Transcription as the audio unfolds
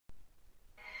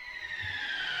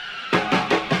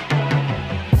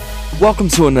Welcome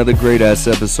to another great-ass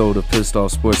episode of Pissed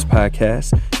Off Sports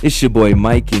Podcast. It's your boy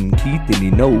Mike and Keith, and you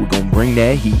know we're gonna bring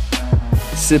that heat.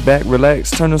 Sit back,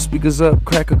 relax, turn those speakers up,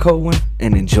 crack a cold one,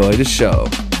 and enjoy the show.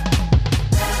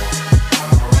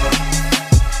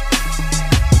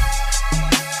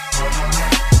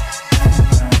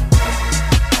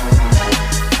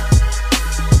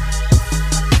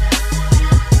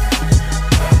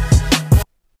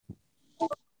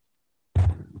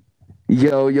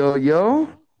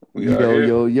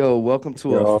 Yo. Welcome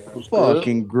to a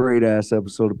fucking great-ass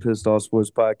episode of Pissed Off Sports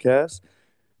Podcast.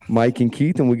 Mike and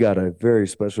Keith, and we got a very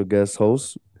special guest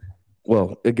host.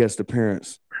 Well, a guest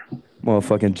appearance.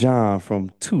 Motherfucking Jon from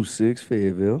 26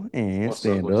 Fayetteville. And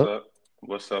stand up.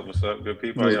 What's up? Good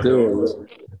people. How y'all doing?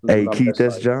 Hey, Keith,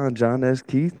 that's Jon. Jon, that's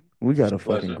Keith. We got a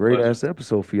fucking great-ass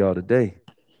episode for y'all today.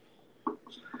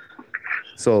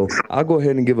 So I'll go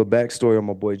ahead and give a backstory on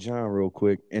my boy Jon real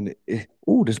quick. And this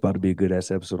is about to be a good ass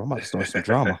episode. I'm about to start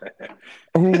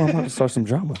some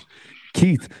drama.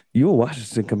 Keith, you're a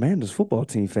Washington Commanders football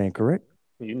team fan, correct?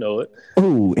 You know it.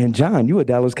 Oh, and Jon, you a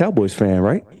Dallas Cowboys fan,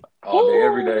 right? All day,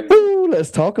 every day. Ooh, let's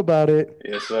talk about it.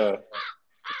 Yes, sir.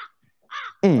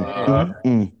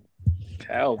 Cowboys.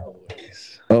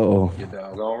 Uh-oh. You're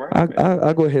doggone right.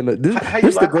 I'll go ahead and this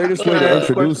is the greatest way to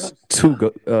introduce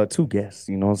two guests,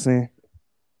 you know what I'm saying?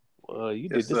 You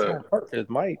did this on purpose,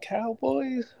 Mike.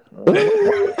 Cowboys?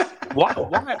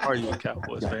 Why are you a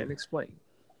Cowboys fan? Explain.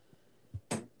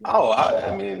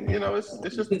 I mean,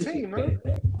 it's just a team, man.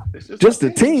 It's just a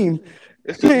team?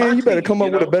 Man, you better come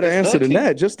up with a better answer than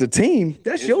that. Just a team.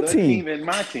 That's your team. Team and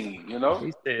my team,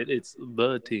 He said it's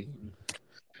the team.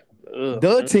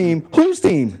 The team? Whose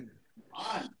team?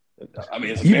 I mean,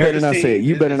 it's you better not say it.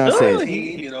 You better not say it.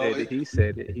 He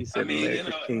said it. He said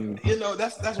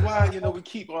that's why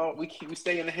we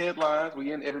stay in the headlines.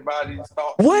 We in everybody's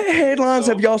thoughts. What headlines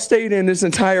have y'all stayed in this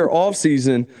entire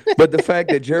offseason? But the fact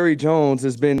that Jerry Jones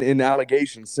has been in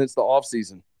allegations since the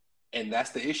offseason. And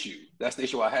that's the issue. That's the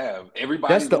issue I have.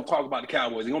 Everybody's gonna talk about the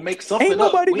Cowboys. They're gonna make something Ain't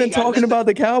nobody up. been talking about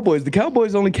the Cowboys. The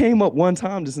Cowboys only came up one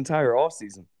time this entire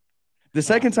offseason. The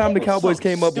second time the Cowboys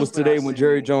came up was today when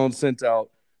Jerry Jones sent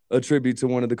out a tribute to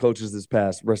one of the coaches this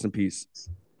past. Rest in peace.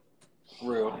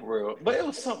 Real. But it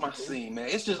was something I seen, man.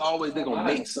 It's just always they're gonna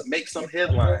make some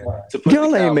headline to put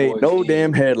y'all ain't made no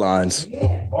damn headlines.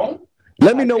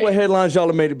 Let me know what headlines y'all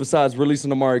have made besides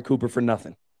releasing Amari Cooper for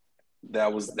nothing.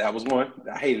 That was one.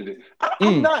 I hated it.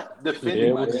 I'm not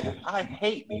defending myself. I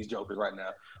hate these jokers right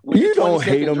now. You don't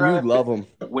hate them. You love them.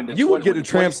 You would get a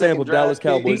tramp stamp of Dallas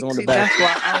Cowboys on the back. That's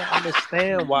why I don't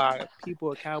understand why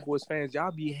people are Cowboys fans. Y'all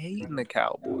be hating the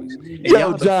Cowboys.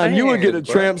 Yo, Jon, you would get a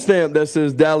tramp stamp that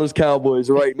says Dallas Cowboys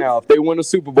right now if they win a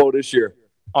Super Bowl this year.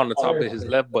 On the top of his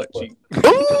left butt cheek.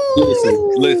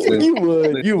 Listen.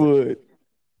 You would.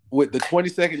 With the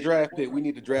 22nd draft pick, we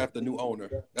need to draft a new owner.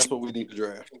 That's what we need to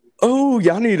draft. Oh,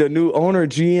 y'all need a new owner,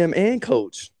 GM, and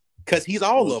coach. Because he's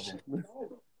all of them.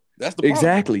 That's the problem.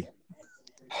 Exactly.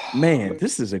 Man,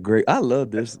 this is I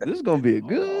love this. This is going to be a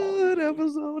good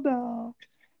episode, dog.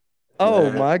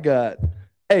 Oh, my God.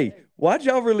 Hey, why'd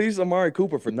y'all release Amari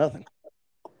Cooper for nothing?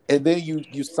 And then you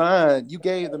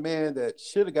gave the man that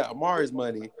should have got Amari's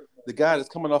money, the guy that's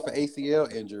coming off an ACL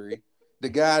injury, the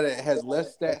guy that has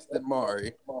less stats than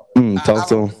Mari. Talk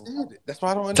to him. That's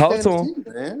why I don't understand. Talk to him,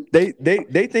 man. They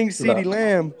think CeeDee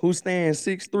Lamb, who's staying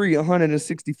 6'3",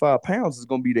 165 pounds, is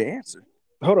gonna be the answer.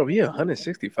 Hold on, he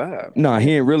 165. Nah,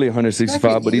 he ain't really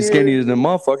 165, but he's skinnier than a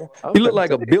motherfucker. He look like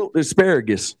a built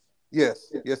asparagus.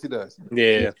 Yes, he does.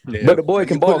 Yeah. But the boy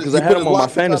can ball because I had him on my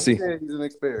fantasy. He's an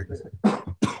asparagus.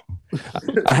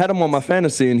 I had him on my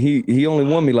fantasy, and he only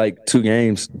won me like 2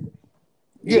 games.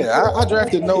 Yeah, I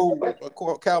drafted no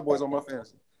Cowboys on my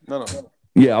fantasy. No.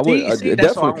 Yeah, I would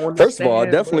definitely. First of all, I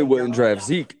definitely wouldn't draft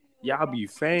Zeke. Y'all be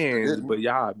fans, but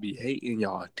y'all be hating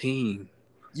y'all team.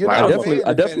 I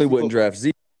definitely wouldn't draft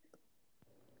Zeke.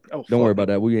 Don't worry about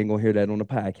that. We ain't gonna hear that on the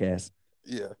podcast.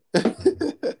 Yeah.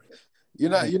 You're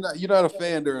not a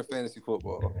fan during fantasy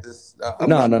football.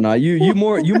 No. You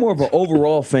more of an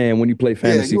overall fan when you play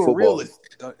fantasy football. Realist.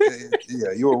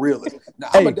 You're a realist. Now,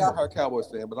 I'm a diehard Cowboys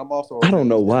fan, but I'm also. I don't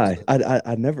know why.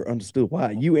 I never understood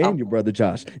why. You and your brother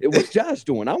Josh. What's Josh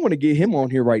doing? I want to get him on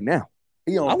here right now.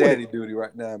 He on daddy duty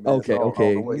right now, man.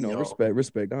 Okay.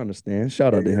 Respect. I understand.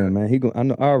 Shout out to him,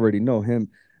 man. I already know him.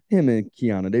 Him and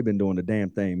Kiana, they've been doing the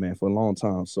damn thing, man, for a long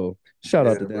time. So shout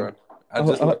out to them. Bro. I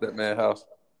just left that man house.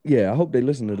 Yeah, I hope they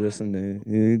listen to this and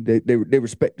they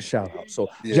respect the shout out. So,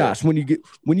 Josh, when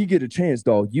you get a chance,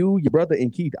 dog, you, your brother,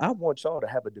 and Keith, I want y'all to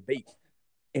have a debate.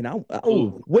 And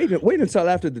wait until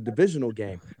after the divisional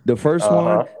game, the first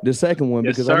one, the second one,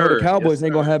 because I know the Cowboys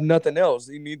ain't gonna have nothing else.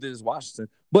 Neither is Washington,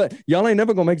 but y'all ain't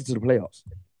never gonna make it to the playoffs.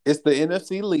 It's the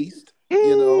NFC East.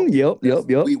 You know, yep.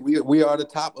 We are the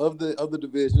top of the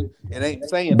division. It ain't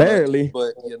saying barely, much,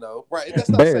 but right? That's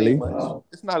not saying much.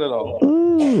 It's not at all.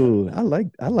 Ooh, I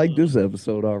like this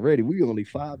episode already. We only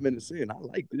 5 minutes in. I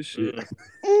like this shit.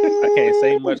 I can't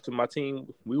say much to my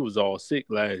team. We was all sick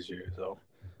last year, so.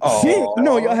 Sick?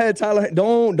 No, y'all had Tyler.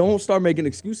 Don't start making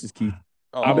excuses, Keith.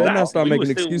 I better not start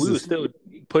making excuses. We were still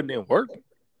putting in work.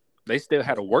 They still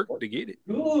had to work to get it.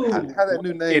 How that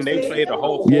new name? And they played the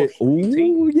whole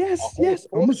team. Yes.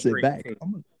 I'm gonna sit back.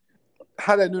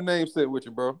 How that new name sit with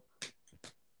you, bro?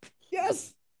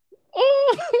 Yes.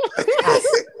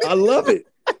 I love it.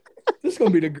 This is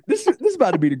gonna be this is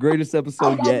about to be the greatest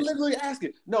episode yet. I'm literally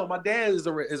asking. No, my dad is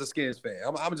a Skins fan.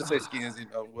 I'm gonna just say Skins,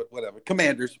 whatever.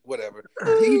 Commanders, whatever.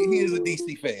 He is a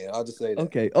DC fan. I'll just say that.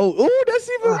 Okay. Oh, that's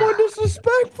even more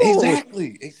disrespectful.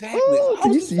 Exactly. Oh,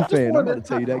 DC fan. I'm gonna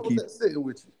tell you that, Keith. Sitting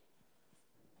with you.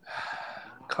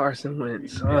 Carson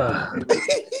Wentz.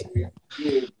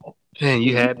 Man,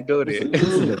 you had to go there. This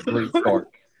is a great start.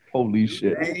 Holy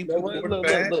shit.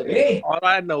 Look. All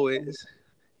I know is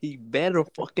he better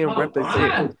fucking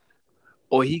represent,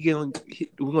 or we're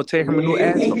gonna tear him a new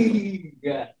asshole.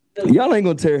 Y'all ain't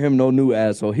gonna tear him no new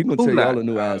asshole. He gonna tear y'all a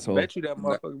new asshole. Bet you that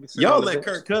motherfucker. Y'all let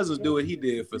Kirk Cousins do what he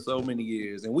did for so many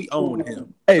years, and we own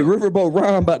him. Hey, Riverboat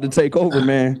Ron about to take over,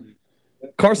 man.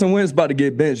 Carson Wentz about to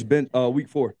get benched week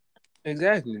 4.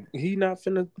 Exactly. He not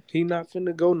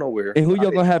finna go nowhere. And who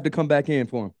y'all gonna have to come back in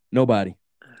for him? Nobody.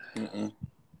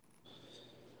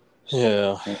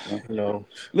 Yeah. No.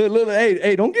 Look,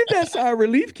 hey, don't get that sigh of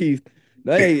relief, Keith.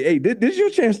 Hey, this is your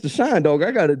chance to shine, dog.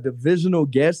 I got a divisional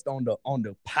guest on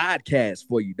the podcast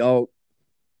for you, dog.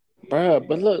 Bruh,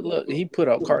 but look, he put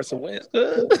out Carson Wentz.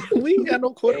 We ain't got no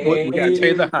quarterback. We got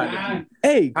Taylor Heineke.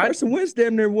 Hey, Carson Wentz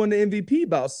damn near won the MVP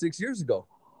about 6 years ago.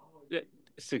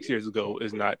 6 years ago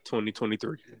is not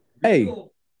 2023. Hey,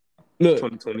 look,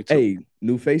 2022. Hey,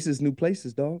 new faces, new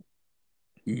places, dog.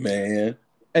 Man.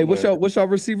 Hey, what's your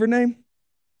receiver name?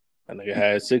 I nigga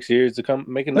had 6 years to come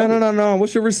make it. No.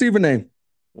 What's your receiver name?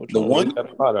 The one?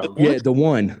 Yeah, the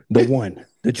one,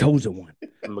 the chosen one.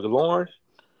 McLaurin.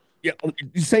 Yeah,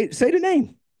 say the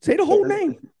name. Say the whole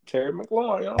name. Terry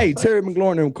McLaurin. Hey, Terry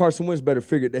McLaurin and Carson Wentz better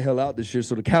figure the hell out this year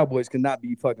so the Cowboys cannot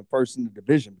be fucking first in the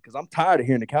division because I'm tired of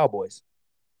hearing the Cowboys.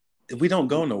 If we don't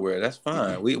go nowhere, that's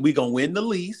fine. We gonna win the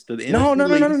least.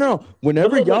 No.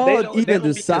 Whenever y'all even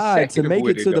decide to make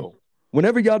it to the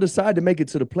whenever y'all decide to make it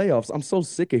to the playoffs, I'm so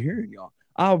sick of hearing y'all.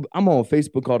 I'm on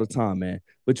Facebook all the time, man.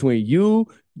 Between you,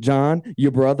 John,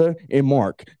 your brother, and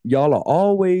Mark, y'all are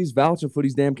always vouching for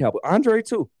these damn Cowboys. Andre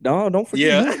too. No, don't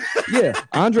forget. Yeah.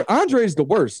 Andre's the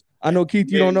worst. I know,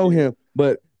 Keith, you don't know him,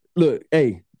 but look,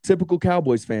 hey, typical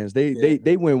Cowboys fans.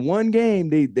 They win one game.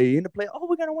 They in the play. Oh,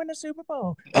 we're gonna win the Super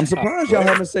Bowl. I'm surprised y'all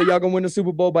haven't said y'all gonna win the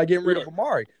Super Bowl by getting rid of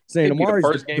Amari. Saying Amari's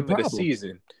the first game of the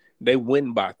season. They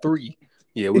win by 3.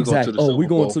 Yeah, we're going to the Super Bowl. We're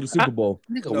going to the Super Bowl.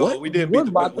 Nigga, what? We didn't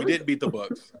beat the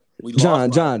Bucks. We John.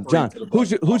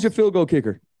 Who's your field goal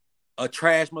kicker? A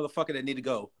trash motherfucker that need to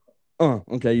go.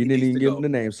 Okay. You didn't even give him the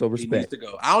name, so respect. He needs to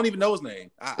go. I don't even know his name.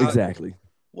 Exactly.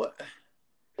 What?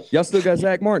 Y'all still got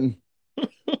Zach Martin?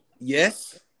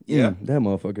 Yes. Yeah. That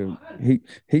motherfucker.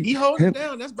 He holds it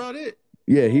down. That's about it.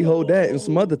 Yeah, he hold that and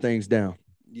some other things down.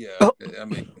 Yeah.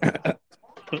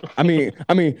 I mean,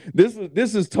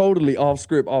 this is totally off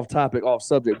script, off topic, off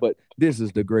subject, but this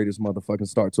is the greatest motherfucking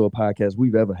start to a podcast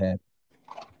we've ever had,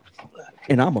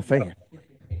 and I'm a fan.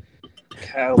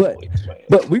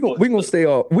 But we're gonna stay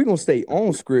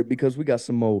on script because we got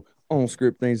some more on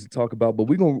script things to talk about. But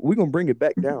we're gonna bring it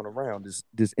back down around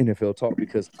this NFL talk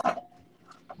because,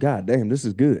 god damn, this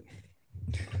is good.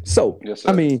 So yes,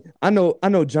 I mean, I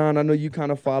know, John. I know you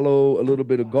kind of follow a little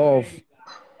bit of golf.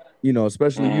 You know,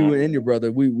 especially you and your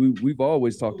brother. We've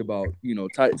always talked about, you know,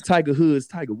 Tiger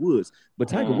Woods, but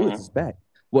Tiger Woods is back.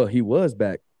 Well, he was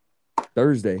back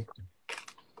Thursday.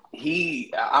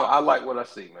 I like what I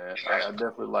see, man. I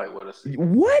definitely like what I see.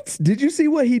 What? Did you see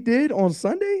what he did on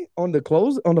Sunday on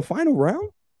the final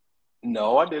round?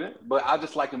 No, I didn't. But I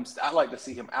just like him. I like to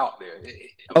see him out there.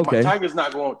 Okay. Tiger's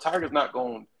not going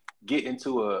to get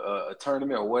into a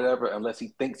tournament or whatever unless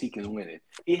he thinks he can win it.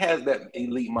 He has that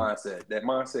elite mindset. That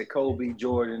mindset, Kobe,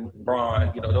 Jordan,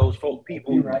 Bron, you know, those folk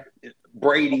people.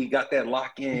 Brady got that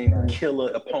lock-in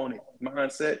killer opponent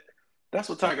mindset. That's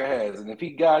what Tiger has. And if he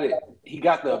got it, he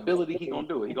got the ability, he gonna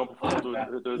do it. He gonna perform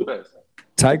to his best.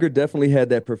 Tiger definitely had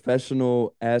that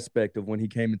professional aspect of when he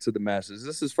came into the Masters.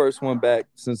 This is his first one back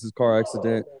since his car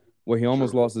accident where he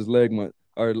almost lost his leg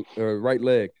or right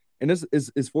leg. And this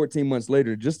is 14 months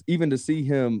later. Just even to see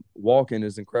him walking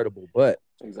is incredible. But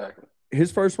exactly,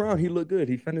 his first round, he looked good.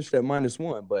 He finished at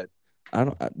 -1, but I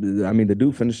mean, the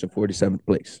dude finished in 47th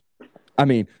place. I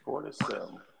mean,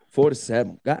 4-7.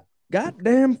 4-7.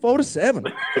 Goddamn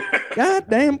 4-7.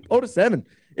 Goddamn 4-7.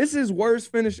 It's his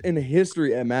worst finish in the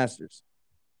history at Masters.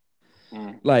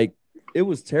 Like, it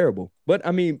was terrible. But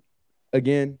I mean,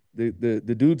 again,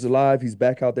 the dude's alive. He's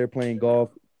back out there playing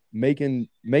golf, making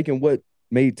what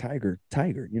made Tiger.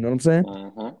 You know what I'm saying?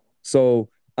 Mm-hmm. So,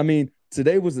 I mean,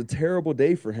 today was a terrible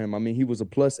day for him. I mean, he was a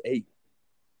 +8.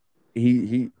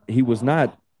 He was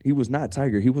not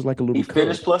Tiger. He was like a little. He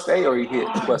finished +8, or he hit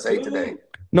 +8 today.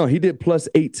 No, he did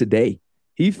 +8 today.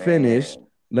 He finished.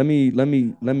 Let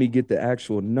me get the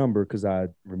actual number because I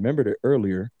remembered it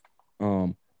earlier.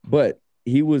 But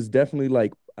he was definitely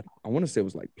like, I want to say it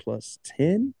was like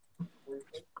 +10.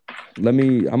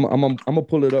 I'm gonna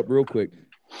pull it up real quick.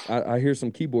 I hear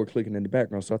some keyboard clicking in the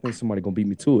background, so I think somebody gonna beat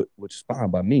me to it, which is fine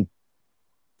by me.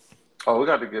 Oh, we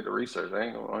got to get the research. I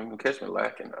ain't gonna catch me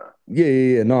lacking.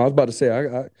 Yeah. No, I was about to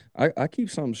say I keep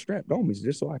something strapped on me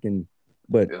just so I can.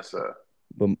 But yes, sir.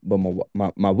 But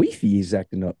my Wi-Fi is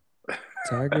acting up.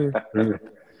 Tiger.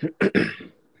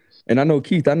 And I know,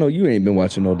 Keith, I know you ain't been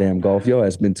watching no damn golf. Your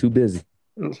ass been too busy.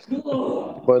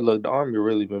 But look, the Army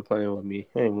really been playing with me.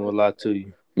 I ain't gonna lie to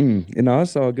you. You know,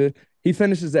 it's all good. He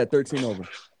finishes at 13 over.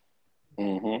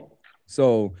 Mm-hmm.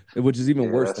 So, which is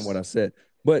even worse than what I said.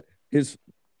 But his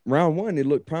round one, it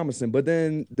looked promising. But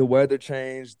then the weather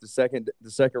changed. The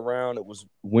second round, it was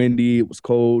windy. It was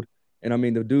cold. And, I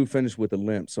mean, the dude finished with a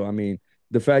limp. So, I mean,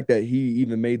 the fact that he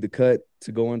even made the cut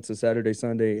to go into Saturday,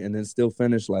 Sunday, and then still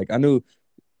finish, like,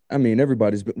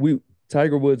 everybody's been –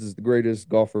 Tiger Woods is the greatest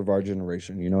golfer of our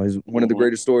generation. You know, he's one of the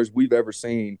greatest stories we've ever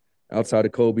seen outside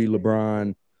of Kobe,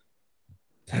 LeBron,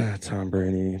 Tom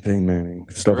Brady, Peyton Manning,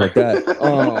 stuff like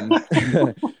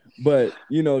that. But,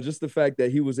 you know, just the fact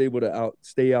that he was able to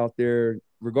stay out there,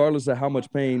 regardless of how much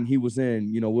pain he was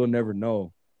in, you know, we'll never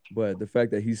know. But the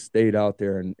fact that he stayed out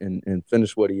there and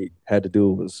finished what he had to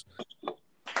do was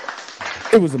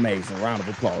amazing. Round of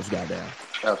applause, goddamn.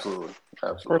 Absolutely.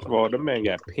 First of all, the man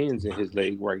got pins in his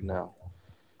leg right now.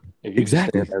 If you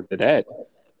Exactly. After that,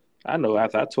 I know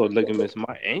after I tore ligaments in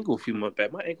my ankle a few months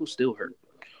back, my ankle still hurt.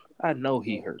 I know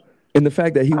he hurt. And the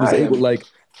fact that he was able, like,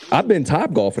 I've been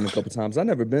top golfing a couple times. I've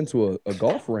never been to a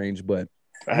golf range, but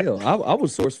hell, I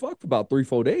was sore as fuck for about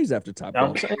 3-4 days after top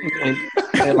golf.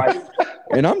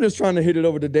 And I'm just trying to hit it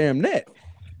over the damn net.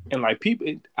 And like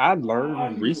I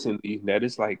learned recently that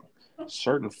it's like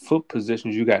certain foot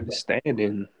positions you got to stand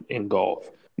in golf.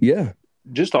 Yeah.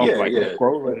 Just off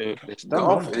scrolling and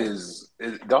stuff.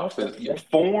 Golf is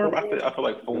form. I feel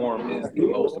like form is the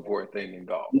most important thing in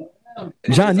golf.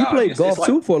 John, you played golf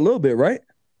too for a little bit, right?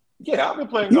 Yeah, I've been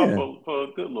playing golf for a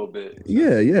good little bit.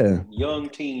 Yeah. Young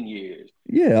teen years.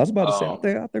 Yeah, I was about to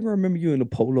say. I think I remember you in the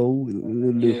polo.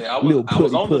 I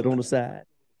was on the side.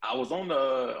 I was on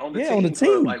the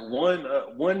team for like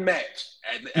one match.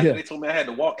 After they told me I had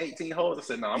to walk 18 holes, I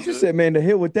said, "No, I'm good." You said, "Man, the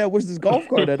hell with that. Where's this golf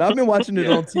cart at? I've been watching it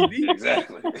on TV."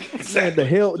 Exactly. Man, the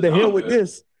hell with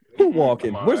this. Who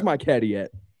walking? Where's my caddy at?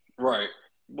 Right,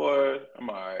 boy. I'm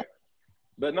all right.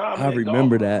 But no, I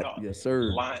remember that. Yes,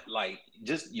 sir. Like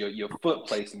just your foot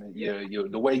placement, your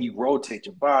the way you rotate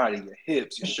your body, your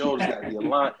hips, your shoulders got to be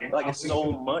aligned. Like, it's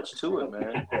so much to it,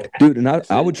 man. Dude, and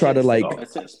I would try to like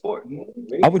sport.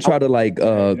 I would try to like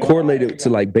correlate it to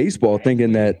like baseball,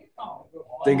 thinking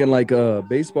like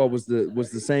baseball was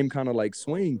the same kind of like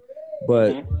swing,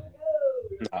 but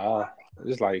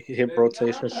it's like hip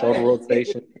rotation, shoulder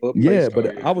rotation. Yeah,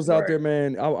 but I was out there,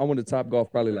 man. I went to Top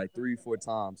Golf probably like 3-4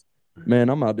 times. Man,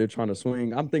 I'm out there trying to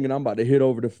swing. I'm thinking I'm about to hit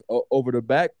over the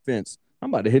back fence.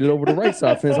 I'm about to hit it over the right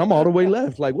side fence. I'm all the way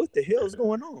left. Like, what the hell is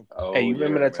going on? Hey, you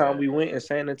remember that time we went in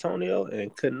San Antonio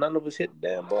and none of us hit the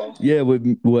damn ball? Yeah, with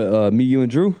me, you, and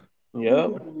Drew. Yeah.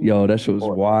 Yo, that shit was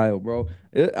wild, bro.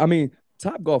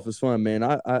 Top Golf is fun, man.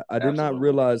 I did not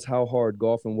realize how hard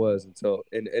golfing was until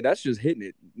and that's just hitting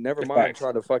it. Never mind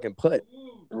trying to fucking putt.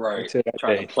 Right.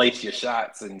 Trying to place your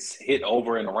shots and hit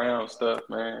over and around stuff,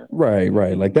 man. Right.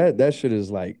 Like that shit is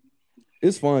like,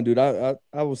 it's fun, dude. I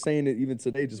was saying it even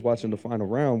today, just watching the final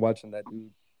round, watching that dude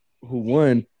who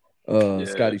won,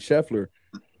 Scotty Scheffler.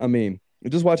 I mean,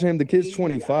 just watching him. The kid's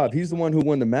 25. He's the one who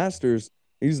won the Masters.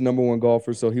 He's the number one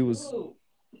golfer, so he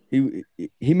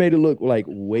made it look like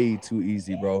way too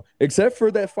easy, bro. Except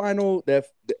for that final, that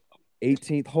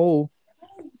 18th hole.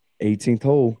 18th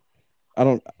hole. I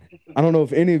don't know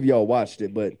if any of y'all watched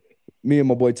it, but me and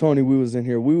my boy Tony, we was in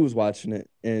here, we was watching it,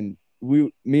 and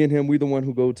me and him, we the one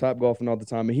who go Top Golfing all the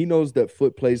time, and he knows that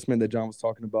foot placement that John was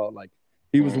talking about. Like,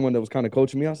 He was the one that was kind of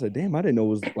coaching me. I said, damn, I didn't know it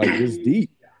was like this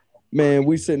deep. Man,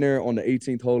 we sitting there on the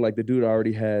 18th hole, like the dude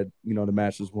already had, the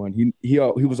Masters won. He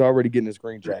was already getting his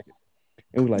green jacket.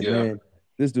 And we're like, man,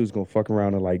 this dude's gonna fuck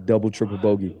around and like double, triple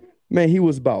bogey. Man, he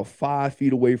was about 5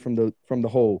 feet away from the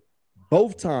hole,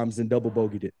 both times and double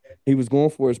bogeyed it. He was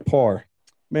going for his par.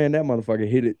 Man, that motherfucker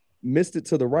hit it, missed it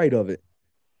to the right of it.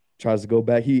 Tries to go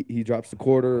back. He drops the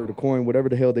quarter or the coin, whatever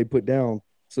the hell they put down,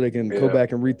 so they can go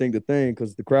back and rethink the thing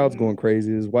because the crowd's going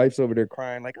crazy. His wife's over there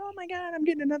crying like, oh my God, I'm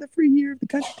getting another free year of the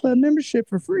country club membership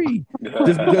for free.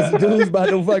 Just because the dude's about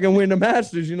to fucking win the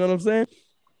Masters, you know what I'm saying?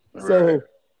 Right. So,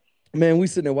 man, we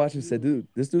sitting there watching and said, dude,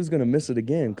 this dude's going to miss it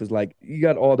again because, like, you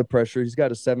got all the pressure. He's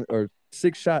got a 7 or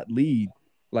 6 shot lead.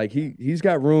 Like, he's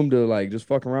got room to, like, just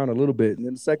fuck around a little bit. And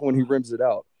then the second one, he rims it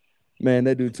out. Man,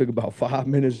 that dude took about 5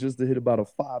 minutes just to hit about a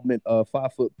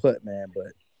 5 foot putt, man.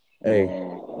 But hey,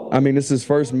 I mean, this is his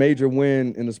first major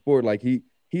win in the sport. Like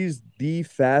he's the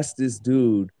fastest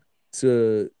dude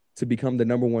to become the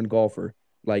 #1 golfer.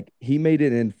 Like he made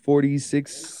it in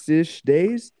 46-ish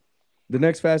days. The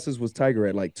next fastest was Tiger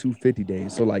at like 250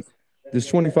 days. So like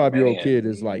this 25-year-old kid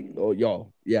is like, oh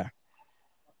y'all, yeah.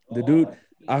 The dude,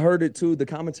 I heard it too. The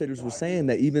commentators were saying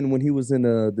that even when he was in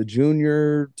the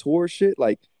junior tour shit,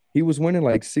 like he was winning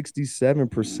like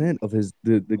 67% of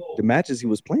the matches he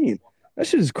was playing. That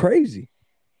shit is crazy.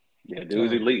 Yeah,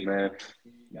 dude's elite, man.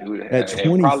 Dude,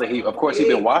 and probably of course, he's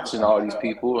been watching all these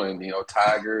people, and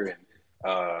Tiger and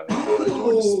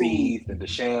Jordan Spieth and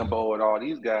DeChambeau and all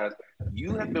these guys.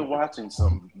 You have been watching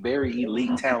some very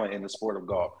elite talent in the sport of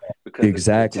golf because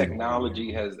the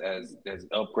technology has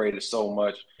upgraded so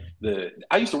much.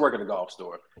 I used to work at a golf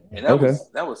store, and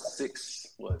that was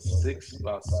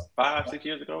 5, 6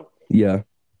 years ago. Yeah,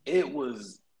 it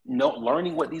was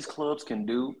learning what these clubs can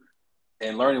do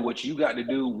and learning what you got to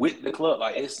do with the club.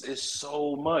 Like it's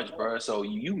so much, bro. So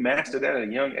you mastered that at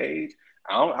a young age.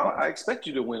 I expect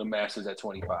you to win a Masters at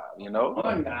 25.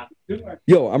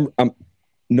 Yo, I'm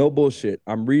no bullshit.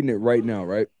 I'm reading it right now.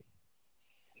 Right,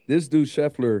 this dude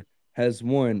Scheffler has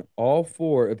won all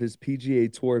 4 of his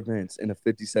PGA Tour events in a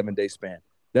 57-day span.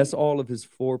 That's all of his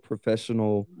 4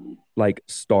 professional like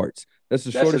starts. That's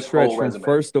the shortest stretch from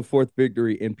first to 4th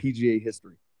victory in PGA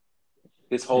history.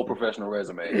 His whole professional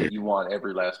resume, you won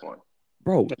every last one,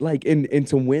 bro. Like, and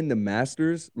to win the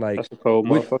Masters, like that's a cold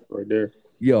motherfucker right there.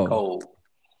 Yo, cold.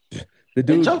 The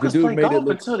dude made it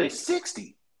look until they're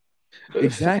 60.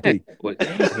 Exactly.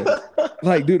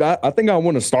 Like, dude, I think I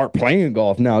want to start playing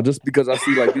golf now just because I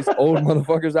see like these old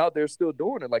motherfuckers out there still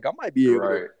doing it. Like, I might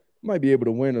be able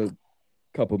to win a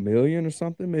couple million or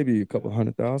something, maybe a couple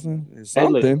 100,000,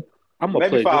 something. Hey, look, I'm gonna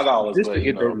maybe play $5 just to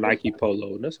get the Nike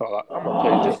Polo. That's all. I'm gonna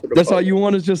play just for the. That's polo. all you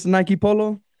want is just a Nike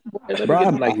Polo. Hey, bro,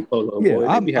 get a Nike Polo. Yeah, boy.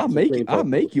 I'll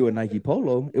make you a Nike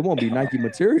Polo. It won't be Nike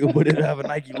material, but it'll have a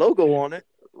Nike logo on it.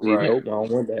 Right. Nope, I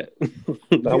don't want that.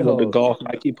 I want the golf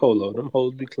Nike Polo. Them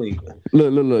hoes be clean.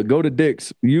 Look. Go to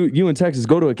Dick's. You in Texas?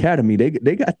 Go to Academy.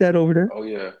 They got that over there. Oh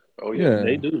yeah.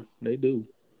 They do.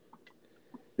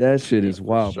 That shit is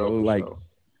wild, bro. Like,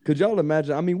 could y'all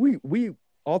imagine? I mean, we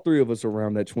all 3 of us are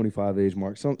around that 25 age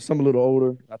mark. Some a little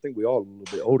older. I think we all a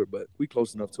little bit older, but we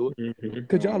close enough to it. Mm-hmm.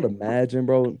 Could y'all imagine,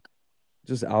 bro?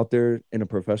 Just out there in a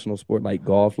professional sport like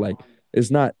golf, like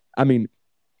it's not. I mean,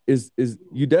 is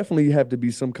you definitely have to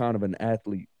be some kind of an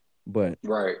athlete, but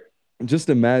just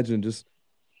imagine,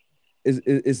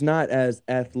 it's not as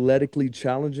athletically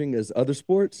challenging as other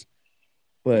sports,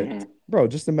 but bro,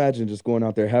 just imagine just going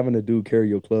out there having a dude carry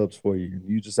your clubs for you, and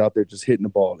you just out there just hitting the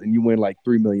ball, and you win like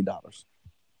 $3 million.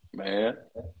 Man,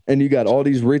 and you got all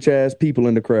these rich ass people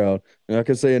in the crowd, and I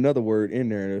could say another word in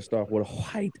there and start with a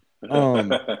white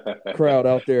crowd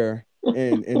out there,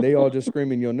 and they all just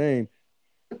screaming your name.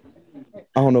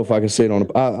 I don't know if I can say it on.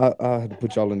 I had to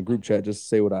put y'all in the group chat just to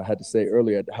say what I had to say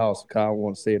earlier at the house because I don't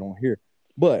want to say it on here.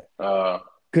 But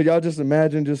could y'all just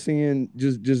imagine just seeing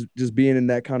just being in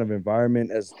that kind of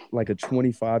environment as like a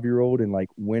 25-year-old and like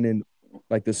winning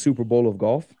like the Super Bowl of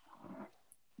golf?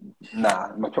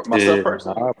 Nah, myself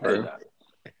personally.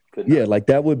 Yeah, like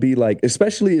that would be like,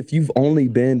 especially if you've only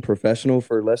been professional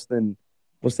for less than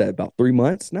about 3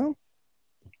 months now,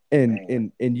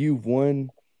 and you've won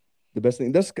the best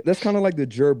thing. That's kind of like the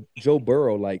Joe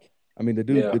Burrow. Like, I mean, the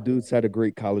dude's had a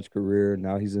great college career.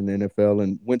 Now he's in the NFL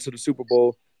and went to the Super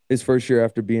Bowl his first year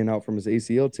after being out from his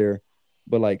ACL tear.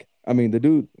 But like, I mean, the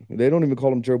dude, they don't even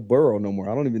call him Joe Burrow no more.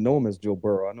 I don't even know him as Joe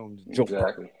Burrow. I know him as Joe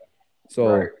Burrow.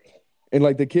 So, and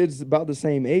like the kid's about the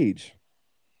same age.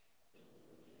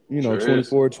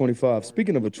 24, 25.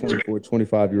 Speaking of a 24,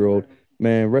 25-year-old,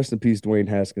 man, rest in peace, Dwayne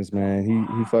Haskins, man.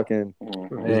 He fucking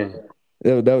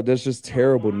that's just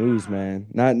terrible news, man.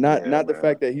 Not the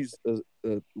fact that he's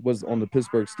was on the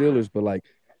Pittsburgh Steelers, but like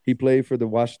he played for the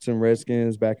Washington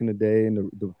Redskins back in the day and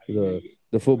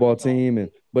the football team.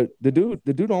 But the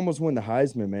dude almost won the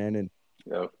Heisman, man. And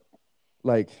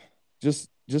like just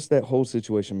that whole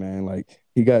situation, man. Like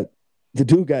the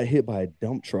dude got hit by a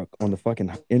dump truck on the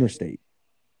fucking interstate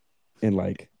and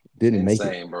like didn't make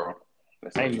it. Bro.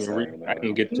 I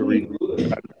didn't get to read.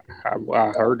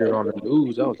 I heard it on the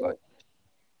news. I was like,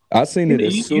 I seen it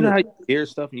as soon. You know how you hear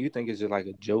stuff and you think it's just like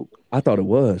a joke? I thought it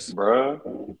was,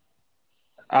 bro.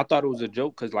 I thought it was a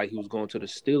joke because like he was going to the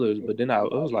Steelers, but then I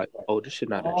was like, oh, this shit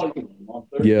not a joke.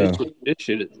 Yeah, this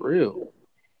shit is real.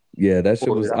 Yeah, that shit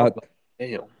was.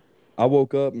 Damn. I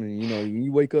woke up and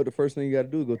you wake up, the first thing you got to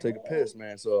do is go take a piss,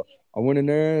 man. So I went in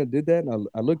there and did that, and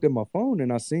I looked at my phone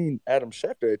and I seen Adam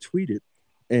Schefter had tweeted,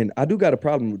 and I do got a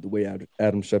problem with the way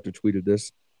Adam Schefter tweeted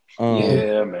this.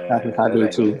 Yeah, man, I do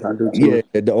too. Yeah.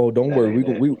 Oh, don't worry.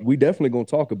 We definitely gonna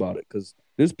talk about it because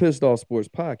this Pissed Off Sports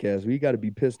podcast, we got to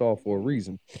be pissed off for a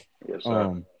reason. Yes,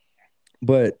 sir.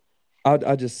 But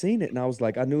I just seen it and I was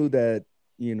like, I knew that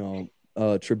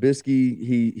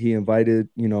Trubisky he invited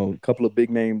a couple of big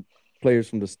name players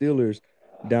from the Steelers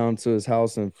down to his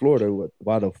house in Florida.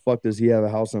 Why the fuck does he have a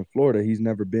house in Florida? He's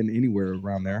never been anywhere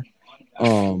around there.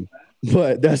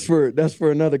 But that's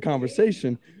for another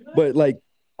conversation. But like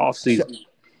off season.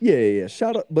 Yeah.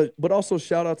 Shout out, but also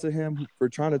shout out to him for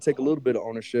trying to take a little bit of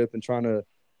ownership and trying to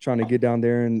get down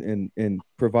there and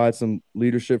provide some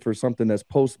leadership for something that's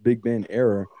post Big Ben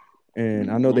era. And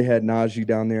I know they had Najee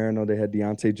down there. I know they had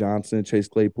Deontay Johnson, Chase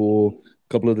Claypool, a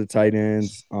couple of the tight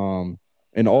ends,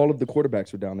 and all of the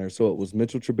quarterbacks were down there. So it was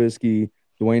Mitchell Trubisky,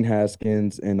 Dwayne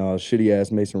Haskins, and shitty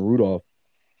ass Mason Rudolph.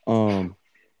 And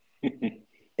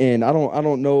I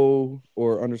don't know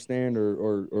or understand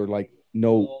or like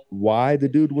know why the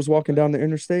dude was walking down the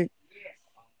interstate.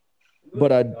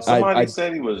 But somebody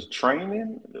said he was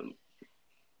training.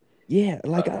 Yeah,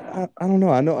 like I don't know.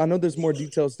 I know there's more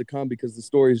details to come because the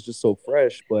story is just so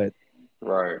fresh. But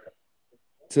right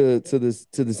to this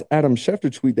Adam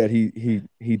Schefter tweet that he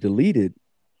deleted.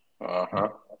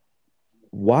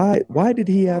 Why did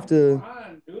he have to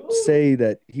say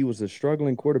that he was a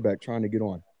struggling quarterback trying to get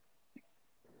on?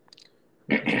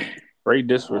 Great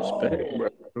disrespect, bro.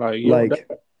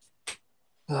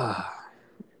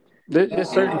 There's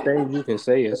certain things you can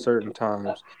say at certain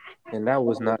times, and that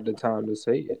was not the time to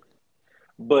say it.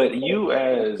 But you,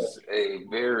 as a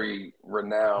very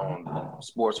renowned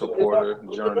sports reporter,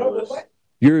 journalist,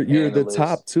 you're the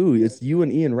top two. It's you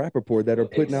and Ian Rappaport that are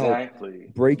putting out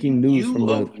breaking news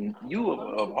You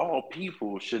of all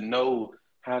people should know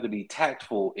how to be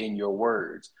tactful in your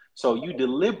words. So you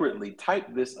deliberately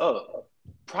typed this up.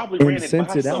 Probably ran it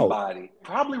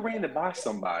by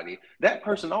somebody. That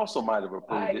person also might have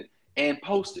approved it and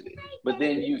posted it. But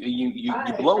then you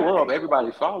blow up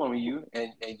everybody following you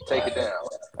and you take it down.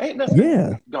 Ain't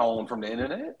nothing gone from the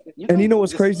internet. You know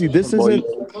what's crazy? This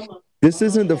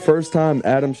isn't the first time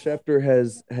Adam Schefter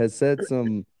has said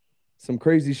some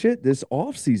crazy shit this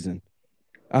offseason.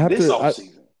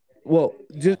 Well,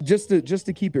 just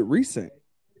to keep it recent.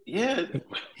 Yeah,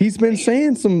 he's been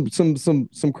saying some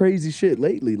crazy shit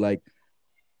lately. Like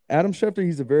Adam Schefter,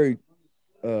 he's a very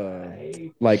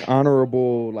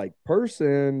honorable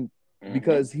person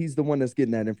because he's the one that's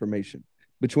getting that information.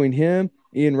 Between him,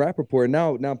 Ian Rappaport,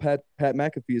 now Pat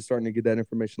McAfee is starting to get that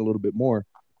information a little bit more.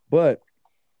 But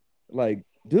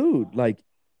dude,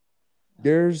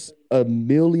 there's 1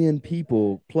 million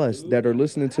people plus that are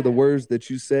listening to the words that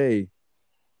you say,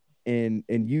 and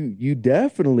you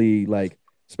definitely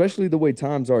especially the way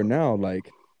times are now,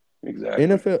 exactly.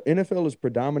 NFL is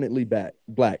predominantly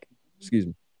black. Excuse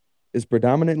me, is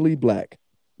predominantly black.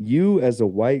 You as a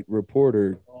white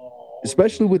reporter,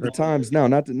 especially with the times now,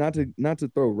 not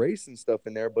to throw race and stuff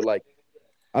in there, but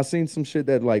I seen some shit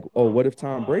that what if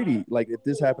Tom Brady, if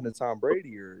this happened to Tom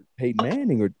Brady or Peyton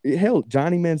Manning or hell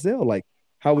Johnny Manziel,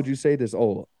 how would you say this?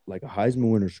 Oh, a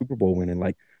Heisman winner, Super Bowl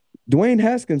winning. Dwayne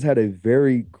Haskins had a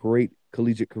very great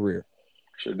collegiate career.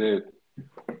 Sure did.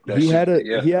 He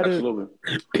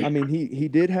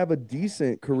did have a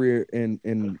decent career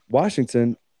in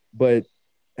Washington, but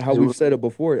how we've said it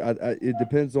before, it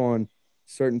depends on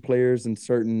certain players and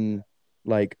certain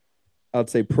I'd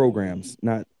say programs,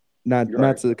 not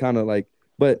to kind of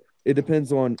but it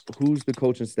depends on who's the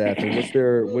coaching staff and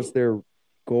what's their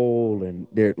goal and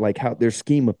their how their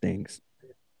scheme of things.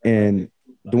 And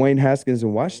Dwayne Haskins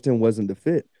in Washington wasn't the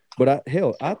fit, but I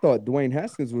thought Dwayne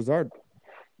Haskins was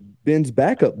Ben's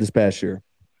backup this past year.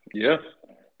 Yeah,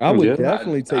 I would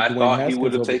definitely take. I thought he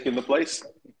would have taken the place.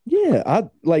 Yeah,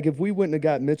 if we wouldn't have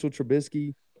got Mitchell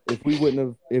Trubisky,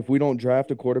 if we don't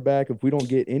draft a quarterback, if we don't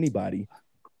get anybody,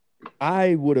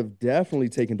 I would have definitely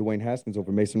taken Dwayne Haskins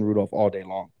over Mason Rudolph all day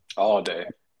long. All day.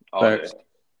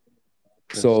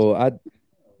 So I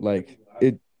like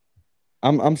it.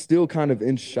 I'm still kind of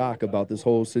in shock about this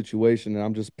whole situation, and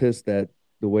I'm just pissed at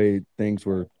the way things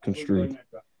were construed.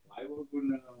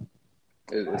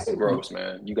 It's gross,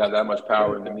 man. You got that much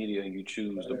power in the media, and you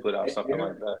choose to put out something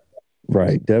like that.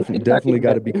 Right. Definitely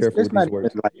got to be careful with these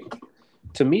words.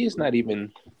 To me, it's not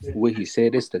even what he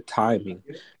said; it's the timing.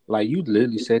 Like you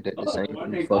literally said that the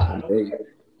same fucking day.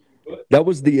 That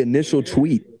was the initial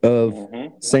tweet of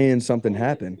saying something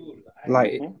happened.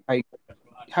 Like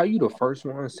how you the first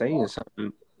one saying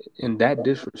something and that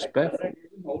disrespectful?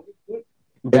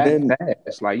 That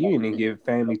fast. Like you didn't even give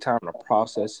family time to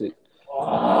process it,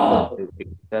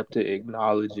 accept it,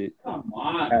 acknowledge it.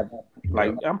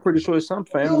 Like I'm pretty sure some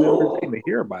family members didn't even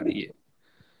hear about it yet.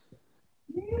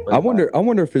 I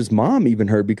wonder if his mom even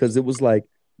heard, because it was like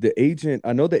the agent.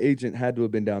 I know the agent had to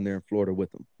have been down there in Florida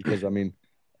with him, because I mean,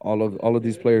 all of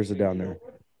these players are down there.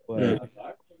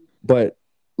 But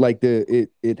like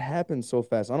it happened so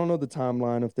fast. I don't know the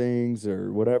timeline of things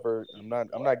or whatever. I'm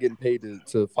not getting paid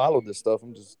to follow this stuff.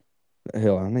 I'm just I'm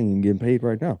not even getting paid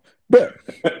right now. But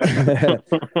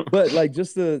but like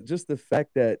just the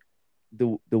fact that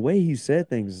the way he said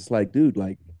things, it's like, dude,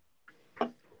 like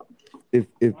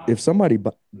if somebody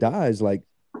dies, like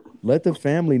let the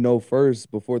family know first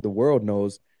before the world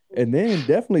knows, and then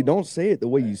definitely don't say it the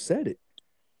way you said it.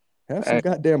 Have some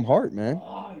goddamn heart, man.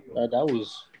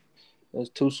 That's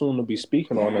too soon to be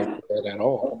speaking on that at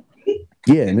all.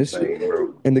 Yeah, and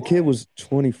the kid was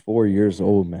 24 years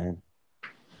old, man.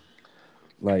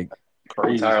 Like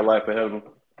crazy. Entire life ahead of him.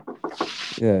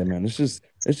 Yeah, man. It's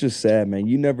just sad, man.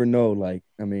 You never know. Like,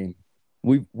 I mean,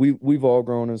 we've all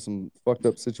grown in some fucked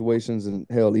up situations, and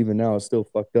hell, even now it's still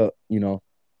fucked up.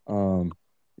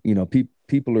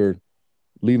 People are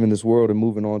leaving this world and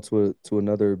moving on to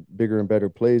another bigger and better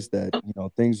place. That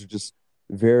things are just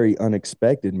very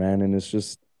unexpected, man, and it's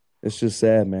just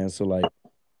sad, man. So like,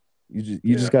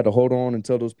 you just got to hold on and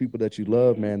tell those people that you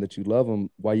love, man, that you love them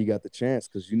while you got the chance,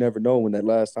 because you never know when that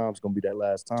last time's gonna be that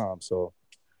last time. So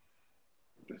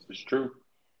this is true.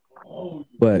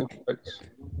 But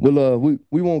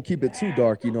we won't keep it too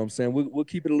dark, you know what I'm saying? We'll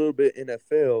keep it a little bit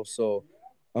NFL. So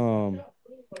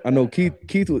I know Keith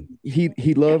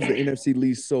he loves the NFC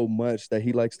East so much that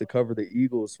he likes to cover the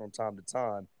Eagles from time to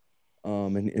time.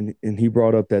 And he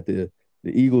brought up that the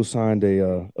Eagles signed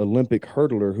a Olympic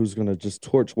hurdler who's going to just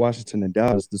torch Washington and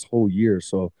Dallas this whole year.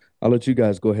 So I'll let you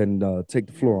guys go ahead and take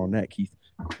the floor on that, Keith.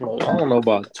 Well, I don't know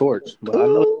about torch, but I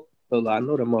know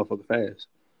that motherfucker fast.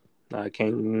 I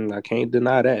can't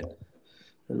deny that.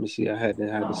 Let me see. I had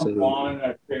to say.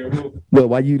 Well,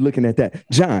 why are you looking at that,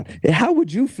 John? How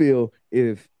would you feel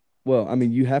if? Well, I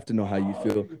mean, you have to know how you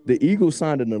feel. The Eagles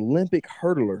signed an Olympic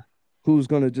hurdler who's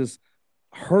going to just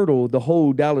hurdle the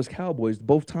whole Dallas Cowboys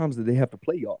both times that they have to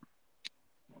play y'all.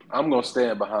 I'm gonna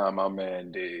stand behind my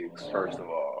man Diggs, first of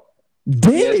all.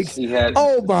 Diggs? Yes,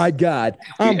 oh my God!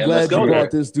 I'm glad you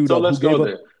brought this dude up. Let's go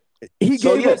there. He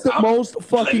gave up the most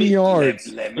fucking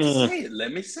yards. Let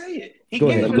me say it. He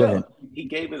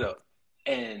gave it up.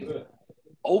 And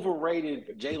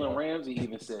overrated Jalen Ramsey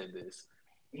even said this.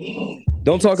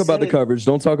 Don't talk about the coverage.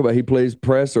 Don't talk about he plays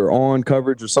press or on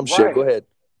coverage or some shit. Go ahead.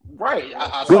 Right.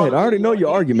 Go ahead. I already know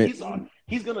your argument.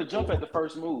 He's going to jump at the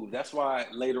first move. That's why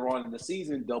later on in the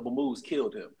season, double moves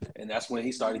killed him. And that's when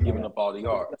he started giving up all the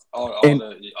yards, all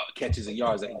the catches and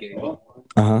yards that he gave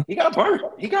up. He got burnt.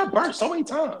 He got burnt so many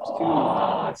times.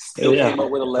 Still came up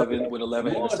with 11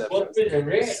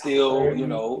 interceptions.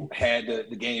 Still, had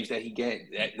the games that he get,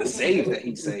 the saves that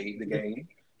he saved the game.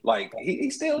 Like,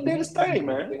 he still did his thing,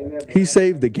 man. He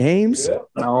saved the games? I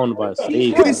don't know about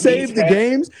saved. He saved the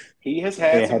games? He has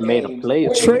had made a play.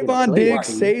 Trayvon Diggs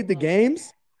saved the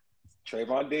games?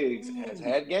 Trayvon Diggs has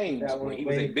had games where he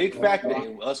was a big factor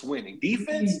in us winning.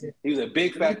 Defense, he was a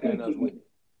big factor in us winning.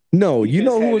 No, you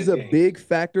know who was a big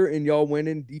factor in y'all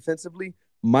winning defensively?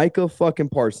 Micah fucking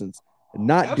Parsons.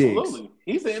 Not Diggs.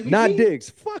 He's the MVP. Not Diggs.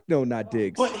 Fuck no, not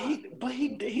Diggs. But he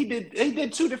did. They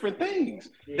did two different things.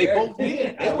 They both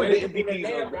did. They were the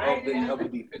MVPs of the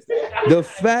defense.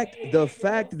 The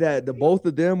fact that the both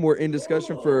of them were in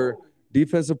discussion for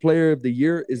Defensive Player of the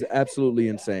Year is absolutely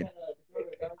insane.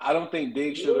 I don't think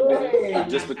Diggs should have been,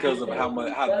 just because of how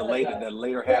the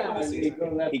later half of the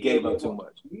season he gave up too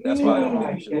much. That's why I don't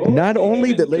think he should have. Not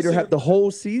only the later half, the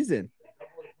whole season.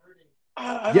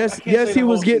 Yes, he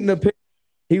was getting a pick.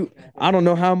 I don't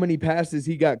know how many passes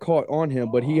he got caught on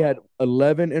him, but he had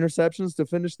 11 interceptions to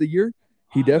finish the year.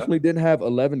 He definitely didn't have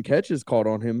 11 catches caught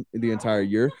on him in the entire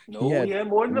year. No, he had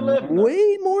more than 11.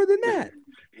 Way more than that.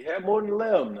 He had more than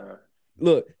 11 now.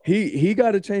 Look, he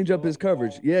got to change up his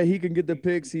coverage. Yeah, he can get the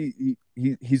picks.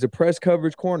 He's a press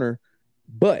coverage corner,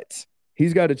 but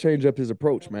he's got to change up his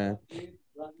approach, man.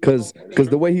 Because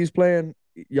the way he's playing,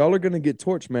 y'all are gonna get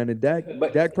torched, man. And Dak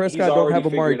Prescott don't have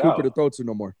Amari Cooper to throw to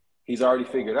no more. He's already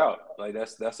figured out. Like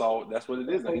that's all. That's what it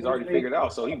is. He's already figured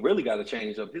out. So he really got to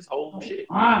change up his whole shit.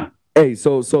 Hey,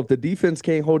 so if the defense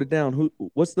can't hold it down,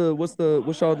 what's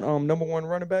y'all number one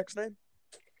running back's name?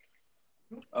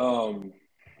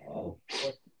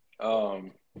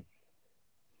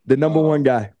 The number one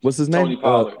guy. What's his name? Tony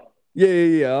Pollard.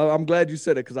 Yeah. I'm glad you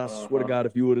said it because I swear to God,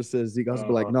 if you would have said Zeke, I was be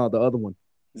like, no, the other one.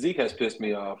 Zeke has pissed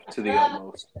me off to the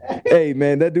utmost. Hey,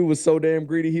 man, that dude was so damn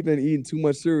greedy. He been eating too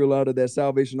much cereal out of that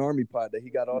Salvation Army pot that he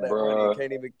got all that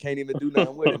money and can't even do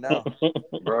nothing with it now.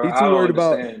 Bro, He's too worried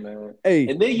about. Man. Hey,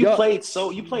 and then you played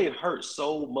hurt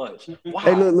so much. Wow.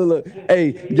 Hey, look.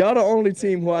 Hey, y'all the only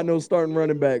team who I know starting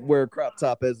running back wear a crop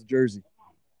top as a jersey.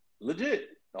 Legit,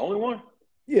 the only one.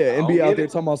 Yeah, and be out there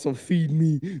talking about some feed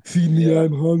me,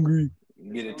 I'm hungry.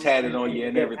 Get it tatted on you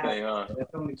and everything, huh?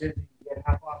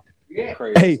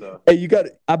 Crazy stuff. Hey, you got.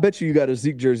 I bet you got a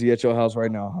Zeke jersey at your house right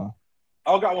now, huh?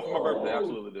 I got one for my birthday.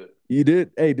 Absolutely did. You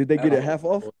did? Hey, did they get it half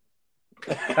off?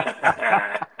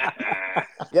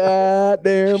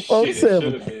 Goddamn,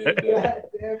 07.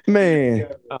 Man,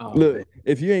 look,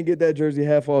 if you ain't get that jersey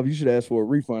half off, you should ask for a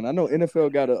refund. I know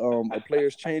NFL got a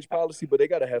players change policy, but they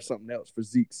got to have something else for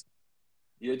Zeke's.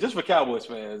 Yeah, just for Cowboys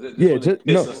fans. Just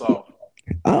piss us off.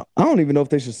 I don't even know if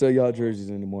they should sell y'all jerseys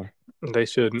anymore. They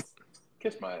shouldn't.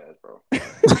 Kiss my ass, bro.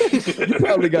 You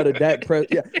probably got a Dak Press.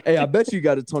 Yeah. Hey, I bet you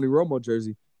got a Tony Romo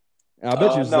jersey. I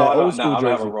bet you it's that old school jersey.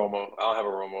 I don't have a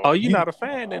Romo. Oh, you're not a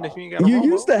fan then if you ain't got a Romo? You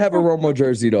used to have a Romo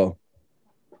jersey, though.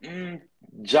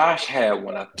 Josh had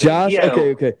one. I think. Josh?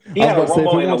 Okay. He had a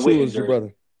Romo and a Witten jersey.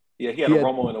 Brother. Yeah, he had a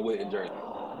Romo and a Witten jersey.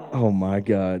 Oh, my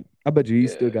God. I bet you he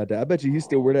still got that. I bet you he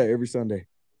still wear that every Sunday.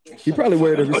 He probably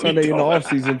wear it every Sunday in the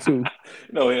offseason, too.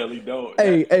 No, hell, he don't.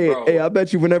 Hey, I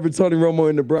bet you whenever Tony Romo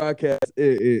in the broadcast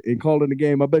and calling the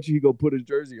game, I bet you he go put his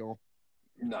jersey on.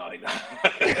 No, he not.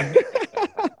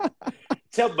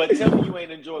 Tell me you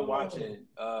ain't enjoy watching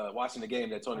the game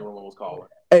that Tony Romo was calling.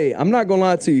 Hey, I'm not gonna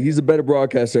lie to you. He's a better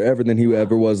broadcaster ever than he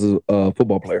ever was a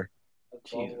football player.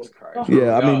 Jesus Christ.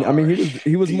 Yeah, I mean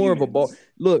he was more of a ball.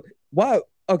 Look, why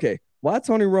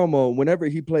Tony Romo, whenever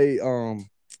he played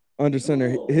under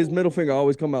center, his middle finger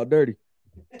always come out dirty.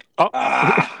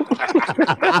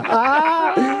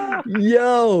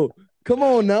 Yo, come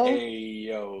on now. Hey,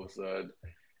 yo, son.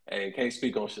 Hey, can't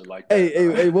speak on shit like that.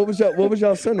 Hey, what was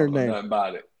y'all center name? Nothing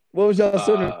about it. What was y'all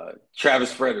center?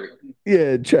 Travis Frederick.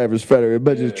 Yeah, Travis Frederick.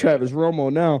 But it's Travis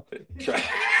Romo now.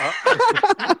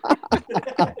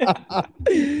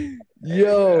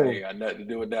 Yo. I ain't got nothing to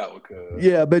do with that one, cuz.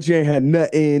 Yeah, I bet you ain't had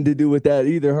nothing to do with that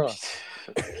either, huh?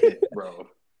 Bro.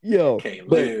 Yo, can't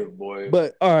live, boy.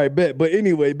 But all right, but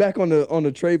anyway, back on the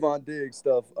Trayvon Diggs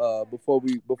stuff. Before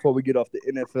we get off the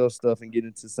NFL stuff and get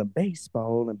into some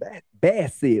baseball and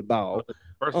basketball.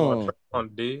 First of all,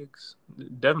 Trayvon Diggs,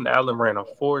 Devin Allen ran a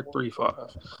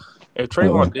 4.35. If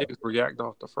Trayvon Diggs react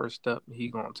off the first step, he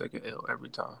gonna take an L every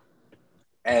time.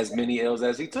 As many L's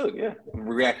as he took,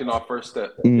 reacting off first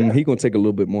step. He gonna take a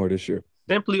little bit more this year.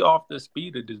 Simply off the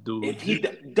speed of this dude. If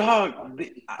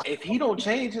he don't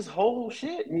change his whole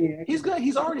shit, he's good.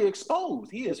 He's already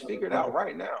exposed. He is figured out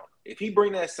right now. If he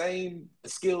bring that same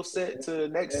skill set to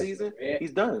next season,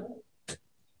 he's done.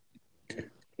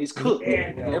 He's cooked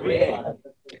every game.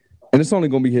 And it's only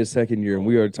gonna be his second year, and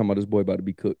we already talking about this boy about to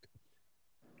be cooked.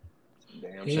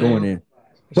 Damn, going in.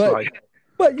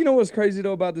 But you know what's crazy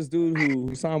though about this dude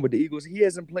who signed with the Eagles? He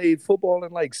hasn't played football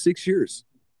in like 6 years.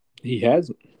 He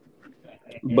hasn't.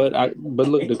 But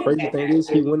look, the crazy thing is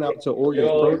he went out to Oregon's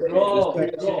program this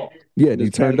past year. Yeah, and he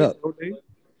turned up.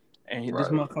 And this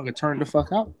motherfucker turned the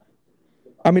fuck out.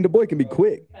 I mean, the boy can be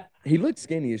quick. He looks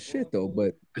skinny as shit though,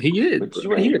 but he is.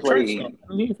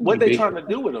 What they trying to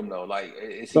do with him though? Like,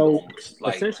 is he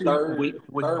like third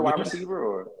wide receiver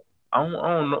or? I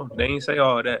don't know. They ain't say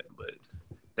all that, but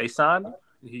they signed him.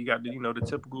 He got the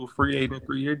typical free agent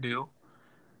 3-year deal.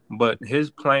 But his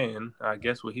plan, I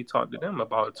guess, what he talked to them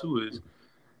about too is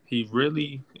he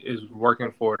really is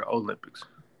working for the Olympics.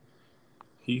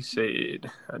 He said,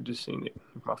 I just seen it.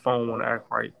 My phone won't act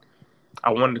right.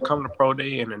 I wanted to come to Pro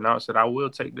Day and announce that I will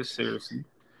take this seriously.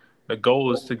 The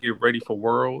goal is to get ready for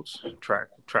Worlds, track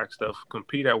stuff,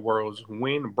 compete at Worlds,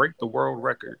 win, break the world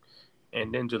record.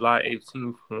 And then July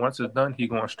 18th, once it's done, he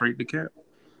going straight to camp.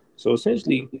 So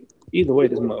essentially, either way,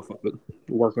 this motherfucker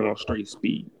working on straight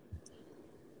speed.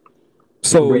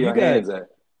 So where your hands at?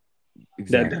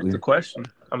 Exactly. That's the question.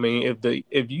 I mean, if the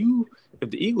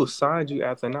Eagles signed you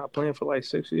after not playing for like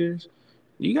 6 years,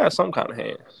 You got some kind of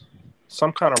hands,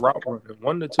 some kind of route running.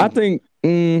 1 to 2.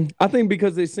 I think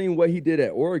because they seen what he did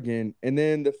at Oregon, and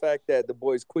then the fact that the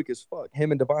boy's quick as fuck.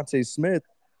 Him and Devontae Smith,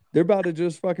 they're about to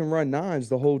just fucking run nines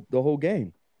the whole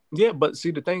game. Yeah, but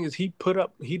see, the thing is, he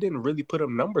didn't really put up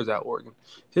numbers at Oregon.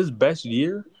 His best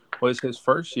year was his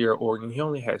first year at Oregon. He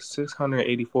only had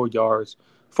 684 yards,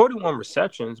 41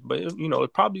 receptions, but it's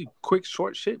probably quick,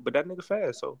 short shit. But that nigga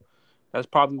fast, so that's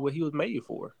probably what he was made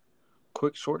for.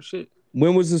 Quick, short shit.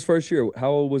 When was his first year? How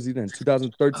old was he then?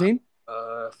 2013?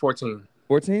 14.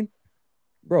 14?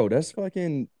 Bro, that's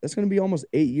gonna be almost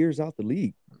 8 years out the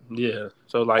league. Yeah.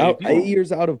 So like 8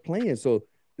 years out of playing. So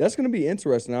that's gonna be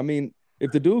interesting. I mean,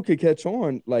 if the dude could catch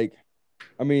on,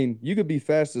 you could be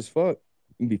fast as fuck.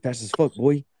 You can be fast as fuck,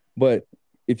 boy. But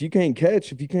if you can't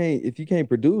catch, if you can't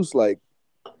produce, they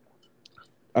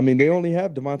only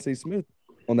have Devontae Smith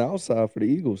on the outside for the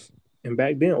Eagles. And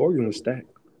back then, Oregon was stacked.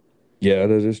 Yeah,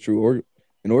 that is true.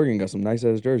 Oregon got some nice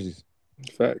ass jerseys.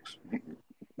 Facts.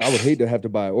 I would hate to have to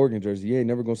buy an Oregon jersey. You ain't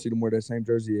never gonna see them wear that same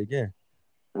jersey again.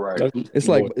 Right. It's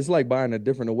like buying a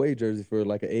different away jersey for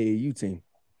like an AAU team.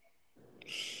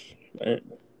 Man.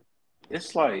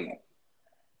 It's like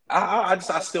I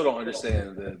still don't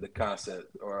understand the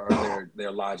concept or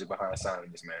their logic behind signing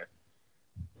this man.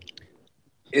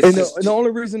 And the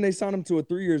only reason they signed him to a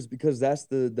 3 year is because that's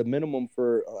the minimum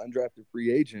for an undrafted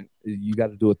free agent. You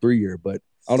got to do a 3 year, but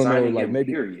I don't know,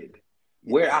 maybe. Period.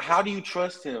 How do you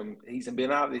trust him? He's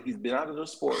been out of the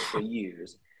sport for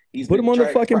years. Put him on the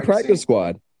fucking practice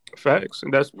squad. Facts,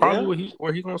 and that's probably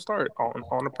where he's gonna start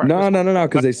on the practice. No,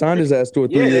 because they signed his ass to a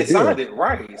 3 year deal. Yeah, they signed it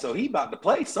right, so he about to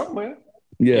play somewhere.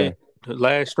 Yeah, the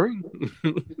last string.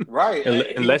 Right,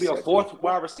 unless he be a fourth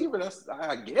wide receiver. That's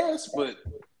I guess, but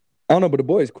I don't know. But the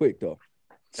boy is quick though.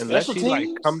 Unless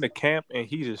he come to camp and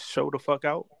he just show the fuck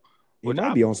out. He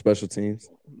might be on special teams.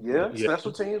 Yeah,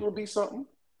 special teams will be something.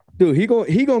 Dude, he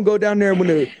gonna go down there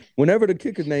whenever the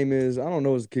kicker's name is. I don't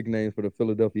know his kick name for the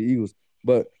Philadelphia Eagles.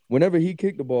 But whenever he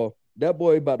kicked the ball, that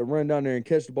boy about to run down there and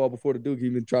catch the ball before the dude can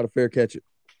even try to fair catch it.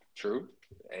 True.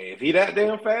 Hey, if he that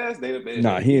damn fast, they'd have been.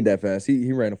 Nah, he ain't that fast.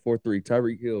 He ran a 4.3.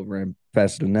 Tyreek Hill ran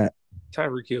faster than that.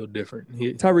 Tyreek Hill different.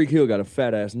 Tyreek Hill got a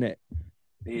fat ass neck.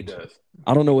 He does.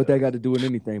 I don't know what that got to do with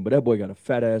anything, but that boy got a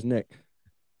fat ass neck.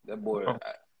 That boy.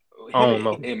 I don't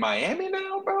know. In Miami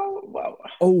now, bro. Wow.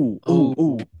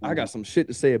 Oh! I got some shit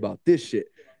to say about this shit.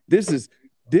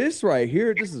 This right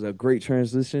here, this is a great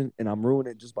transition, and I'm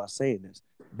ruining it just by saying this.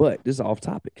 But this is off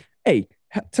topic. Hey,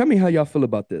 tell me how y'all feel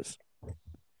about this.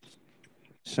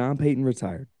 Sean Payton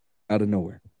retired out of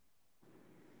nowhere.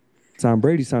 Tom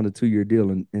Brady signed a 2 year deal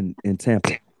in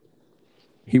Tampa.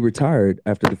 He retired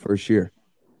after the first year.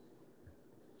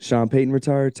 Sean Payton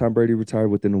retired. Tom Brady retired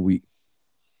within a week.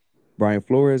 Brian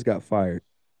Flores got fired.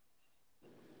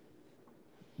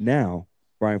 Now,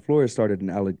 Brian Flores started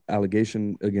an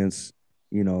allegation against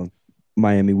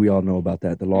Miami. We all know about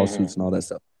that, the lawsuits and all that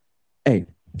stuff. Hey,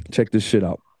 check this shit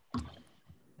out.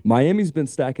 Miami's been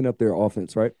stacking up their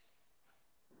offense, right?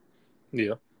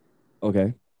 Yeah.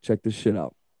 Okay, check this shit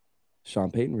out.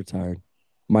 Sean Payton retired.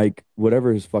 Mike,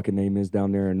 whatever his fucking name is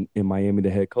down there in Miami,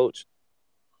 the head coach.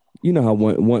 You know how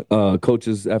one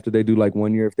coaches, after they do like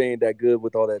 1 year, if they ain't that good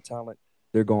with all that talent,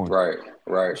 they're gone.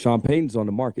 Right. Sean Payton's on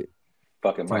the market.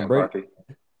 Fucking Mike Murphy.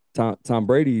 Tom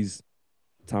Brady's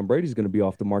going to be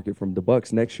off the market from the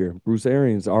Bucs next year. Bruce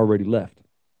Arians already left.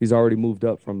 He's already moved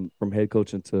up from head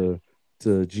coaching to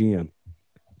GM.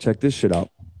 Check this shit out.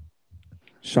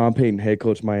 Sean Payton, head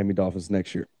coach, Miami Dolphins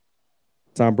next year.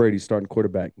 Tom Brady, starting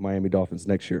quarterback, Miami Dolphins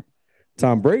next year.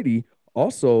 Tom Brady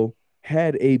also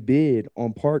had a bid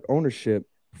on part ownership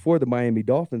for the Miami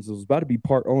Dolphins. It was about to be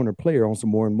part owner player on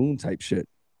some Warren Moon type shit.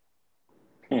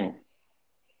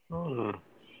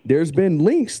 There's been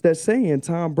links that saying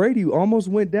Tom Brady almost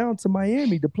went down to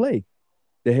Miami to play.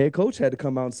 The head coach had to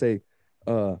come out and say,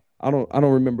 I don't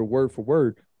remember word for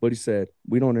word, but he said,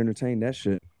 we don't entertain that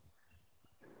shit.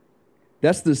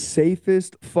 That's the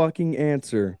safest fucking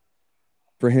answer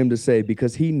for him to say,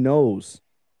 because he knows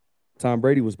Tom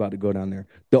Brady was about to go down there.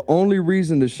 The only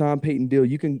reason the Sean Payton deal,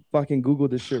 you can fucking Google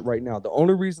this shit right now. The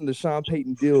only reason the Sean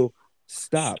Payton deal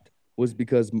stopped was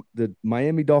because the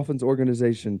Miami Dolphins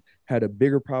organization had a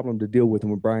bigger problem to deal with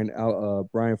when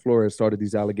Brian Flores started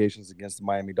these allegations against the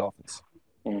Miami Dolphins.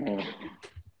 Mm-hmm.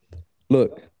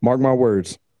 Look, mark my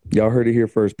words. Y'all heard it here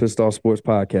first. Pissed Off Sports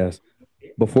Podcast.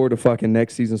 Before the fucking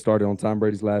next season started on Tom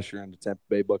Brady's last year in the Tampa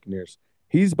Bay Buccaneers,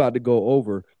 he's about to go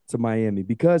over to Miami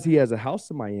because he has a house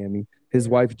in Miami. His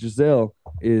wife Giselle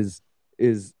is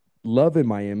loving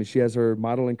Miami. She has her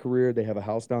modeling career. They have a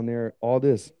house down there. All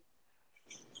this.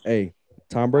 Hey,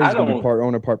 Tom Brady's gonna be part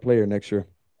owner, part player next year.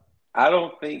 I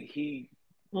don't think he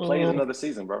plays another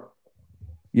season, bro.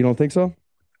 You don't think so?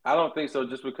 I don't think so.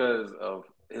 Just because of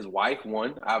his wife.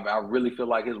 One, I really feel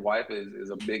like his wife is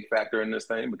a big factor in this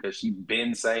thing because she's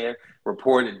been saying,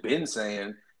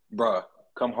 bruh,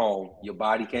 come home. Your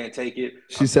body can't take it.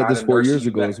 She said this 4 years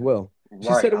ago as well. Right.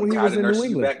 She said it when he was in New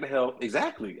England. You England. back to health.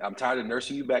 Exactly. I'm tired of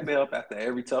nursing you back to health after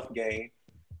every tough game.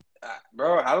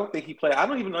 Bro, I don't think he played. I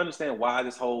don't even understand why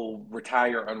this whole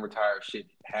retire, unretire shit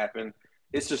happened.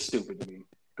 It's just stupid to me.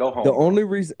 Go home. The only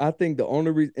reason,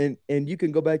 and you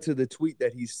can go back to the tweet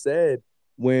that he said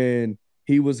when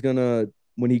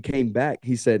he came back,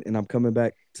 he said, and I'm coming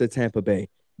back to Tampa Bay,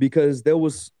 because there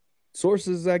was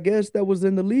sources, I guess, that was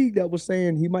in the league that was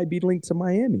saying he might be linked to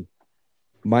Miami.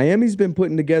 Miami's been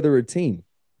putting together a team.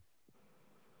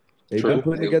 They've been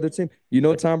putting together a team. You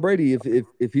know, Tom Brady,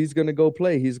 if he's gonna go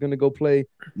play, he's gonna go play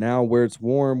now where it's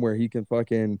warm, where he can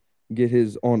fucking get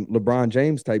his on LeBron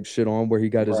James type shit on, where he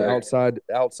got his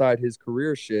outside his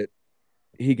career shit.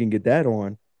 He can get that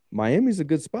on. Miami's a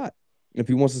good spot if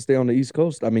he wants to stay on the East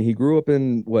Coast. I mean, he grew up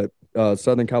in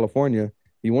Southern California.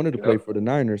 He wanted to play for the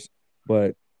Niners,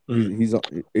 but he's on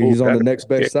the next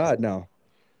best side now.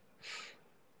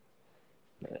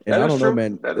 And I don't know,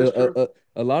 man.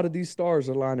 A lot of these stars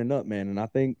are lining up, man. And I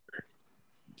think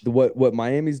what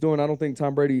Miami's doing, I don't think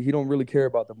Tom Brady, he don't really care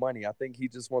about the money. I think he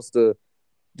just wants to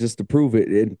prove it.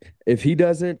 And if he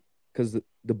doesn't, because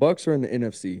the Bucks are in the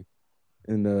NFC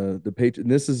and the Patriots,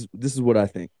 and this is what I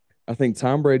think. I think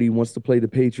Tom Brady wants to play the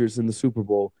Patriots in the Super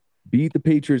Bowl, beat the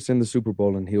Patriots in the Super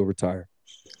Bowl, and he'll retire.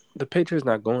 The Patriots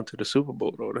not going to the Super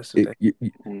Bowl, though. That's the thing.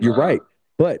 You're right.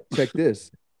 But check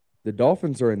this. The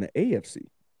Dolphins are in the AFC.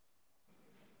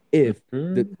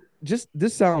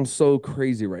 This sounds so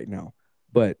crazy right now,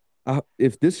 but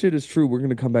if this shit is true, we're going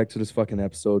to come back to this fucking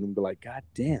episode and be like, God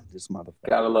damn, this motherfucker.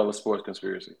 Gotta love a sports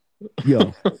conspiracy.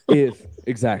 Yo, if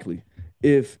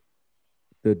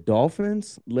the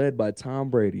Dolphins, led by Tom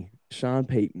Brady, Sean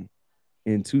Payton,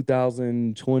 in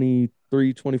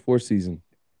 2023-24 season,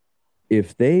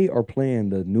 if they are playing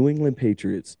the New England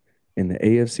Patriots in the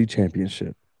AFC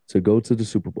Championship to go to the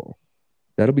Super Bowl,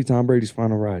 that'll be Tom Brady's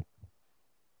final ride.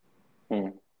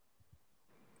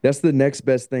 That's the next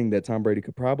best thing that Tom Brady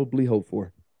could probably hope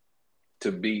for.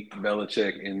 To beat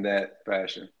Belichick in that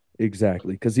fashion.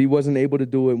 Exactly, because he wasn't able to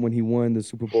do it when he won the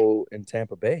Super Bowl in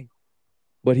Tampa Bay.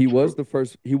 But he was the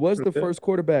first. He was the first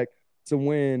quarterback to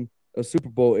win a Super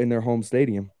Bowl in their home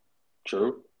stadium.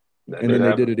 True. And then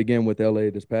they did it again with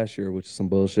LA this past year, which is some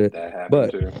bullshit. That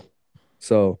happened too.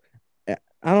 So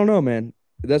I don't know, man.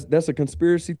 That's a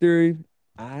conspiracy theory.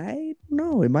 I don't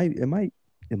know. It might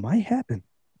happen.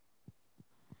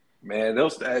 Man,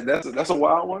 that's a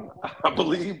wild one, I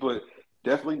believe, but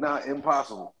definitely not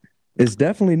impossible. It's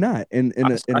definitely not. And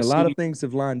a lot of things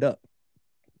have lined up.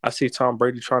 I see Tom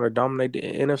Brady trying to dominate the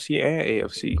NFC and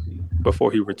AFC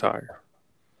before he retires.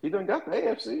 He done got the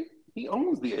AFC. He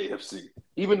owns the AFC,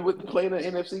 even with playing an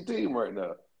NFC team right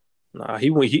now. Nah, I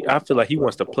feel like he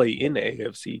wants to play in the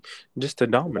AFC just to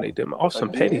dominate them. Off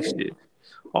some petty shit.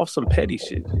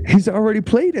 He's already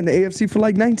played in the AFC for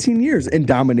like 19 years and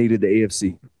dominated the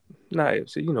AFC. Nah,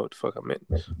 AFC, you know what the fuck I meant.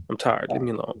 I'm tired. Leave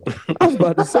me alone. I was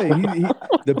about to say,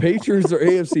 the Patriots or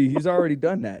AFC, he's already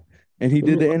done that. And he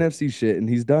did the NFC shit, and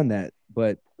he's done that.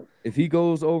 But if he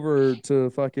goes over to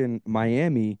fucking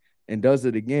Miami and does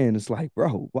it again, it's like,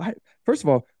 bro, why? First of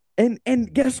all, and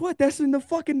guess what? That's in the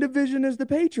fucking division as the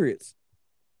Patriots.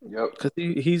 Yep. Because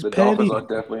he's the petty. Dolphins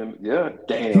are definitely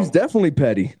damn. He's definitely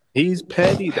petty. He's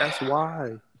petty. That's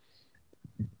why.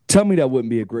 Tell me that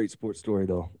wouldn't be a great sports story,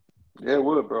 though. Yeah, it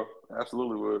would, bro.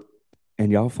 Absolutely would.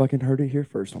 And y'all fucking heard it here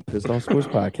first on Pissed Off Sports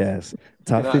Podcast.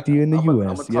 Top 50 in the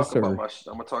U.S. Yes, sir. I'm going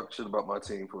to talk shit about my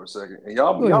team for a second. And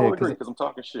y'all will agree because I'm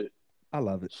talking shit. I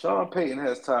love it. Sean Payton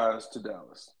has ties to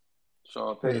Dallas.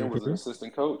 Sean Payton was an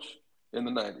assistant coach in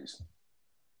the 90s.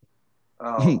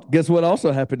 Guess what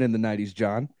also happened in the 90s,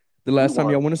 John? The last time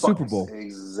y'all won a Super Bowl.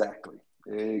 Exactly.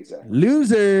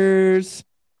 Losers.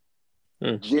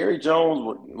 Jerry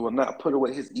Jones will not put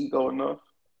away his ego enough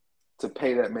to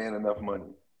pay that man enough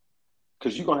money.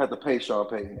 Because you're going to have to pay Sean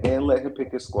Payton and let him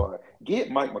pick his squad.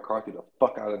 Get Mike McCarthy the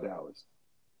fuck out of Dallas.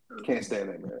 Can't stand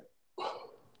that man.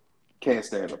 Can't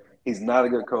stand him. He's not a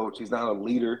good coach. He's not a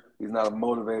leader. He's not a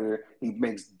motivator. He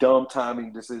makes dumb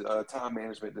time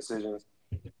management decisions.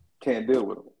 Can't deal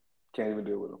with him. Can't even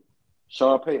deal with him.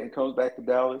 Sean Payton comes back to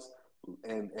Dallas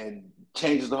and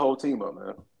changes the whole team up,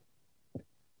 man.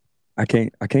 I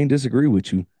can't disagree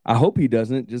with you. I hope he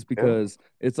doesn't, just because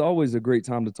it's always a great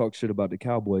time to talk shit about the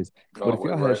Cowboys. But if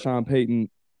y'all had Sean Payton,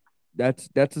 that's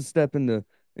a step in the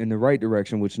right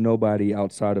direction, which nobody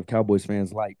outside of Cowboys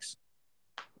fans likes.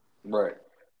 Right.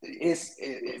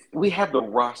 we have the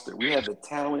roster, we have the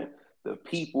talent, the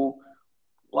people.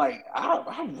 Like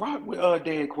I rock with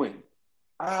Dan Quinn.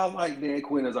 I like Dan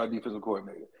Quinn as our defensive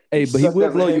coordinator. Hey, but he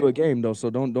will blow you a game though, so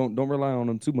don't rely on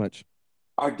him too much.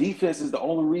 Our defense is the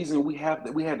only reason we had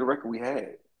the record we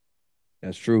had.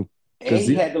 That's true. And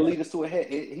he had to lead us to a head.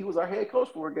 He was our head coach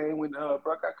for a game when Brock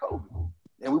got COVID,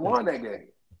 and we won that game.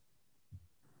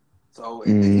 So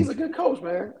he's a good coach,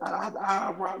 man.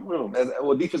 I rock with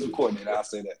him. Defensive coordinator, I'll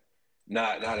say that.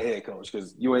 Not a head coach,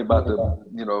 because you ain't about to,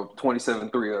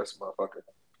 27-3 us, motherfucker.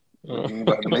 You ain't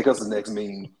about to make us the next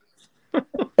meme.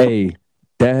 Hey,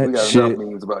 that we got shit. enough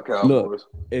memes about Cowboys. Look,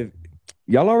 if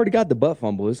y'all already got the butt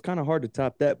fumble, it's kind of hard to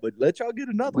top that, but let y'all get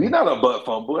another one. We not a butt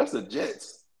fumble. That's the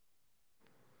Jets.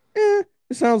 It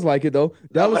sounds like it, though.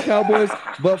 Dallas Cowboys,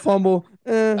 butt fumble.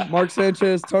 Mark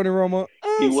Sanchez, Tony Romo.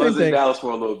 He was in Dallas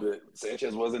for a little bit.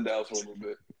 Sanchez was in Dallas for a little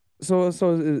bit. So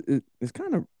it's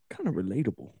kind of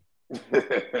relatable.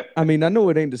 I mean, I know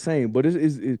it ain't the same, but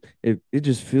it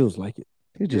just feels like it.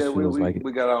 It just feels like it.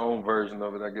 We got our own version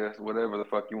of it, I guess. Whatever the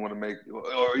fuck you want to make,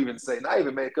 or even say, not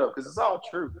even make up, because it's all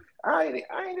true. I ain't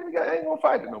gonna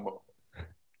fight it no more.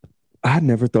 I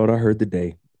never thought I heard the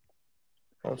day.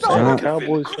 I'm saying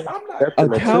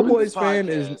a Cowboys fan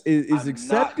is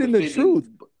accepting the truth.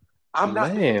 I'm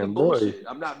not defending bullshit.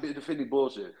 I'm not defending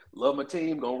bullshit. Love my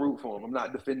team, gonna root for them. I'm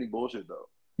not defending bullshit though.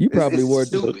 You probably wore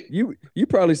you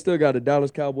probably still got a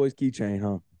Dallas Cowboys keychain,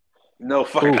 huh? No,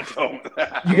 fuck.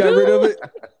 You got rid of it?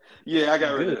 Yeah, I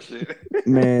got rid of that shit.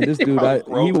 Man, this dude,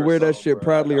 he would wear that shit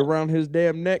proudly around his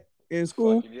damn neck in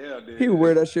school. Yeah, dude. He would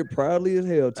wear that shit proudly as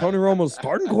hell. Tony Romo's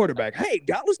starting quarterback. Hey,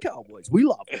 Dallas Cowboys, we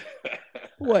love him.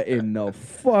 What in the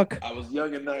fuck? I was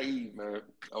young and naive, man.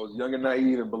 I was young and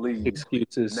naive and believed.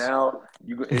 Excuses. Now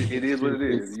it is what it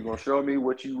is. You're gonna show me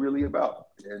what you really about,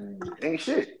 and ain't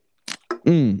shit.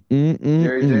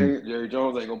 Jerry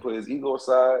Jones ain't gonna put his ego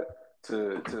aside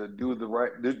to do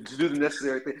the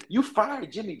necessary thing. You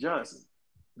fired Jimmy Johnson,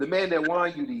 the man that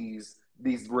won you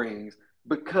these rings,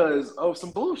 because of some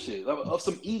bullshit, of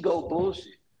some ego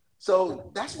bullshit.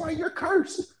 So that's why you're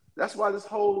cursed. That's why the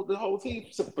whole team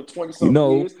for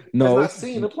 20-something years has not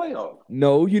seen the playoff.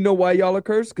 No, you know why y'all are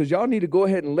cursed? Because y'all need to go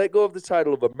ahead and let go of the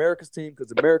title of America's team,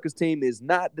 because America's team is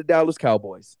not the Dallas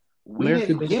Cowboys. We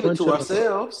didn't give it to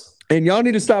ourselves. And y'all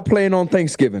need to stop playing on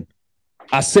Thanksgiving.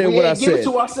 I said what I said. Give it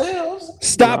to ourselves.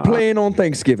 Stop playing on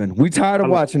Thanksgiving. We tired of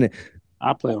watching it.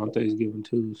 I play on Thanksgiving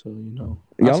too, so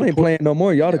Y'all ain't playing no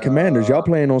more. Y'all the Commanders. Y'all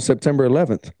playing on September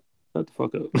 11th. Shut the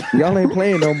fuck up. Y'all ain't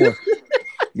playing no more.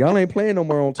 Y'all ain't playing no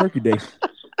more on Turkey Day.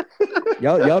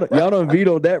 Y'all done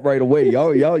vetoed that right away.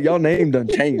 Y'all name done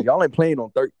changed. Y'all ain't playing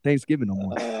on Thanksgiving no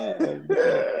more.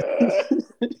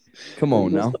 Come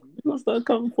on now. You're gonna start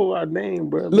coming for our name,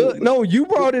 bro. Look, no, you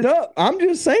brought it up. I'm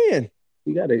just saying.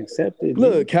 You gotta accept it.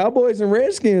 Look, Cowboys and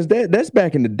Redskins, that's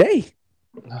back in the day.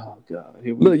 Oh God!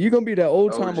 Look, you're gonna be that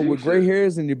old timer with gray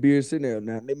hairs and your beard sitting there.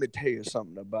 Now, let me tell you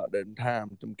something about that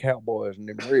time them Cowboys and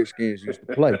them Redskins used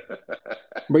to play.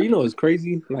 But it's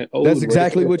crazy. Like, that's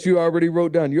exactly what you already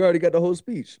wrote down. You already got the whole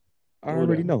speech. I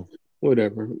already know.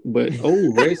 Whatever. But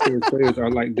old Redskins players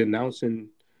are like denouncing.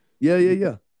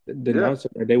 Yeah.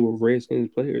 Denouncing that they were Redskins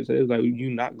players. It was like, you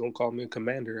not gonna call me a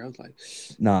commander. I was like,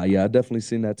 nah, yeah, I definitely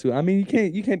seen that too. I mean, you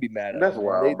can't be mad at them. That's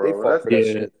wild, bro. They fought for that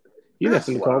shit. You not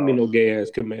gonna call me no gay ass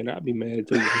commander. I'd be mad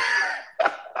too.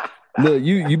 Look,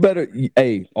 you better.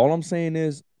 Hey, all I'm saying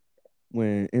is,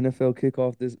 when NFL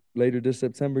kickoff later this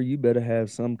September, you better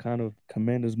have some kind of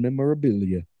Commanders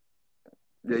memorabilia.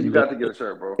 Yeah, you got to get a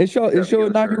shirt, bro. It's your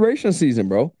inauguration season,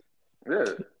 bro. Yeah,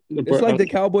 it's like the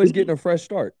Cowboys getting a fresh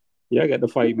start. Yeah, I got to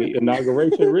fight me.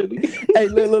 Inauguration, really? Hey,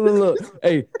 look.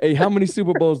 Hey, how many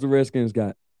Super Bowls the Redskins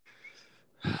got?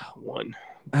 One.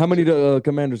 How many the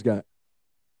Commanders got?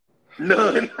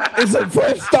 None. It's a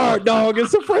fresh start, dog.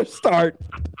 It's a fresh start.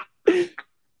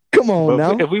 Come on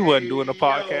now. If we wasn't doing a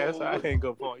podcast, I ain't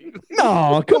go for you.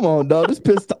 No, come on, dog. This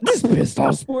pissed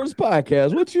off sports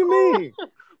podcast. What you mean?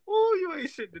 Oh, you ain't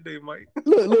shit today, Mike.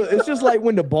 Look. It's just like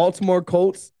when the Baltimore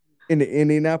Colts and the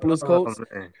Indianapolis Colts,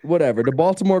 whatever. The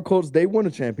Baltimore Colts, they won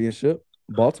a championship.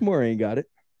 Baltimore ain't got it.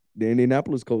 The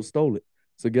Indianapolis Colts stole it.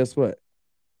 So guess what?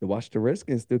 The Washington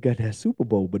Redskins still got that Super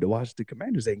Bowl, but the Washington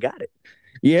Commanders ain't got it.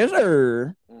 Yes,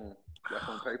 sir. That's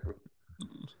on paper.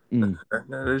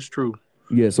 That is true.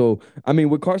 Yeah, so I mean,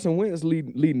 with Carson Wentz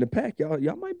leading the pack,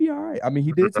 y'all might be all right. I mean,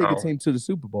 he did take a team to the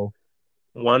Super Bowl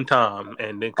one time,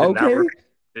 and then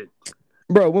it.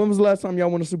 Bro, when was the last time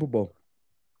y'all won a Super Bowl?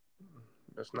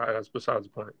 That's besides the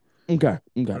point. Okay.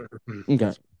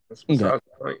 That's besides the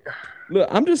point. Look,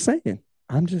 I'm just saying.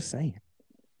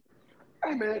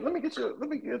 Hey man,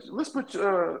 let's put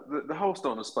the host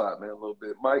on the spot, man, a little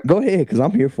bit, Mike. Go ahead, because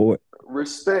I'm here for it.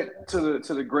 Respect to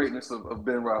the greatness of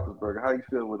Ben Roethlisberger. How you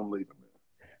feel with him leaving, man?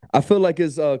 I feel like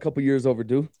it's a couple years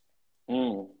overdue.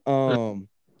 Mm.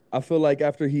 I feel like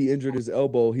after he injured his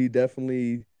elbow, he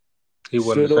definitely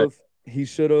He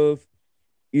should have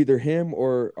either him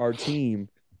or our team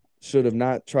should have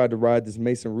not tried to ride this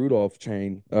Mason Rudolph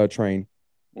train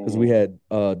because we had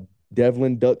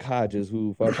Devlin Duck Hodges,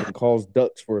 who fucking calls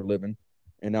ducks for a living,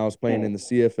 and now is playing in the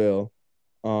CFL.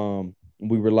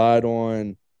 We relied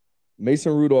on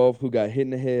Mason Rudolph, who got hit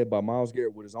in the head by Myles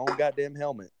Garrett with his own goddamn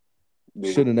helmet.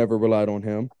 Should have never relied on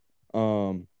him.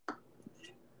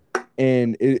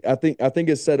 And I think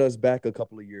it set us back a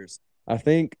couple of years. I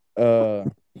think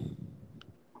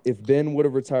if Ben would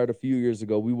have retired a few years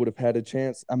ago, we would have had a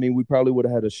chance. I mean, we probably would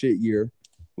have had a shit year.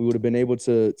 We would have been able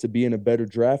to be in a better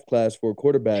draft class for a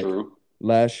quarterback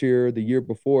last year, the year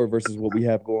before, versus what we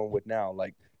have going with now.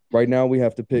 Like right now, we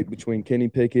have to pick between Kenny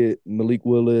Pickett, Malik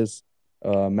Willis,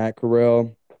 Matt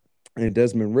Corral, and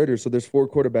Desmond Ridder. So there's 4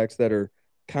 quarterbacks that are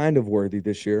kind of worthy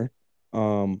this year.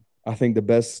 I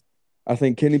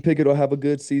think Kenny Pickett will have a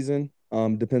good season.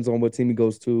 Depends on what team he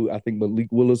goes to. I think Malik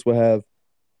Willis will have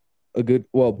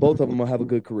both of them will have a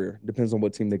good career. Depends on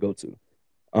what team they go to.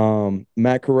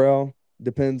 Matt Corral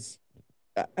depends.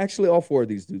 Actually, all 4 of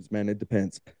these dudes, man, it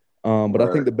depends. But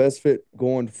I think the best fit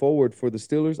going forward for the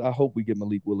Steelers, I hope we get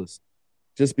Malik Willis,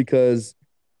 just because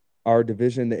our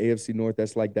division, the AFC North,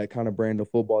 that's like that kind of brand of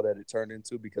football that it turned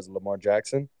into because of Lamar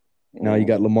Jackson. Now you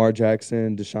got Lamar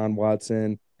Jackson, Deshaun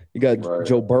Watson, you got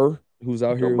Joe Burr, who's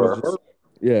out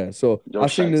here. So I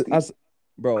seen this,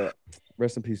 bro.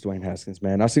 Rest in peace, Dwayne Haskins,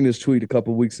 man. I seen this tweet a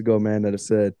couple of weeks ago, man, that it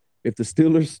said, if the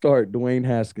Steelers start Dwayne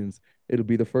Haskins, it'll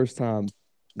be the first time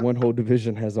one whole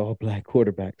division has all black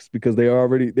quarterbacks because they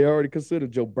already consider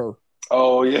Joe Burr.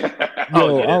 Oh yeah.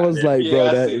 I was like, bro,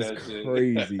 that is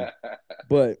crazy.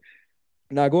 But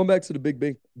now going back to the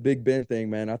Big Ben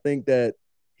thing, man, I think that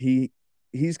he's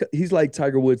like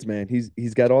Tiger Woods, man.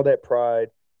 He's got all that pride.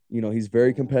 You know, he's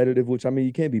very competitive, which, I mean,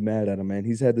 you can't be mad at him, man.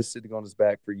 He's had this sitting on his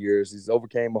back for years. He's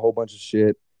overcame a whole bunch of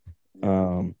shit.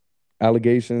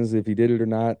 Allegations, if he did it or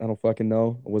not, I don't fucking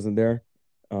know. I wasn't there.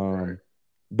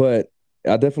 But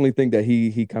I definitely think that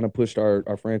he kind of pushed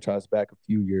our franchise back a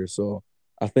few years. So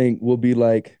I think we'll be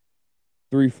like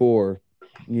 3-4,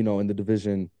 in the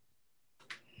division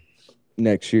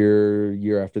next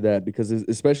year after that, because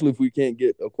especially if we can't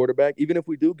get a quarterback, even if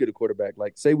we do get a quarterback,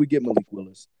 like say we get Malik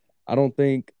Willis, I don't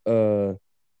think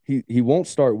he won't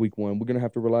start week 1. We're gonna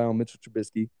have to rely on Mitchell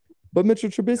Trubisky, but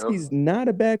Mitchell Trubisky's not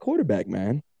a bad quarterback,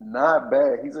 man. Not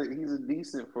bad. He's a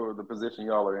decent for the position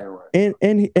y'all are in right.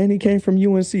 And he came from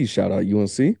UNC. Shout out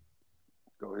UNC.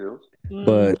 Go Hills.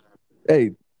 But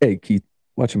hey Keith,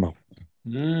 watch him out.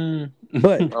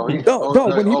 But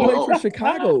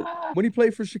when he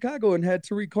played for Chicago, and had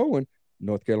Tariq Cohen,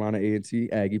 North Carolina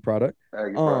A&T Aggie product,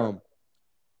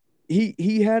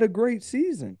 he had a great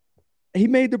season. He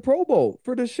made the Pro Bowl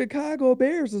for the Chicago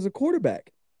Bears as a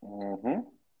quarterback.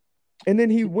 And then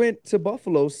he went to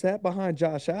Buffalo, sat behind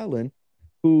Josh Allen,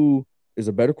 who is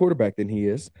a better quarterback than he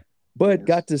is, but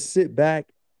got to sit back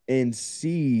and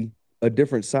see a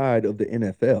different side of the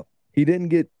NFL. He didn't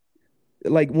get,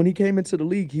 like, when he came into the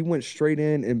league, he went straight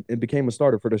in and became a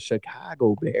starter for the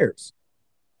Chicago Bears.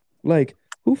 Like,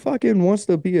 who fucking wants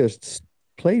to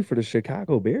play for the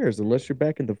Chicago Bears unless you're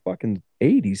back in the fucking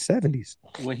 80s, 70s?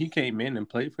 When he came in and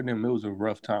played for them, it was a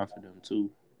rough time for them, too.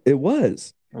 It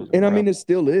was. And, I mean, it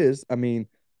still is. I mean,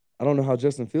 I don't know how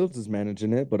Justin Fields is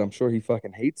managing it, but I'm sure he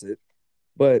fucking hates it.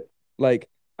 But, like,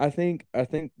 I think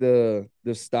the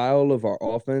style of our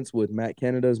offense with Matt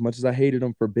Canada, as much as I hated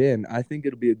him for Ben, I think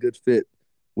it'll be a good fit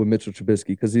with Mitchell Trubisky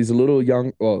because he's a little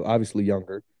young, well, obviously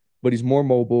younger, but he's more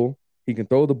mobile. He can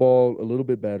throw the ball a little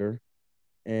bit better.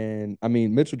 And, I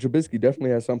mean, Mitchell Trubisky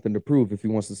definitely has something to prove if he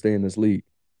wants to stay in this league.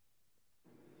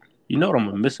 You know what I'm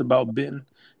going to miss about Ben?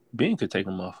 Ben could take a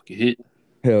motherfucking hit.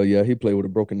 Hell yeah, he played with a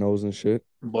broken nose and shit.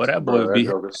 Boy, that boy be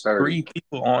 3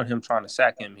 people on him trying to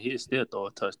sack him. He'd still throw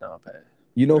a touchdown pass.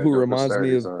 You know who reminds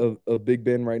me of Big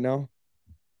Ben right now?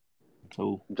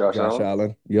 Who? Josh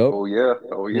Allen. Yep. Oh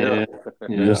yeah.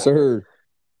 Yes, sir.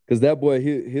 Because that boy,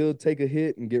 he'll take a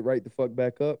hit and get right the fuck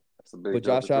back up. But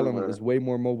Josh Allen is way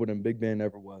more mobile than Big Ben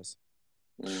ever was.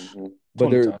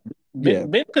 But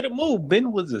Ben could have moved.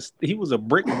 Ben was a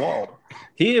brick wall.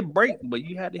 He'd break, but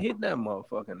you had to hit that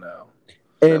motherfucker now.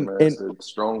 And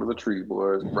strong to the tree,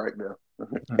 boys, right now.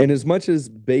 And as much as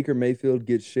Baker Mayfield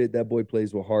gets shit, that boy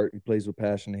plays with heart. He plays with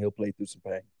passion, and he'll play through some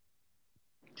pain.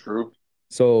 True.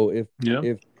 So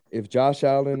if Josh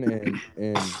Allen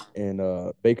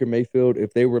and Baker Mayfield,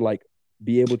 if they were like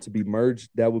be able to be merged,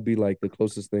 that would be like the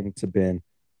closest thing to Ben,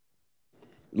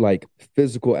 like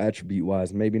physical attribute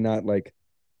wise. Maybe not like,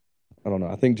 I don't know.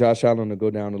 I think Josh Allen will go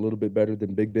down a little bit better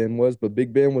than Big Ben was, but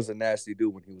Big Ben was a nasty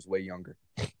dude when he was way younger.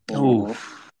 Oh,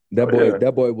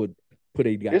 that boy would put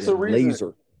a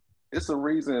laser. It's a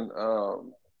reason.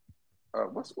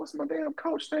 What's my damn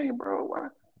coach name, bro? Why?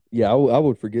 Yeah, I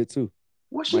would forget too.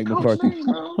 What's Mike your coach McCarthy. name,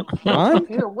 bro? Mine?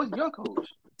 Yeah, what's your coach?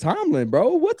 Tomlin, bro.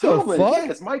 What Tomlin, the fuck?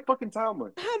 yes, Mike fucking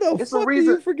Tomlin. How the fuck do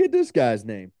you forget this guy's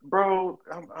name? Bro,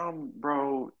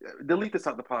 bro, delete this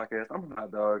out the podcast. I'm a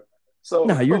hot dog. So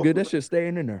nah, you're good. That shit's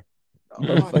staying in there.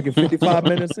 Fucking 55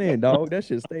 minutes in, dog. That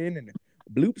shit's staying in there.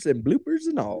 Bloops and bloopers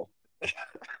and all.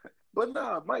 But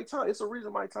nah, Mike Tomlin, it's a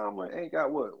reason Mike Tomlin ain't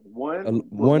got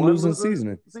one losing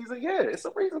season. Yeah, it's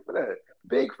a reason for that.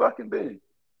 Big fucking big.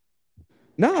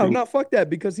 No, not fuck that,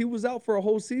 because he was out for a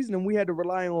whole season and we had to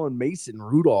rely on Mason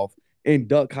Rudolph and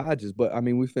Duck Hodges. But I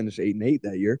mean, we finished 8-8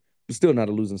 that year, but still not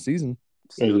a losing season.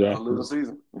 Still not a losing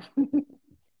season.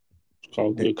 It's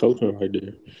called good coaching right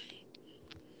there.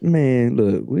 Man,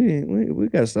 look, we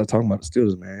gotta start talking about the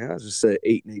Steelers, man. I just said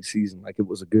 8-8 season like it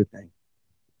was a good thing.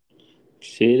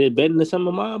 Shit, it's better than some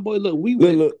of mine, boy. Look, we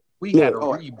had a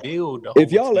rebuild.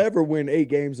 If y'all ever win 8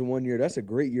 games in 1 year, that's a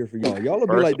great year for y'all. Y'all will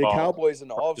be like the Cowboys in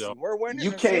the offseason. We're winning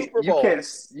the Super Bowl.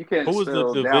 You can't. Who was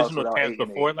the divisional champ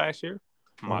before last year?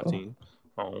 My team.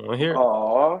 I don't want to hear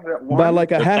it. By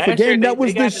like a half a game. That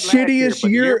was the shittiest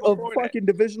year of before fucking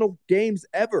divisional games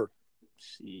ever.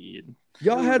 Shit.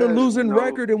 Y'all had a losing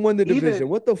record and won the division.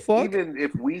 What the fuck? Even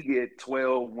if we get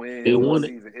 12 wins in one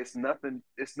season, it's nothing.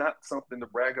 It's not something to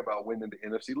brag about winning the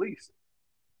NFC East.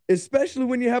 Especially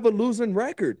when you have a losing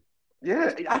record.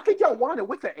 Yeah, I think y'all won it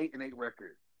with the 8-8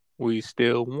 record. We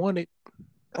still won it.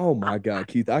 Oh my God,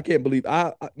 Keith! I can't believe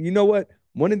I. You know what?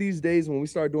 One of these days when we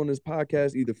start doing this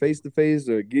podcast, either face to face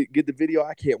or get the video,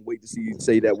 I can't wait to see you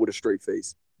say that with a straight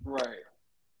face. Right.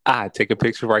 I take a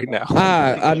picture right now.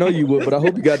 I know you would, but I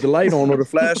hope you got the light on or the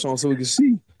flash on so we can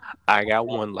see. I got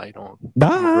one light on.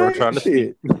 Die. Trying to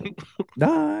shit.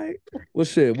 Die. Well,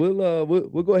 shit.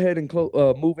 We'll go ahead and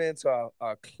move into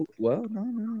our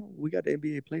no. We got the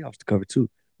NBA playoffs to cover too.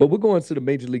 But we're going to the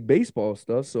Major League Baseball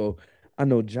stuff. So I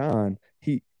know John,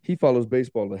 he follows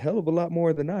baseball a hell of a lot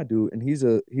more than I do, and he's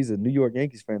a New York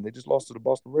Yankees fan. They just lost to the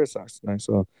Boston Red Sox tonight.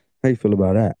 So how you feel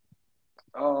about that?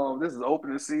 This is the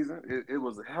opening season. It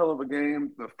was a hell of a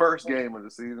game. The first game of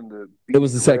the season. It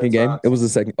was the second game. It was the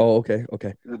second. Oh, okay.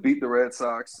 To beat the Red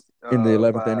Sox in the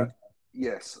 11th inning.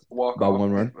 Yes, walk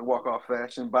off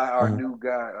fashion by our new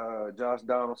guy, Josh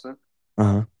Donaldson.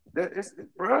 Bro,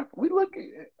 we look.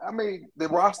 I mean, the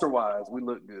roster wise, we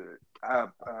look good.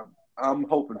 I'm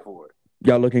hoping for it.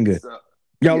 Y'all looking good.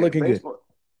 Looking baseball,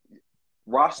 good.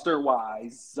 Roster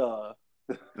wise,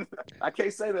 I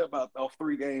can't say that about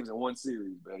 3 games in one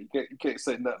series, man. You can't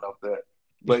say nothing off that.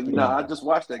 But I just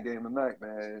watched that game tonight,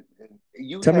 man.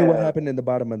 And tell me what happened in the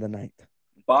bottom of the ninth.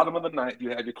 Bottom of the ninth,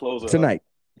 you had your closer tonight.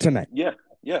 Yeah.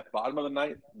 Bottom of the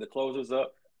ninth, the closer's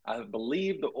up. I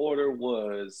believe the order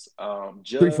was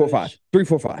Judge 3-4-5.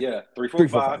 3-4-5. Yeah,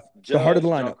 3-4-5. The heart of the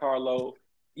lineup. Giancarlo.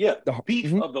 Yeah, the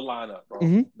beef of the lineup,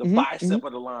 bro. The bicep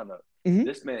of the lineup.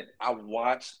 This man, I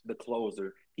watched the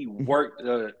closer. He worked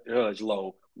Judge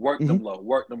low, worked them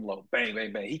low, bang,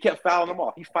 bang, bang. He kept fouling them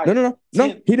off. He fighting.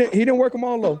 No. He didn't work them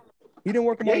all low. He didn't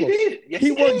work them all low. He did. Yes,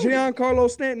 he worked Giancarlo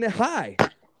Stanton high.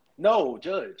 No,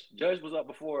 Judge. Judge was up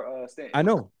before Stanton.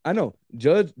 I know.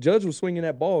 Judge was swinging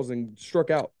at balls and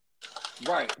struck out.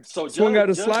 Right. So swung out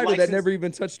a slider that never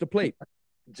even touched the plate.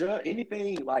 Judge,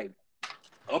 anything like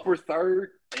upper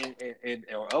third and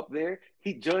or up there,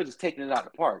 Judge is taking it out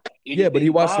of the park. Anything but he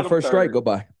watched the first strike go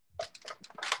by.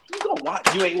 You gonna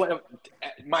watch? You ain't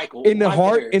Michael. In the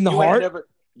heart.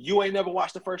 You ain't never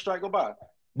watched the first strike go by.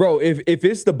 Bro, if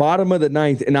it's the bottom of the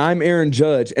ninth and I'm Aaron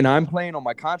Judge and I'm playing on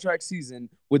my contract season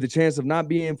with the chance of not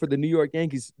being for the New York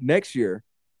Yankees next year,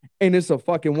 and it's a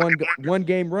fucking one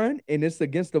game run and it's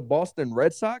against the Boston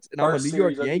Red Sox and I'm a New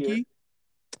York Yankee,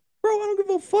 bro, I don't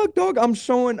give a fuck, dog. I'm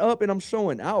showing up and I'm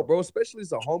showing out, bro. Especially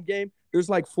it's a home game. There's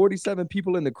like 47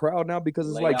 people in the crowd now because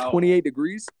it's like 28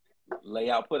 degrees. Lay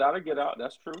out, put out, or get out.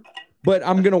 That's true. But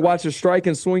I'm gonna watch a strike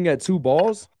and swing at 2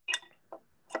 balls,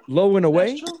 low and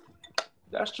away.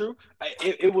 That's true.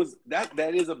 It was that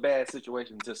is a bad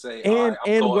situation to say.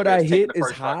 And what I hit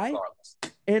is high,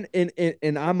 and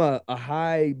I'm a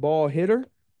high ball hitter.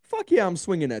 Fuck yeah, I'm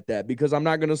swinging at that because I'm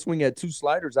not gonna swing at 2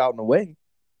 sliders out and away.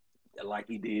 Like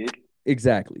he did.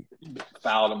 Exactly.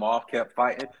 Fouled him off, kept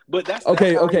fighting. But that's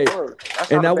okay.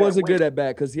 And that wasn't good at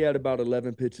bat because he had about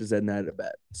 11 pitches at night at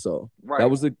bat. So that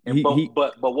was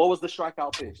but what was the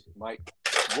strikeout pitch, Mike?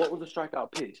 What was the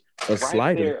strikeout pitch? A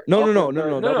slider? No.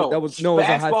 That was no. It was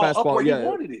a high fastball. Where yeah, he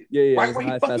wanted it. Yeah. Right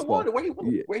where he fucking wanted.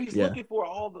 Where he's looking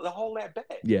for the whole at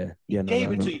bat. Yeah. He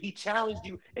gave it to you. He challenged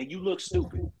you, and you look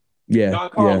stupid. Yeah.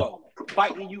 Giancarlo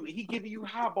fighting you. He giving you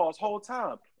high balls whole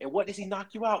time. And what does he knock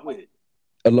you out with?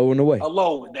 A low and away. A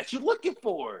low that you're looking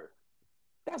for.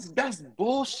 That's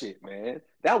bullshit, man.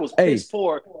 That was piss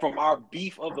poor from our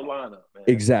beef of the lineup, man.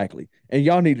 Exactly. And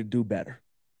y'all need to do better.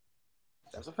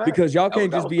 That's a fact. Because y'all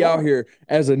can't just be out here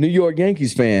as a New York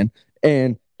Yankees fan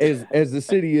and as the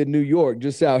city of New York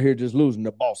just out here just losing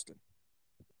to Boston.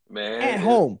 Man. At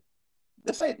home.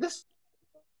 This ain't this.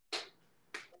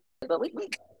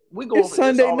 We go. It's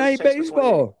Sunday night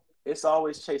baseball. It's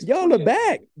always chasing. Y'all are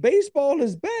back. Baseball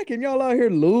is back, and y'all out here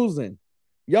losing.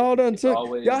 Y'all done took.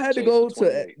 Y'all had to go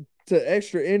to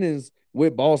extra innings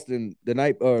with Boston the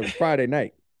night Friday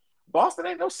night. Boston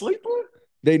ain't no sleeper.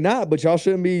 They not, but y'all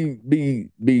shouldn't be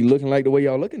looking like the way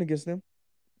y'all looking against them.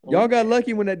 Y'all got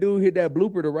lucky when that dude hit that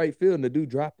blooper to right field and the dude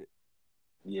dropped it.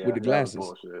 Yeah, with the glasses.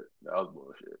 That was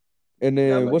bullshit. And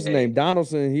then what's his name?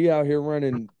 Donaldson. He out here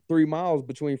running 3 miles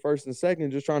between first and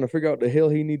second, just trying to figure out the hell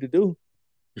he need to do.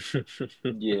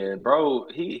 Yeah, bro,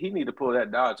 he need to pull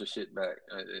that Dodger shit back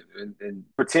and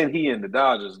pretend he in the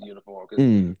Dodgers uniform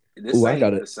because this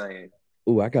ain't the same.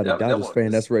 I got a Dodgers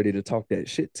fan that's ready to talk that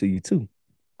shit to you too.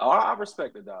 Oh, I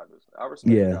respect the Dodgers.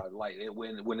 The Dodgers. Like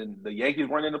when the Yankees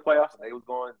weren't in the playoffs and they was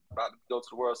about to go to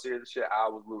the World Series and shit, I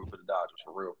was rooting for the Dodgers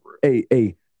for real.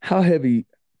 Hey,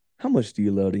 how much do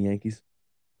you love the Yankees?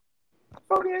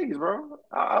 Fuck the Yankees, bro.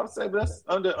 I would say that's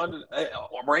under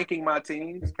ranking my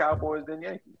teams, Cowboys then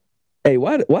Yankees. Hey,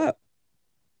 why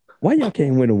y'all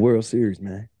can't win a World Series,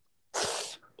 man?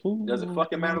 Does it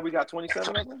fucking matter? We got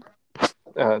 27 of them.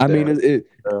 I mean,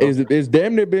 it's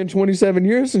damn near been 27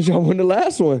 years since y'all won the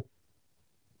last one.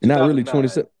 Not really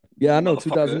 27. Yeah, I know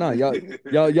 2009.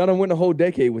 Y'all done went a whole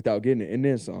decade without getting it, and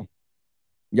then some.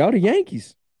 Y'all the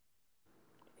Yankees,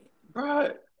 bro.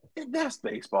 That's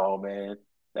baseball, man.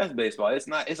 That's baseball. It's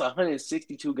not. It's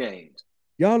 162 games.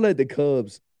 Y'all let the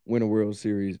Cubs win a World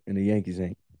Series, and the Yankees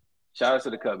ain't. Shout out to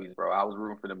the Cubbies, bro. I was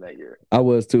rooting for them that year. I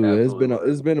was too.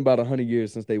 It's been about 100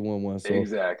 years since they won one. So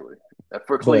exactly.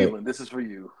 For Cleveland, this is for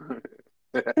you.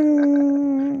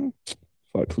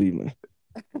 Fuck Cleveland.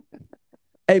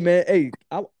 Hey man,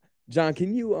 John,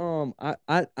 can you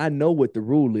I know what the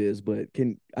rule is, but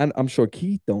I'm sure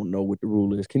Keith don't know what the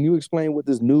rule is. Can you explain what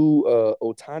this new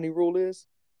Ohtani rule is?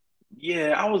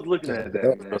 Yeah, I was looking at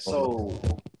that, man. So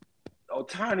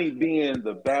Ohtani being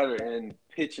the batter and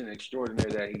pitching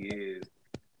extraordinaire that he is,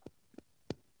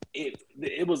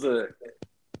 it was a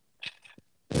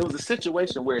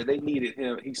situation where they needed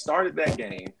him. He started that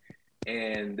game,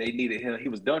 and they needed him. He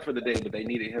was done for the day, but they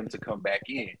needed him to come back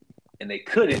in, and they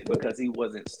couldn't because he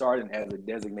wasn't starting as a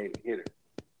designated hitter.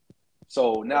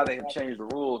 So now they have changed the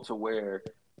rule to where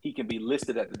he can be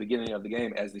listed at the beginning of the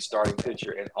game as the starting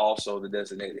pitcher and also the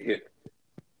designated hitter.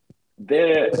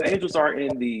 The Angels are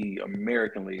in the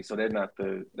American League, so that's not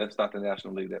the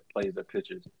National League that plays their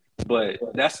pitchers. But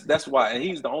that's why, and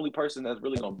he's the only person that's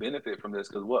really going to benefit from this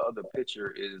because what other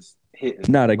pitcher is hitting?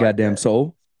 Not a goddamn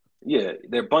soul. Yeah,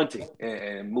 they're bunting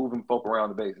and moving folk around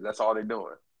the bases. That's all they're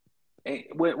doing. And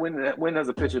when has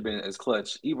a pitcher been as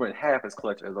clutch, even half as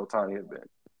clutch as Ohtani has been?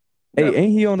 Hey,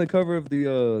 ain't he on the cover of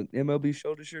the MLB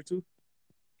show this year too?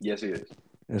 Yes, he is.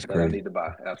 That's crazy. I need to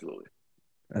buy. Absolutely.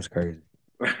 That's crazy.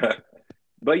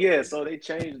 But yeah, so they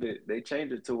changed it. They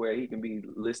changed it to where he can be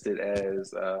listed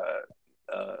as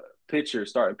pitcher,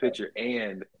 starting pitcher,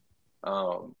 and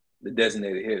the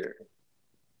designated hitter.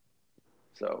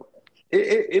 So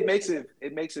it makes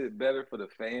it better for the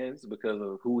fans because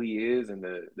of who he is and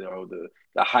the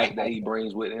hype that he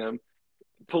brings with him.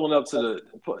 Pulling up to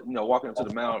walking up to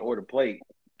the mound or the plate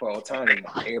for Ohtani,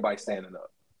 everybody standing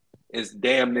up. It's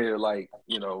damn near like,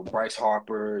 Bryce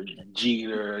Harper,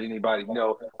 Jeter, anybody,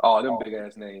 all them big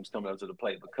ass names coming up to the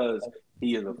plate because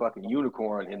he is a fucking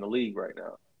unicorn in the league right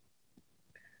now.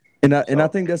 And I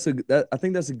think that's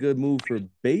a good move for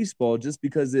baseball just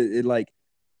because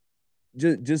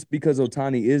just because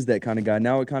Ohtani is that kind of guy.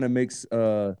 Now it kind of makes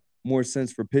more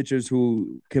sense for pitchers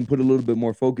who can put a little bit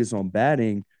more focus on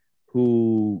batting,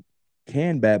 who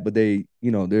can bat, but they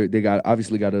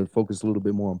obviously got to focus a little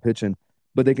bit more on pitching,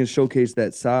 but they can showcase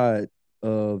that side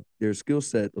of their skill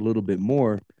set a little bit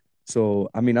more. So,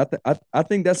 I mean, I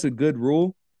think that's a good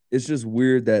rule. It's just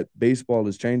weird that baseball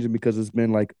is changing because it's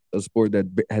been like a sport that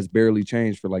has barely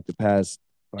changed for like the past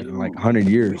 100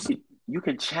 years. You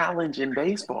can challenge in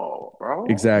baseball, bro.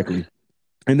 Exactly.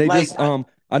 And they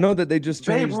I know that they just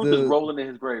changed Babe Ruth is rolling in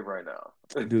his grave right now.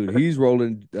 Dude, he's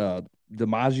rolling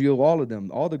DiMaggio, all of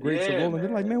them. All the greats are rolling. Man.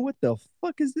 They're like, man, what the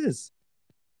fuck is this?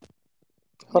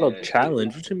 Hold up,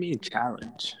 challenge? What you mean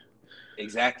challenge?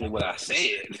 Exactly what I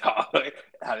said.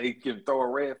 How they can throw a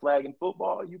red flag in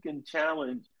football, you can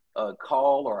challenge a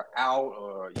call or out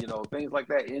or things like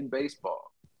that in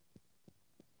baseball.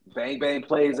 Bang bang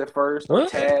plays at first or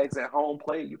tags at home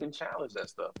plate, you can challenge that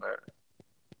stuff, man.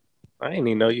 I didn't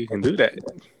even know you can do that.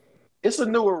 It's a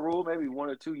newer rule, maybe 1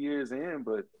 or 2 years in,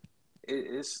 but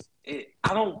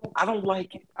I don't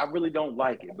like it. I really don't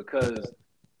like it because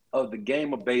of the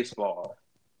game of baseball.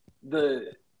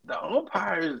 The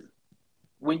umpires,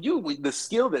 with the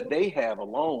skill that they have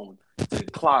alone to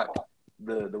clock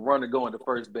the runner going to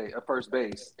first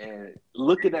base, and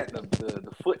looking at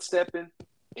the foot stepping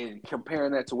and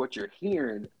comparing that to what you're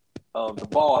hearing of the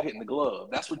ball hitting the glove.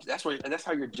 That's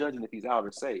how you're judging if he's out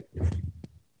or safe.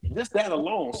 Just that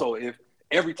alone. So if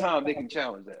every time they can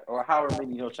challenge that, or however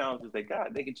many challenges they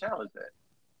got, they can challenge that.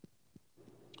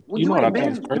 Well, you ain't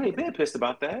been pissed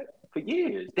about that for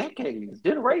years, decades,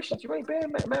 generations. You ain't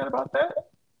been mad about that.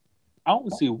 I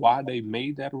don't see why they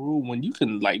made that rule when you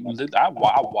can I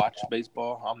watch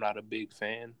baseball. I'm not a big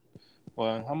fan.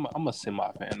 Well, I'm a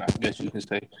semi fan, I guess you can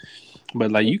say.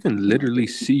 But you can literally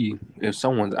see if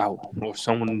someone's out or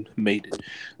someone made it.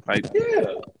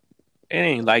 Yeah. It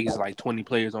ain't like it's 20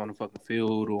 players on the fucking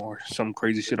field or some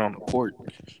crazy shit on the court.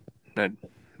 That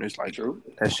it's true.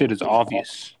 That shit is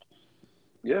obvious.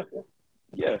 Yeah.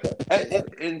 Yeah.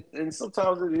 And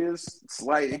sometimes it is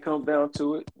slight. It comes down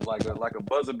to it. Like a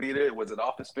buzzer beater. Was it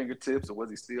off his fingertips or was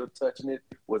he still touching it?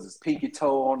 Was his pinky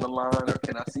toe on the line or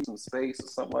can I see some space or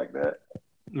something like that?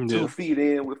 Yeah. 2 feet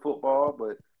in with football,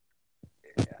 but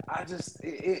I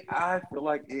feel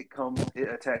like it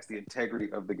attacks the integrity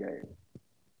of the game.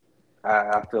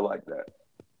 I feel like that.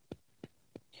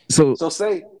 So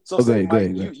say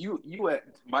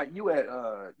Mike,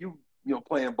 you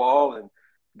playing ball and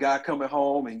guy coming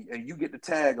home and you get the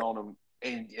tag on him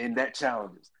and that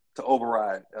challenges to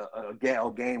override a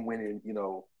game winning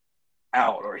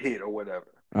out or hit or whatever.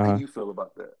 How do you feel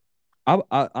about that?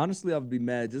 I honestly I would be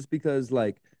mad just because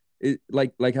like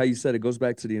how you said, it goes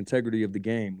back to the integrity of the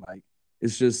game.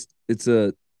 It's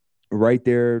a right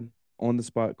there on the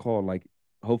spot call.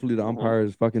 Hopefully the umpire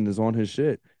is on his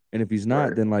shit. And if he's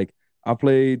not, then I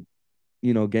played,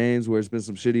 games where it's been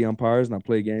some shitty umpires and I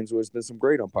played games where it's been some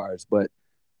great umpires. But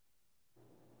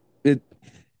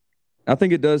I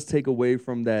think it does take away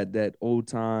from that old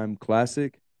time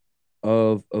classic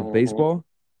of baseball.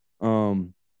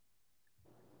 And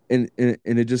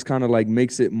it just kind of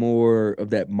makes it more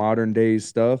of that modern day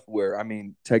stuff where,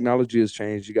 technology has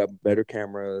changed. You got better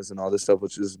cameras and all this stuff,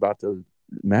 which is about to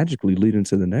magically lead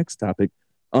into the next topic.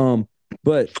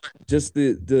 But just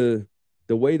the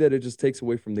way that it just takes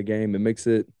away from the game, it makes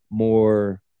it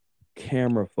more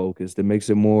camera focused. It makes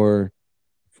it more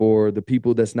for the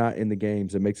people that's not in the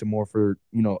games. It makes it more for,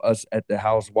 us at the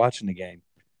house watching the game.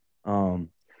 And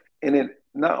it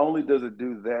not only does it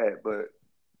do that, but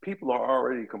people are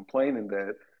already complaining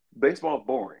that baseball is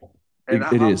boring. And I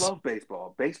love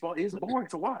baseball. Baseball is boring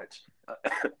to watch.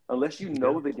 Unless you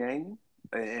know the game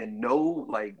and know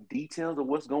details of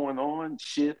what's going on,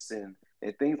 shifts and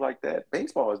things like that.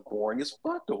 Baseball is boring as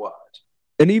fuck to watch.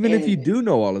 And even if you do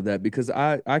know all of that, because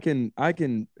I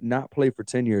can not play for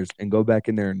 10 years and go back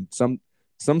in there and some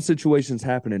situations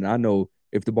happen and I know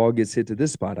if the ball gets hit to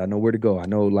this spot, I know where to go. I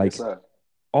know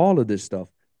all of this stuff.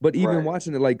 But even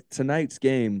watching it, tonight's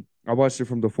game, I watched it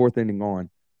from the 4th inning on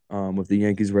with the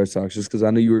Yankees Redsox, just because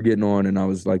I knew you were getting on, and I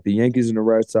was like, the Yankees and the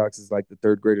Red Sox is the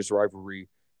 3rd greatest rivalry,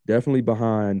 definitely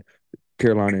behind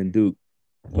Carolina and Duke.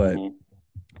 But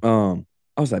I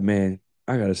was like, man,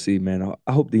 I gotta see, man.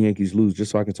 I hope the Yankees lose just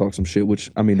so I can talk some shit,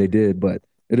 which they did, but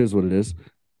it is what it is.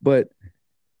 But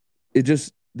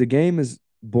the game is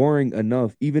boring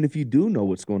enough, even if you do know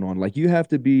what's going on. You have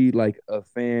to be a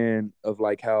fan of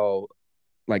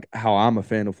how I'm a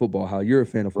fan of football, how you're a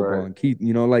fan of football, and Keith,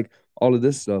 all of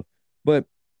this stuff. But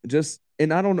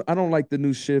and I don't like the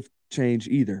new shift change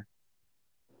either,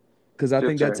 because I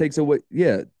think that takes away.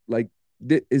 Yeah,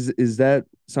 is that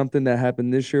something that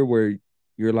happened this year where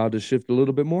you're allowed to shift a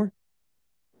little bit more?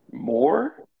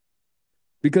 More?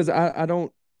 Because I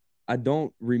don't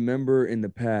remember in the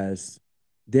past,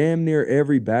 damn near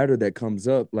every batter that comes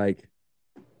up,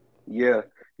 there's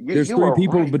 3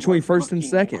 people between first and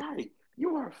second. Right.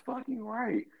 You are fucking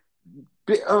right.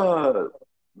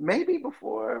 Maybe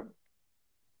before.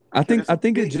 I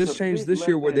think it just changed this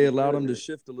year where they allowed them to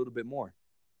shift a little bit more.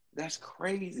 That's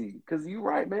crazy, because you're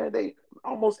right, man. They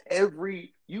almost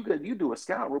you do a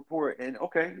scout report and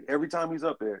every time he's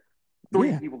up there,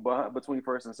 3 people between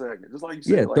first and second, just like you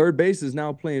said. Yeah, third base is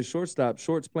now playing shortstop,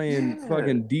 short's playing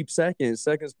fucking deep second,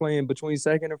 second's playing between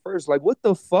second and first. What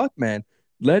the fuck, man?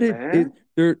 Let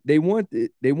they want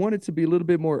it to be a little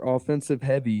bit more offensive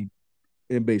heavy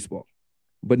in baseball.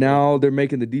 But now they're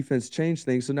making the defense change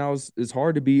things, so now it's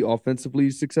hard to be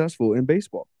offensively successful in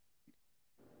baseball.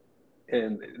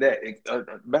 And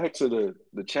that back to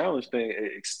the challenge thing,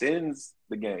 it extends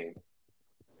the game.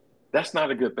 That's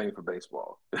not a good thing for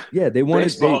baseball. Yeah, they wanted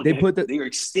they're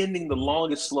extending the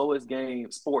longest, slowest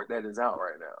game sport that is out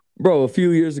right now. Bro, a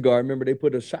few years ago, I remember they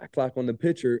put a shot clock on the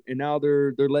pitcher, and now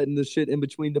they're letting the shit in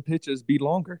between the pitches be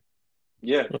longer.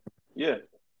 Yeah.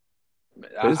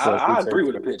 I agree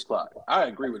with the pitch clock. I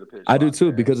agree with the pitch clock. I do too,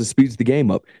 man, because it speeds the game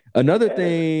up. Another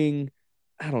thing,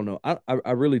 I don't know.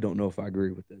 I really don't know if I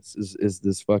agree with this. Is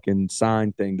this fucking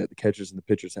sign thing that the catchers and the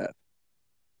pitchers have?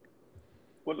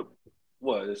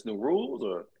 What? It's new rules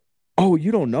or? Oh,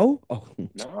 you don't know? Oh,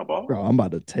 nah, bro. I'm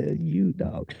about to tell you,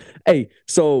 dog. Hey,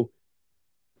 so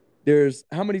there's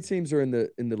how many teams are in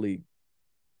the league?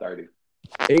 30.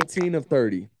 18 of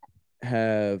 30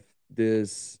 have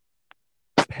this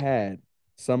pad.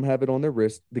 Some have it on their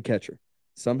wrist, the catcher.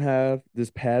 Some have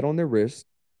this pad on their wrist.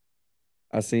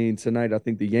 I seen tonight, I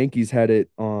think the Yankees had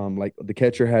it like the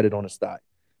catcher had it on his thigh.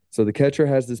 So the catcher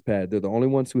has this pad. They're the only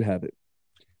ones who have it.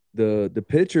 The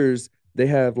pitchers, they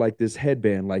have like this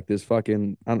headband, like this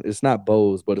fucking it's not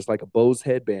Bose, but it's like a Bose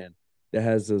headband that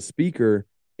has a speaker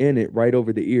in it right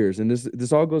over the ears. And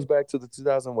this all goes back to the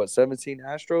 2017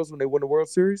 Astros when they won the World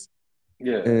Series.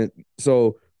 Yeah. And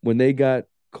so when they got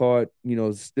caught,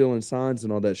 stealing signs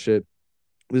and all that shit,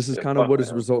 this is kind of what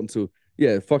it's resulting to.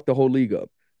 Yeah, fuck the whole league up.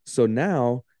 So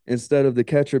now, instead of the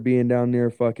catcher being down there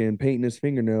fucking painting his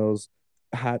fingernails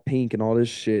hot pink and all this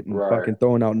shit and fucking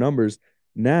throwing out numbers,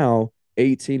 now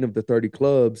 18 of the 30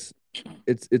 clubs,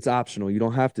 it's optional. You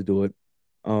don't have to do it.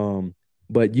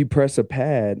 But you press a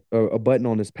pad or a button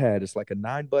on this pad. It's like a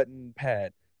 9-button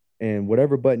pad. And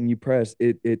whatever button you press,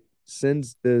 it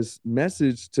sends this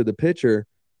message to the pitcher,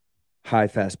 high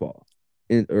fastball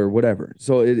or whatever.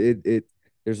 So it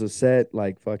there's a set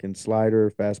like fucking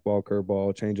slider, fastball,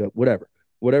 curveball, changeup,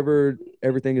 whatever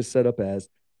everything is set up as,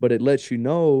 but it lets you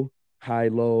know high,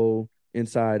 low,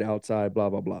 inside, outside,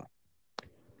 blah, blah, blah.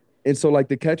 And so like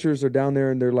the catchers are down there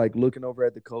and they're like looking over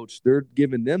at the coach. They're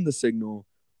giving them the signal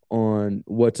on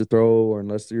what to throw, or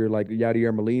unless you're like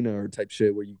Yadier Molina or type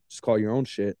shit where you just call your own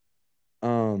shit.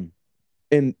 And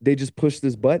they just push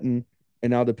this button, and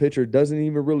now the pitcher doesn't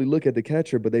even really look at the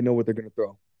catcher, but they know what they're going to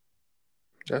throw.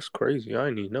 That's crazy. I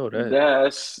didn't even know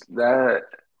that.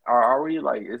 Are we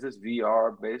like, is this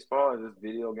VR baseball? Is this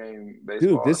video game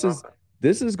baseball? Dude,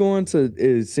 this is going to,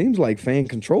 it seems like fan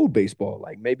controlled baseball.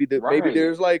 Like maybe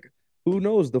there's like, who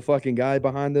knows, the fucking guy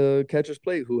behind the catcher's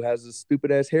plate who has a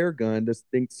stupid ass hair gun that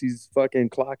thinks he's fucking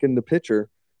clocking the pitcher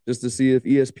just to see if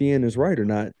ESPN is right or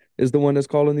not, is the one that's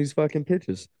calling these fucking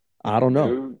pitches. I don't know.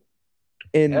 Dude,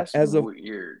 and that's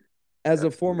weird. As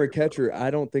a former catcher,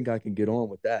 I don't think I can get on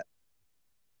with that.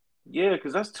 Yeah,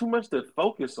 because that's too much to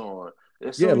focus on.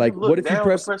 Like what if you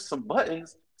press some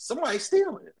buttons, somebody's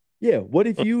stealing it. Yeah, what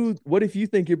if you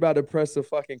think you're about to press a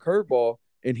fucking curveball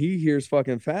and he hears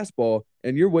fucking fastball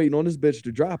and you're waiting on this bitch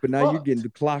to drop and now you're getting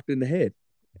clocked in the head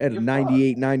at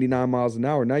 98, 99 miles an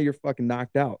hour. Now you're fucking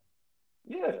knocked out.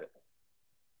 Yeah.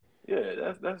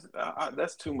 Yeah,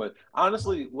 that's too much.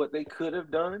 Honestly, what they could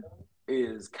have done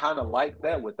is kind of like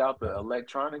that without the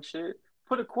electronic shit.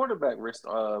 Put a quarterback wrist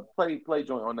play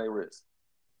joint on their wrist,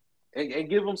 and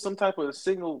give them some type of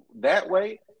signal that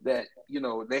way that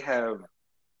they have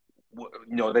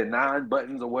their 9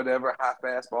 buttons or whatever, high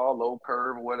fastball, low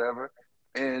curve or whatever,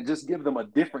 and just give them a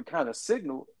different kind of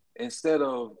signal instead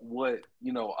of what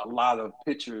a lot of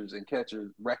pitchers and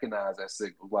catchers recognize as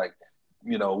signals, like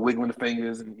wiggling the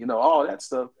fingers and all that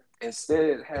stuff.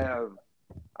 Instead, I'm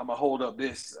gonna hold up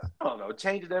this, I don't know,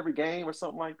 change it every game or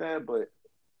something like that. But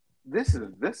this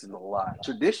is a lot.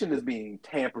 Tradition is being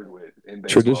tampered with in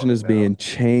baseball. Tradition is being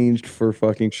changed for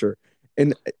fucking sure.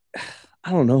 And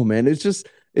I don't know, man. It's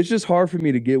just hard for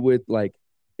me to get with, like,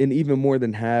 and even more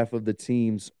than half of the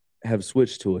teams have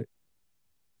switched to it.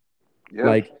 Yeah.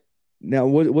 Like, now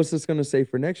what's this gonna say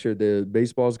for next year? The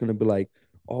baseball is gonna be like,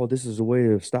 oh, this is a way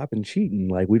of stopping cheating.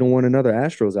 Like, we don't want another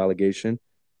Astros allegation.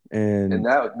 And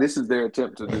now this is their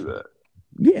attempt to do that.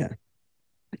 Yeah.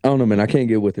 I don't know, man. I can't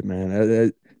get with it,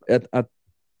 man.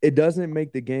 It doesn't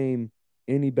make the game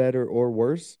any better or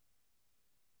worse.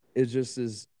 It just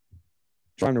is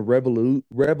trying to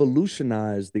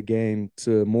revolutionize the game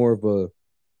to more of a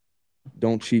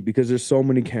don't cheat, because there's so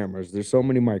many cameras. There's so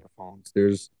many microphones.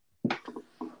 There's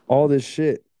all this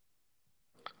shit.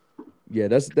 Yeah,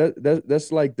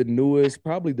 that's like the newest,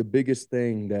 probably the biggest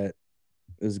thing that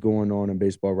is going on in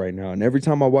baseball right now. And every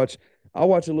time I watch a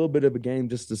little bit of a game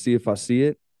just to see if I see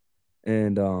it.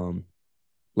 and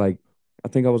like I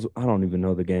think I don't even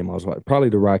know the game I was watching. Probably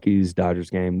the Rockies Dodgers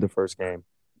game, the first game,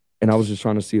 and I was just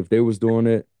trying to see if they was doing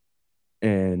it.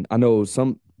 And I know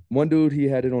one dude he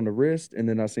had it on the wrist, and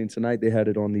then I seen tonight they had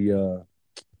it on the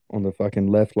fucking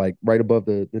left, like right above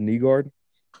the knee guard.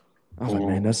 I was like,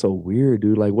 man, that's so weird,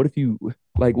 dude. Like, what if you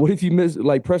miss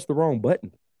press the wrong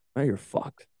button? Now you're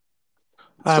fucked.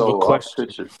 I have a question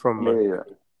from I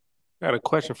got a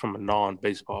question from a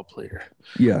non-baseball player.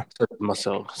 Yeah.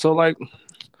 Myself. So, like,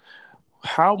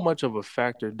 how much of a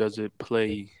factor does it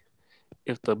play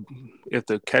if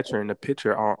the catcher and the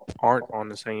pitcher aren't on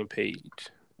the same page?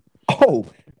 Oh,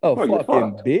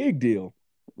 fucking big deal.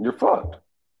 You're fucked.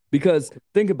 Because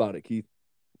think about it, Keith.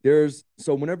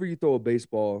 So whenever you throw a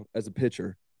baseball as a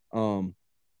pitcher,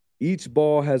 each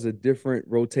ball has a different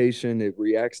rotation. It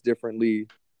reacts differently.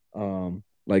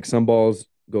 Like some balls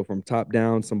go from top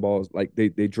down, some balls like they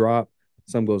drop,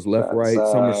 some goes left, right,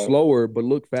 some are slower but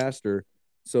look faster.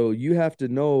 So you have to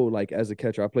know, like as a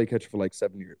catcher, I played catcher for like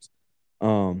 7 years.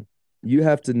 You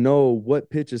have to know what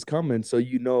pitch is coming, so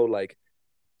you know, like,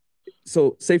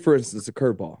 so say for instance a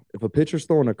curveball. If a pitcher's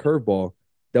throwing a curveball,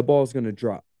 that ball is gonna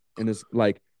drop, and it's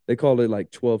like they call it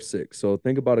like 12-6. So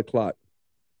think about a clock,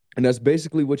 and that's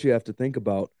basically what you have to think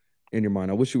about in your mind.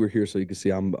 I wish you were here so you could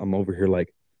see I'm over here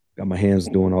like got my hands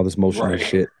doing all this motion and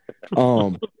shit.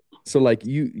 So like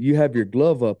you have your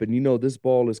glove up and you know this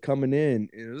ball is coming in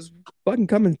and it's fucking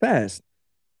coming fast,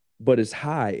 but it's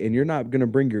high, and you're not gonna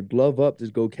bring your glove up to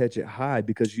go catch it high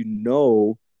because you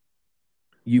know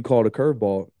you called a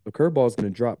curveball. A curveball is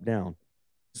gonna drop down.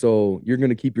 So you're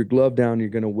gonna keep your glove down, you're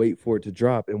gonna wait for it to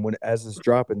drop. And as it's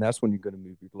dropping, that's when you're gonna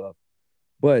move your glove.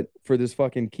 But for this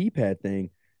fucking keypad thing,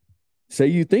 say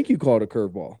you think you called a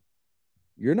curveball.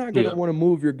 You're not gonna want to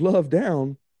move your glove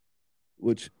down,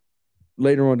 which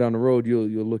later on down the road you'll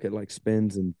look at like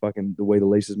spins and fucking the way the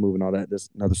laces move and all that. That's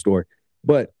another story.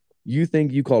 But you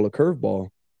think you call a curveball,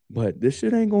 but this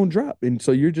shit ain't gonna drop. And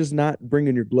so you're just not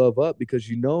bringing your glove up because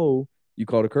you know you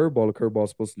called a curveball. A curveball is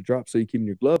supposed to drop, so you're keeping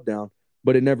your glove down,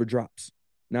 but it never drops.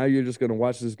 Now you're just gonna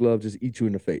watch this glove just eat you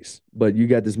in the face. But you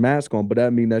got this mask on, but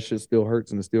that mean that shit still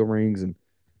hurts and it still rings, and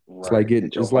it's like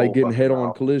getting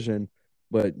head-on collision,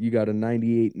 but you got a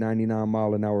 98, 99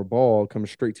 mile an hour ball coming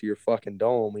straight to your fucking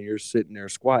dome, and you're sitting there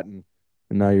squatting,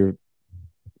 and now you're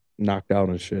knocked out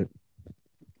and shit.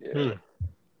 Yeah.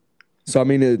 So I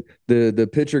mean, the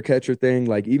pitcher catcher thing,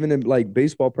 like even in like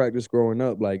baseball practice growing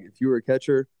up, like if you were a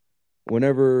catcher,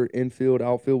 whenever infield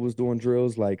outfield was doing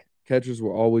drills, like catchers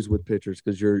were always with pitchers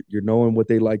because you're knowing what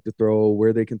they like to throw,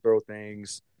 where they can throw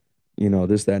things,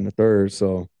 this, that, and the third.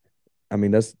 So I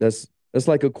mean, that's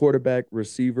like a quarterback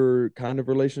receiver kind of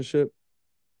relationship.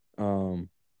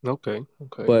 Okay.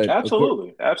 But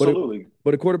absolutely.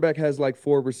 But a quarterback has like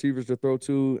 4 receivers to throw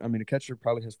to. I mean, a catcher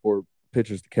probably has 4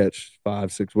 pitchers to catch,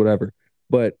 5, 6, whatever.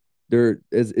 But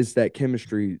it's that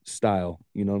chemistry style.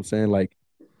 You know what I'm saying? Like,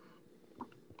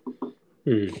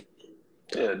 yeah,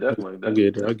 definitely. I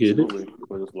get it.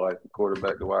 But it's like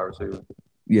quarterback to wide receiver.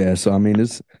 Yeah, so I mean,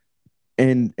 it's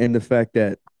and the fact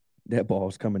that ball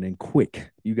is coming in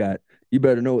quick. You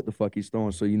better know what the fuck he's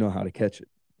throwing so you know how to catch it.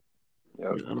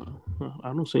 Yep.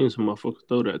 I don't see some motherfuckers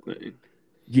throw that thing.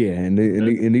 Yeah, and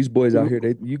these boys out here,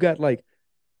 you got like,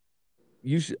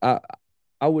 you should.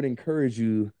 I would encourage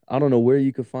you. I don't know where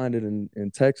you could find it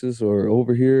in Texas or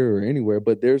over here or anywhere,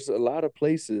 but there's a lot of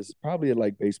places, probably at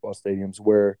like baseball stadiums,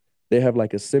 where they have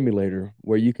like a simulator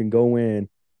where you can go in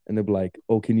and they'll be like,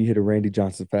 "Oh, can you hit a Randy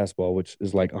Johnson fastball, which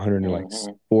is like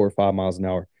 104 or 5 miles an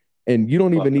hour?" And you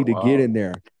don't even need to get in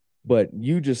there, but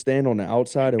you just stand on the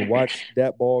outside and watch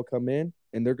that ball come in,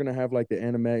 and they're gonna have like the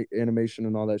animation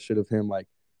and all that shit of him like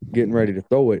getting ready to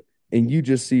throw it. And you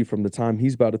just see from the time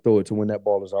he's about to throw it to when that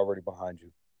ball is already behind you.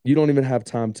 You don't even have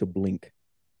time to blink.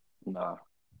 Nah.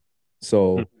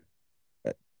 So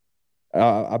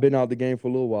I've been out the game for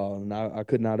a little while, and I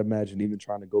could not imagine even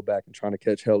trying to go back and trying to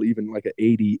catch hell, even like an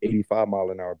 80, 85 mile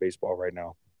an hour baseball right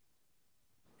now.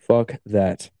 Fuck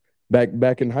that.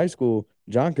 Back in high school,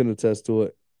 John can attest to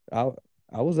it. I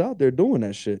was out there doing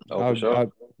that shit. For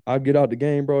sure. I'd get out the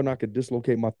game, bro, and I could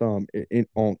dislocate my thumb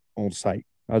on sight.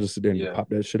 I'll just sit there and pop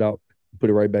that shit out, put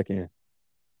it right back in.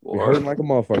 Be hurting like a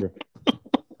motherfucker.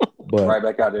 But right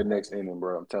back out there next inning,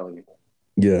 bro. I'm telling you.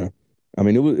 Yeah. I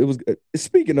mean, it was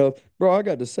speaking of, bro, I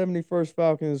got the 71st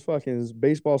Falcons fucking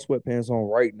baseball sweatpants on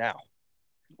right now.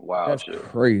 Wow. That's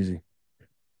crazy.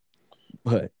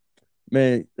 But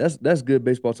man, that's good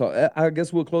baseball talk. I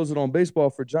guess we'll close it on baseball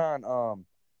for John.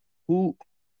 Who,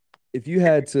 if you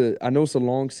had to, I know it's a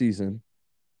long season,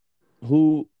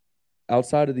 who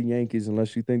outside of the Yankees,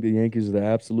 unless you think the Yankees are the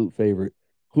absolute favorite,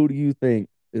 who do you think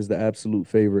is the absolute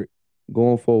favorite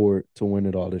going forward to win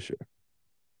it all this year?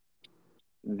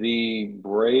 The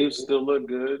Braves still look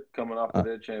good coming off of Uh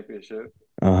their championship.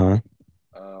 huh.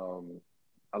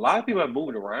 A lot of people have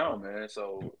moved around, man.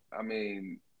 So I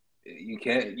mean, you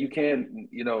can't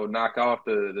knock off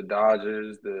the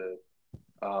Dodgers,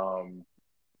 um,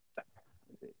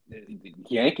 the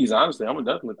Yankees. Honestly, I'm gonna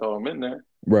definitely throw them in there.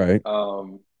 Right.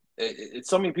 It's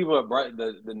so many people. Bright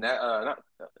the not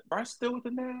Bryce still with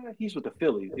the Nats. He's with the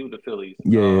Phillies. He with the Phillies.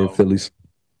 Yeah, Phillies.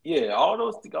 Yeah, all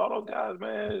those guys,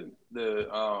 man.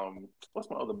 What's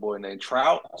my other boy name?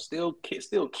 Trout still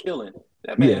killing.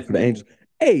 That man Yeah, has for the been Angels.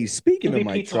 Hey, speaking of MVP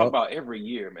Mike talk Trout, about every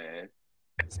year, man.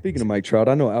 speaking of Mike Trout,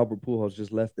 I know Albert Pujols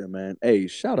just left there, man. Hey,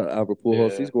 shout out Albert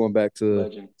Pujols. Yeah, He's going back to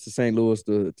legend, St. Louis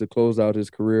to close out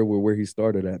his career where he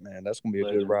started at, man. That's gonna be a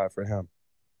good legend. ride for him.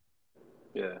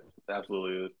 Yeah,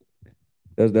 absolutely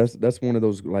is. That's one of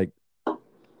those like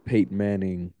Peyton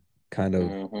Manning kind of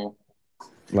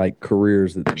Mm-hmm. like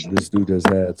careers that this dude has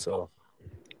had. So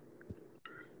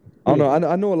I don't know.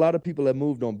 I know a lot of people have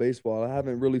moved on baseball. I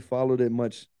haven't really followed it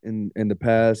much in the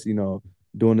past.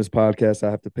 Doing this podcast, I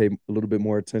have to pay a little bit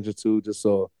more attention to just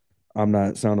so I'm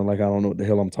not sounding like I don't know what the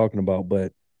hell I'm talking about.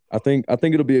 But I think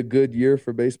it'll be a good year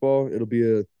for baseball. It'll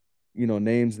be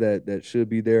names that should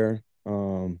be there.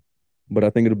 But I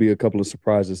think it'll be a couple of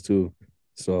surprises too.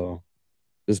 So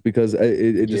just because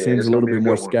it just Yeah, seems it's a gonna little be a bit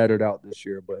more good one. scattered out this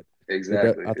year. But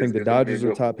Exactly. I think the It's gonna be a Dodgers are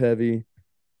good one. top heavy.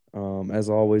 As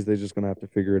always, they're just gonna have to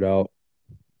figure it out.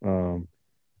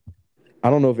 I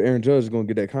don't know if Aaron Judge is gonna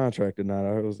get that contract or not.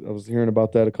 I was hearing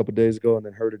about that a couple of days ago and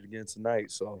then heard it again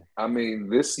tonight. So I mean,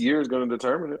 this year is gonna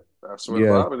determine it. I swear to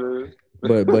yeah, Bob, it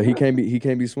is. but he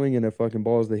can't be swinging at fucking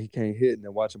balls that he can't hit and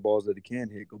then watching balls that he can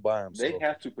hit go by him. They So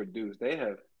have to produce. They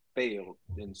have failed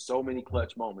in so many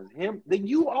clutch moments.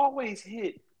 You always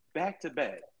hit back to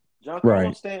back. Giancarlo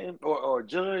right, Stanton or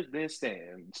Judge, then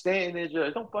Stanton. Stanton then Judge.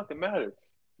 It don't fucking matter.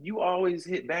 You always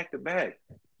hit back to back.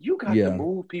 You got to yeah.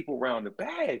 move people around the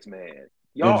bags, man. And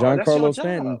That's your Giancarlo job.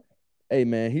 Stanton, hey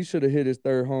man, he should have hit his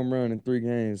third home run in 3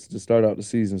 games to start out the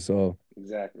season. So,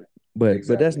 Exactly. but that's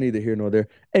Exactly. neither here nor there.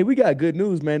 Hey, we got good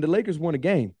news, man. The Lakers won a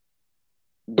game.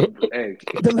 Hey,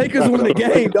 The Lakers clap it won the up for the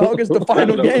game, Lakers. dog. It's the Clap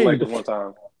final it up for the game. Lakers one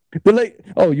time.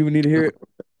 Oh, you need to hear it?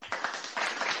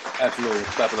 Absolutely.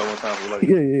 Clap it up one time for the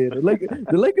Lakers. Yeah.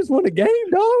 The Lakers won the game,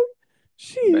 dog.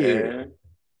 Shit. Man.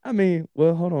 I mean,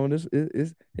 well, hold on.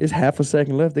 It's half a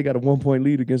second left. They got a 1 point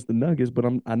lead against the Nuggets, but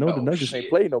I know the Oh, Nuggets ain't shit.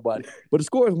 played nobody. But the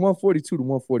score is 142 to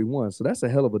 141, so that's a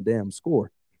hell of a damn score.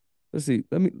 Let's see.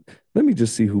 Let me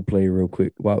just see who played real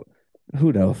quick. Wow,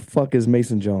 who the fuck is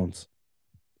Mason Jones?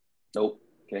 Nope.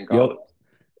 Can't call it.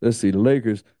 Let's see. The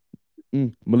Lakers.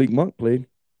 Malik Monk played.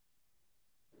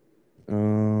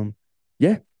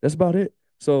 Yeah, that's about it.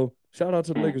 So shout out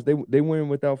to the Lakers. They win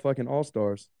without fucking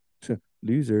all-stars.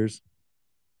 Losers.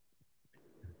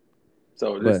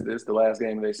 So this is the last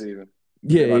game of their season.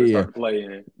 Yeah, They're about to yeah. start to play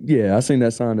in. Yeah, I seen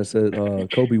that sign that said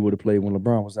Kobe would have played when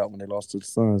LeBron was out when they lost to the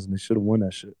Suns, and they should have won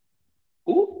that shit.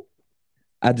 Ooh.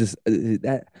 I just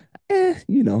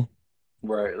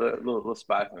Right, little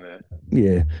spot in there.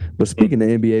 Yeah, but speaking of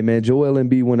NBA, man, Joel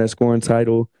Embiid won that scoring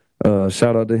title.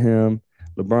 Shout out to him.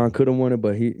 LeBron could have won it,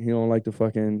 but he don't like to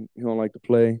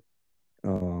play.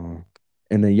 And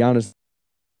then Giannis,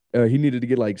 he needed to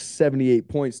get like 78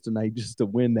 points tonight just to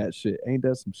win that shit. Ain't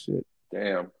that some shit?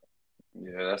 Damn.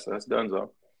 Yeah, that's Dunzo.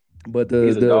 But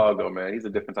He's a dog though, man. He's a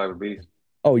different type of beast.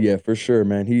 Oh yeah, for sure,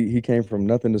 man. He came from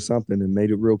nothing to something and made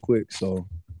it real quick. So,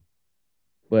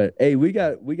 but hey, we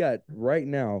got right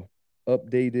now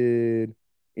updated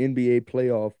NBA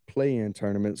playoff play-in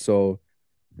tournament. So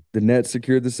the Nets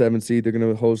secured the 7th seed. They're going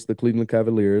to host the Cleveland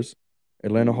Cavaliers,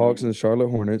 Atlanta Hawks, and the Charlotte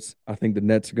Hornets. I think the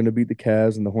Nets are going to beat the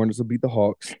Cavs, and the Hornets will beat the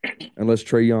Hawks, unless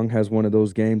Trae Young has one of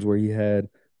those games where he had.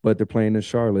 But they're playing in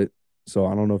Charlotte, so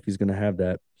I don't know if he's going to have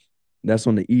that. That's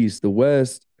on the East. The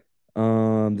West, the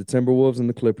Timberwolves and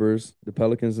the Clippers, the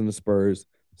Pelicans and the Spurs.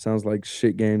 Sounds like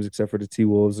shit games, except for the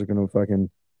T-Wolves are going to fucking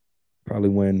probably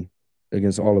win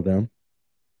against all of them.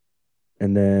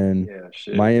 And then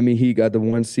Miami Heat got the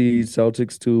 1 seed,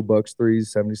 Celtics 2, Bucks 3,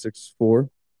 76 4,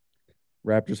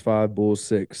 Raptors 5, Bulls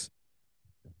 6.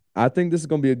 I think this is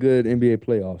going to be a good NBA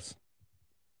playoffs.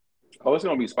 Oh, it's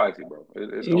going to be spicy, bro.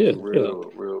 It's going to be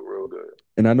real good.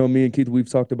 And I know me and Keith, we've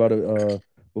talked about it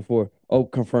before. Oh,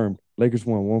 confirmed. Lakers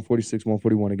won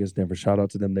 146-141 against Denver. Shout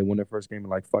out to them. They won their first game in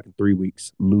like fucking 3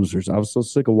 weeks. Losers. I was so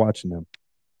sick of watching them.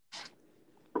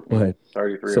 Go ahead.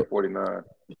 33-49.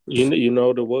 You know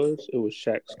what it was? It was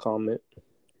Shaq's comment.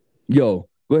 Yo,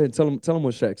 go ahead. Tell him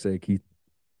what Shaq said, Keith.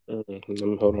 Hold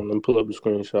on. Let me pull up the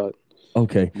screenshot.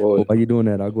 Okay. Boy. Well, while you're doing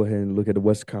that, I'll go ahead and look at the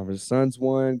West Conference. Suns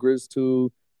 1, Grizz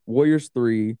 2, Warriors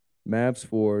 3, Mavs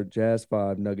 4, Jazz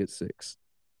 5, Nuggets 6.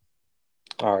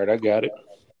 All right, I got it.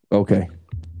 Okay.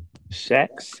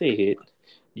 Shaq said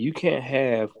you can't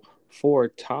have 4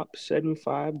 top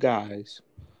 75 guys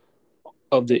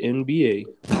of the NBA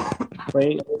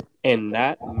playing and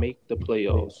not make the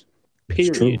playoffs.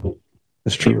 Period.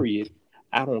 That's true. Period.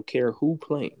 I don't care who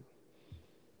playing.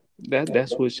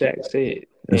 That's what Shaq said.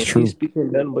 That's and true. He's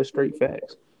speaking nothing but straight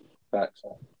facts. Facts.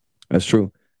 That's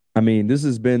true. I mean, this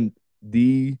has been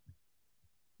the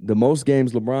most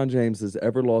games LeBron James has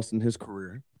ever lost in his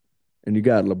career. And you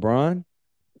got LeBron,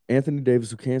 Anthony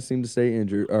Davis, who can't seem to stay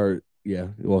injured,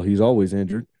 he's always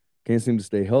injured, can't seem to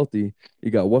stay healthy.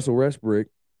 You got Russell Westbrook,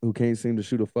 who can't seem to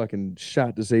shoot a fucking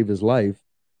shot to save his life,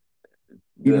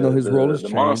 even though his role has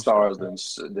changed. The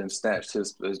Monstars then snatched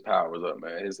his powers up,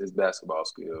 man. His basketball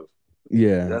skills.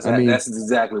 Yeah, that's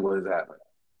exactly what has happened.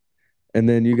 And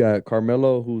then you got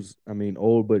Carmelo, who's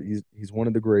old, but he's one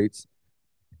of the greats.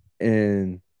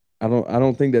 And I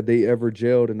don't think that they ever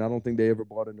gelled, and I don't think they ever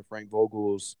bought into Frank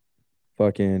Vogel's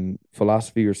fucking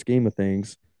philosophy or scheme of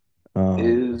things.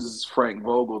 Is Frank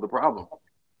Vogel the problem?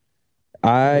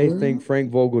 I think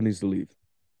Frank Vogel needs to leave.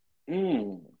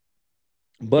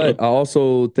 But I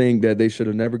also think that they should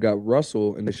have never got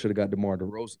Russell, and they should have got DeMar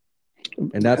DeRozan.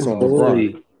 And that's on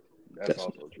LeBron. That's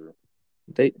also true.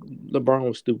 LeBron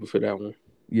was stupid for that one.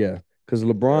 Yeah, because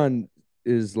LeBron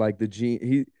is like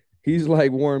he's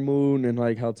like Warren Moon and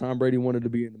like how Tom Brady wanted to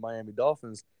be in the Miami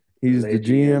Dolphins. He's the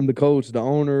GM, the coach, the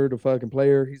owner, the fucking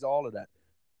player. He's all of that.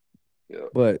 Yeah.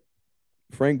 But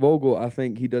Frank Vogel, I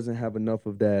think he doesn't have enough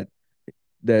of that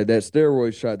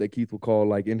steroid shot that Keith will call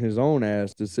like in his own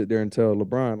ass to sit there and tell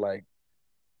LeBron, like,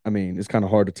 I mean, it's kind of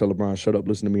hard to tell LeBron, shut up,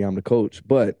 listen to me, I'm the coach.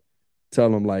 But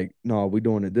tell him like, no, we're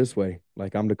doing it this way.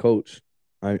 Like, I'm the coach.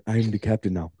 I'm the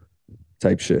captain now.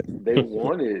 Type shit. They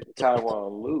wanted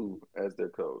Tyronn Lue as their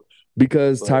coach.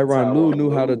 Because Tyronn Lue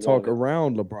knew how to talk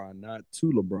around LeBron, not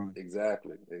to LeBron.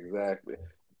 Exactly.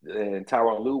 And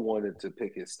Tyronn Lue wanted to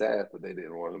pick his staff, but they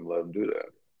didn't want him to let him do that.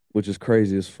 Which is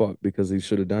crazy as fuck because he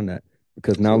should have done that.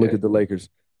 Because now look at the Lakers.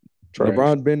 Trash.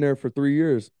 LeBron been there for 3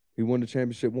 years. He won the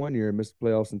championship 1 year and missed the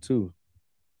playoffs in 2.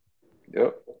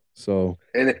 Yep. So,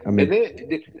 then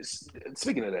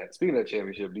speaking of that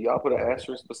championship, do y'all put an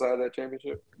asterisk beside that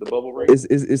championship, the bubble ring?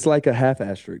 It's like a half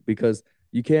asterisk because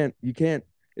you can't.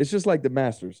 It's just like the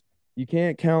Masters. You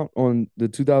can't count on the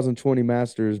 2020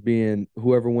 Masters being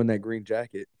whoever won that green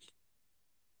jacket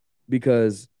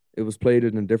because it was played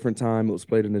in a different time. It was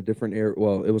played in a different area.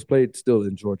 Well, it was played still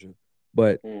in Georgia,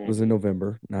 but it was in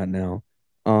November, not now.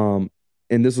 And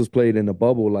this was played in a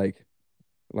bubble, like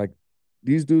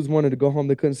these dudes wanted to go home.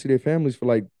 They couldn't see their families for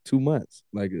like 2 months.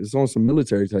 Like it's on some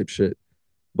military type shit.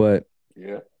 But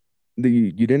yeah,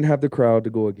 you didn't have the crowd to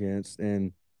go against,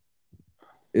 and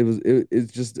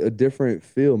it's just a different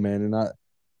feel, man. And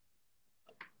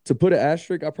to put an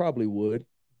asterisk, I probably would,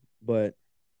 but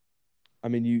I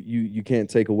mean, you can't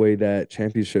take away that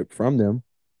championship from them.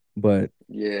 But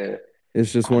yeah,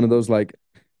 it's just one of those like,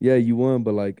 yeah, you won,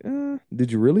 but like,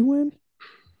 did you really win?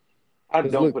 I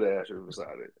don't put an asterisk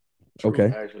beside it. True,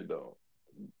 okay. I actually don't,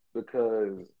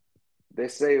 because they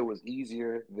say it was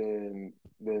easier than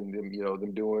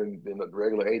them doing the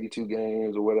regular 82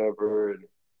 games or whatever. And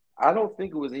I don't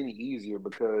think it was any easier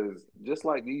because just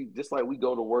like we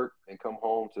go to work and come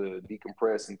home to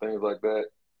decompress and things like that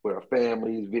with our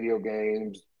families, video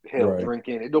games, hell,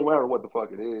 drinking. It don't matter what the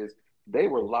fuck it is. They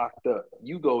were locked up.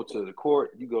 You go to the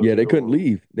court. You go. Yeah, they couldn't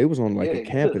leave. They was on like a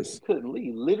campus. Couldn't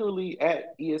leave. Literally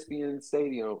at ESPN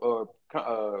Stadium or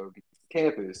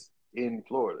campus in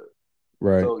Florida.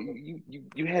 Right. So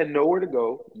you had nowhere to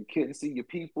go. You couldn't see your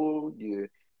people. You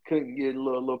couldn't get a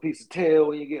little piece of tail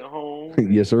when you get home.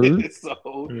 Yes, sir.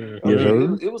 So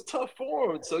it was tough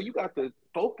for them. So you got to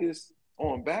focus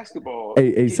on basksketball.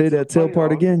 Hey, say that tail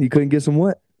part again. You couldn't get some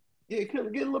what? Yeah, you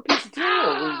couldn't get a little piece of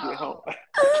tail when you get home.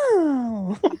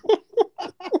 Oh.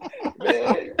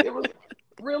 Man, it was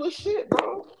real as shit,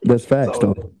 bro. That's facts,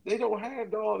 though. They don't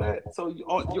have all that. So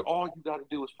all you got to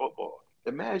do is football.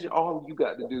 Imagine all you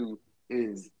got to do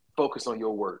is focus on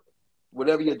your work.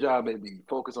 Whatever your job may be,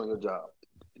 focus on your job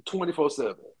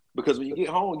 24/7. Because when you get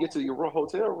home and get to your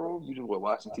hotel room, you just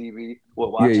watching TV,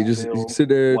 you sit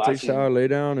there, take a shower, lay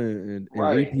down, and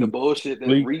repeat. The bullshit,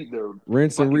 then read the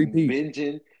rinse and repeat.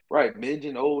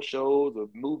 Binging old shows or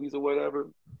movies or whatever.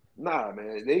 Nah,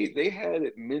 man, they had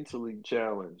it mentally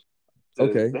challenged.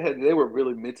 Okay, they were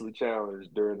really mentally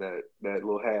challenged during that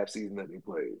little half season that they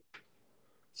played.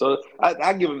 So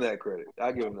I give him that credit.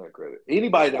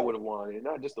 Anybody that would have won it,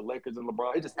 not just the Lakers and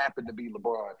LeBron. It just happened to be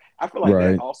LeBron. I feel like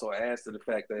that also adds to the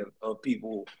fact that of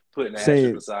people putting an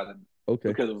asterisk beside Okay.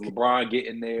 Because it was LeBron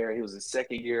getting there. He was his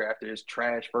second year after his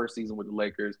trash first season with the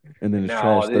Lakers. And then his now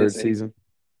trash all third this, season.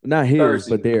 Not his, third but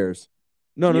season. theirs.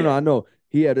 No, Yeah. I know.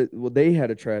 He had they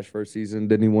had a trash first season,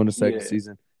 then he won the second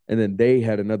season, and then they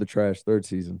had another trash third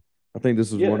season. I think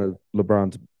this was one of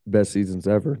LeBron's best seasons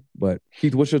ever. But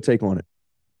Keith, what's your take on it?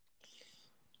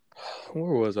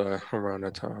 Where was I around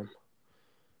that time?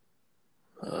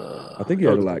 I think he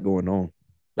had a lot going on.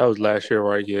 That was last year,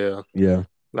 right? Yeah. Yeah.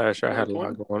 Last year I had a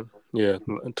lot going on. Yeah,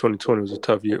 2020 was a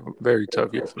tough year, very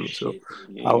tough year for me. So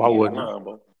I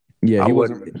wouldn't. Yeah, he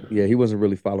wasn't. Yeah, he wasn't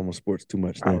really following sports too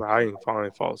much. Then. I ain't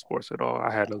follow sports at all. I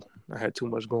had too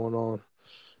much going on.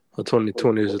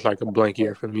 2020 is just like a blank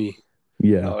year for me.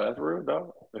 Yeah. Oh, that's real,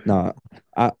 dog. Nah,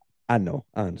 I know,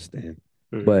 I understand,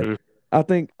 but I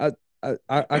think I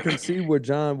can see where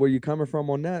you're coming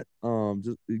from on that.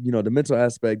 Just the mental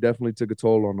aspect definitely took a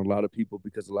toll on a lot of people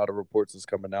because a lot of reports is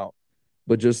coming out,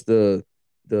 but just the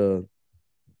I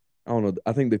don't know.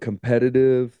 I think the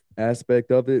competitive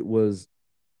aspect of it was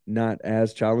not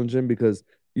as challenging because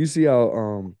you see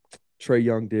how Trae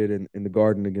Young did in the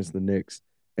Garden against the Knicks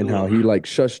and how he like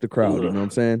shushed the crowd. You know what I'm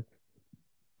saying?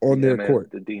 On their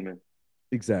court, the demon.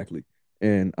 Exactly.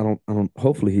 And I don't.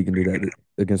 Hopefully he can do that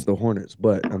against the Hornets.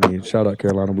 But I mean, shout out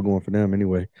Carolina. We're going for them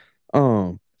anyway.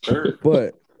 Sure.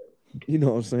 But you know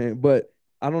what I'm saying. But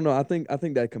I don't know. I think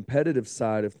that competitive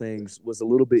side of things was a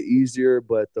little bit easier,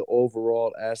 but the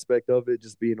overall aspect of it,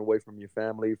 just being away from your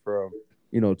family for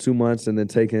 2 months and then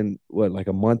taking like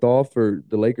a month off, or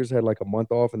the Lakers had like a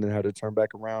month off and then had to turn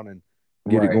back around and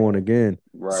get it going again.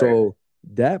 Right. So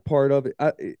that part of it,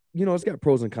 it's got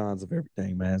pros and cons of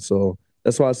everything, man. So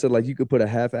that's why I said like you could put a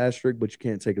half asterisk, but you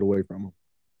can't take it away from them.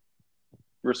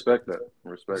 Respect that.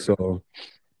 So,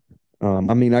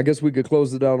 I mean, I guess we could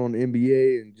close it out on the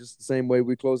NBA and just the same way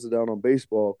we closed it out on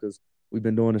baseball because we've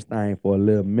been doing this thing for a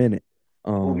little minute.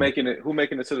 Who making it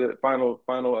to the final?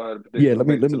 Yeah,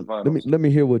 let me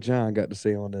hear what Jon got to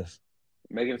say on this.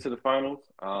 Making it to the finals.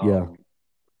 Yeah.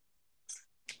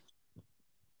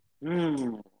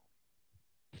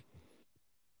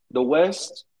 The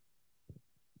West.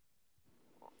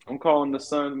 I'm calling the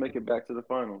Suns make it back to the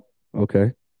finals.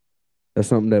 Okay, that's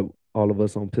something that all of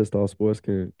us on Pissed Off Sports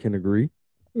can agree.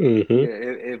 Mm-hmm. Yeah,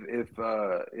 if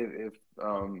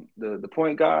the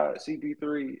point guard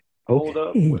CP3 hold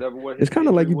up, whatever. It's kind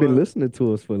of like you've been listening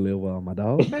to us for a little while, my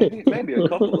dog. Maybe a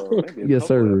couple of yes,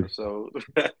 sir. episodes.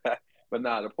 But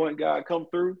the point guard come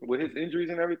through with his injuries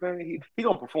and everything. He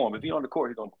gonna perform. If he on the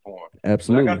court, he gonna perform.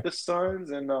 Absolutely. But I got the Suns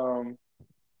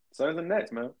and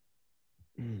Nets, man.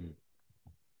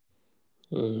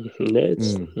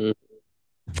 Nets.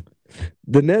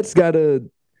 The Nets got a.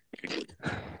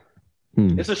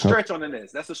 It's a stretch on the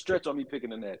Nets. That's a stretch on me picking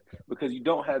the Nets because you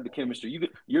don't have the chemistry.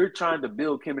 You're trying to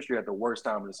build chemistry at the worst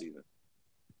time of the season.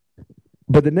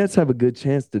 But the Nets have a good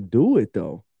chance to do it,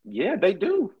 though. Yeah, they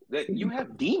do. You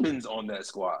have demons on that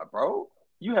squad, bro.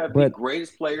 You have the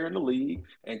greatest player in the league,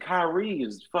 and Kyrie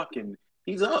is fucking.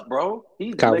 He's up, bro.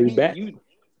 Kyrie back.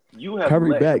 You have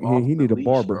Kyrie back. He need a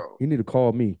barber. Bro. He need to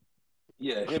call me.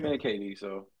 Yeah, him and KD.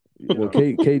 So. Well,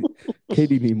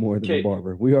 KD need more than a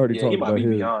barber. We already talked about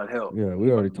him. Beyond help. Yeah, we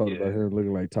already talked about him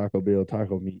looking like Taco Bell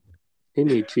taco meat. He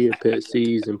need chia pet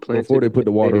seeds and plants before they put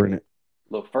the water in it.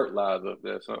 Little fertilizer up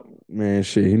there, something. Man,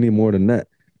 shit, he need more than that.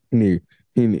 He need.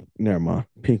 Never mind.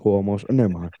 Pink oil motion. Never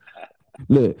mind.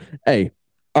 Look, hey,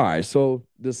 all right. So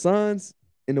the Suns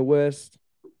in the West.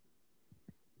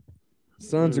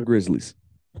 Suns or Grizzlies?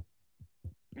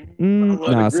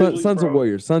 Suns or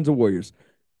Warriors. Suns or Warriors.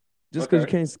 Just because you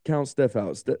can't count Steph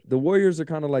out. The Warriors are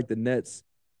kind of like the Nets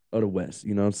of the West.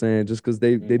 You know what I'm saying? Just because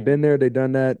they've been there, they've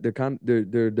done that.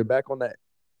 They're back on that.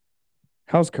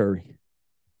 How's Curry?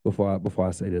 Before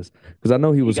I say this, because I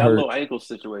know he was hurt. A little ankle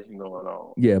situation going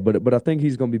on. Yeah, but I think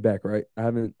he's gonna be back, right? I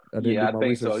didn't. I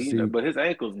think so. But his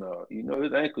ankles, no.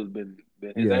 His ankles been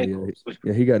his ankles.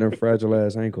 Yeah, he got them fragile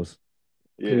ass ankles.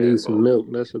 Yeah, he needs some milk.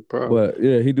 That's a problem. But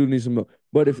yeah, he do need some milk.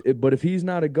 But if he's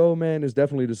not a go, man, it's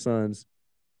definitely the Suns.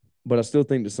 But I still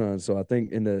think the Suns. So I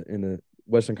think in the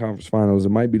Western Conference Finals, it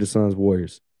might be the Suns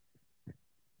Warriors.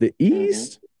 The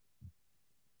East,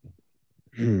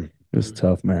 it's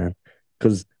tough, man.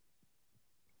 Because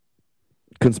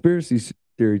conspiracy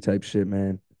theory type shit,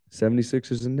 man.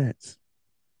 76ers and Nets.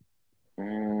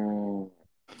 I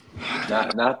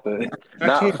can't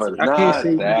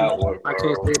say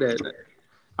that.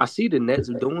 I see the Nets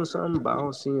doing something, but I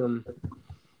don't see them.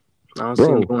 I don't see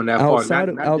them going that far.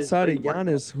 Outside of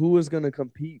Giannis, who is going to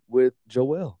compete with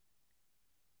Joel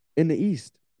in the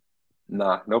East?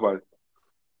 Nah, nobody.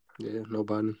 Yeah,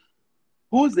 nobody.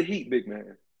 Who is the Heat big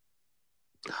man?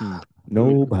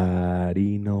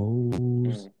 Nobody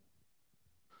knows.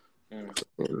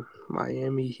 And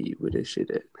Miami Heat with this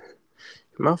shit at.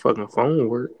 My fucking phone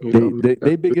work.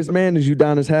 They biggest man is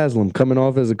Udonis Haslem coming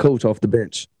off as a coach off the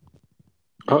bench.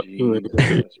 Oh, you ain't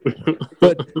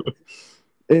But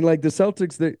and like the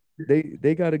Celtics,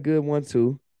 they got a good one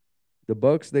too. The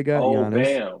Bucks, they got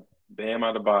Giannis. Bam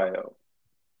Adebayo.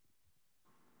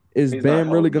 Is He's Bam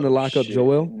really going to lock up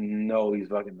Joel? No, he's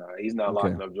fucking not. He's not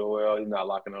locking up Joel. He's not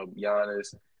locking up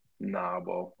Giannis. Nah,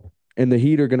 bro. And the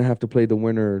Heat are going to have to play the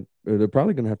winner. Or they're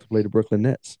probably going to have to play the Brooklyn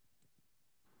Nets.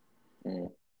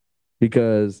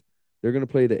 Because they're going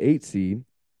to play the 8 seed.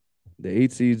 The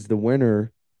 8 seed's the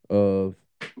winner of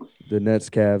the Nets,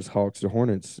 Cavs, Hawks, or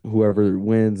Hornets. Whoever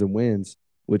wins,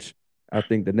 which I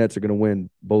think the Nets are going to win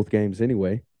both games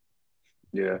anyway.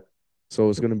 Yeah. So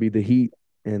it's going to be the Heat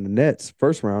and the Nets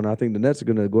first round. I think the Nets are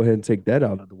going to go ahead and take that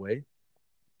out of the way.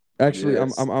 Actually,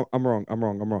 yes. I'm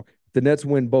wrong. The Nets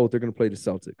win both. They're going to play the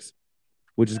Celtics,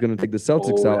 which is going to take the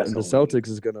Celtics out, and the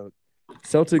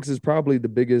Celtics is probably the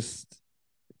biggest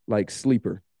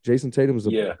sleeper. Jason Tatum is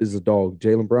a dog.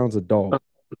 Jaylen Brown's a dog.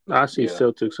 I see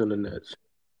Celtics and the Nets.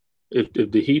 If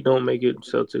the Heat don't make it,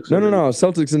 Celtics. No.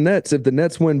 Celtics and Nets. If the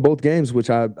Nets win both games, which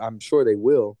I'm sure they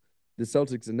will, the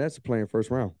Celtics and Nets are playing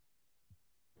first round.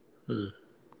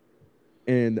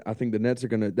 And I think the Nets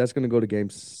that's gonna go to game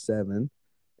 7,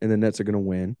 and the Nets are gonna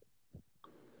win.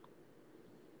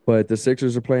 But the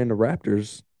Sixers are playing the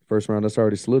Raptors first round. That's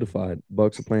already solidified.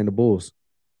 Bucks are playing the Bulls.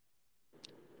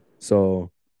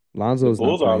 So Lonzo's the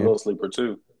Bulls not playing. Are a little sleeper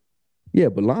too. Yeah,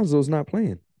 but Lonzo's not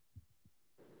playing.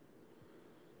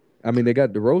 I mean, they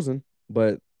got DeRozan,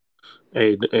 but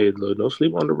hey, look, don't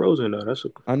sleep on DeRozan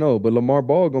though. I know, but Lamar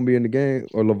Ball gonna be in the game,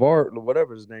 or LeVar,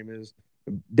 whatever his name is,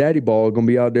 Daddy Ball gonna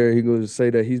be out there. He gonna say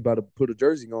that he's about to put a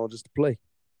jersey on just to play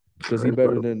because he's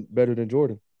better than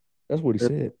Jordan. That's what he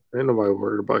said. Ain't nobody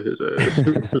worried about his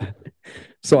ass.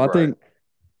 So I think,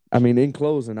 in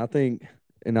closing,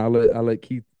 and I'll let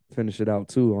Keith finish it out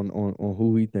too on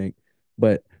who he think,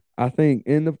 but I think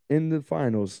in the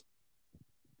finals,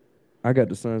 I got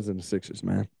the Suns and the Sixers,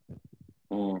 man.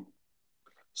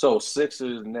 So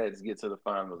Sixers Nets get to the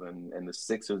finals and the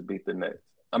Sixers beat the Nets.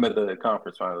 I'm at the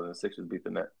conference finals and the Sixers beat the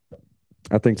Nets.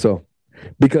 I think so.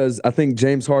 Because I think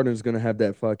James Harden is going to have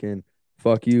that fucking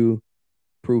fuck you,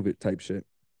 prove it type shit.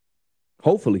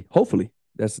 Hopefully.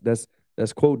 That's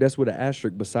quote, that's with an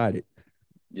asterisk beside it.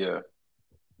 Yeah.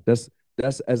 That's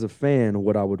as a fan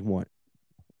what I would want.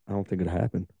 I don't think it'll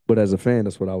happen. But as a fan,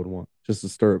 that's what I would want. Just to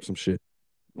stir up some shit.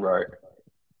 Right.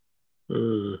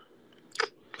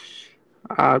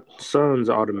 Suns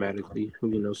automatically,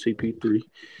 CP3.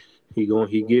 He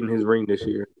getting his ring this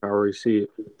year. I already see it.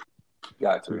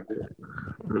 Got to.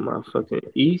 My fucking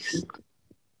East.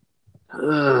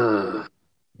 I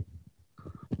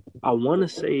want to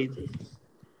say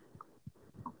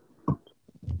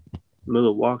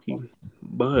Milwaukee,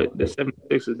 but the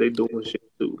 76ers, they doing shit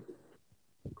too.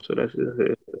 So that's just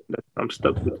it. I'm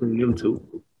stuck between them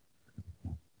two.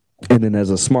 And then as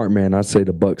a smart man, I'd say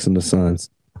the Bucks and the Suns.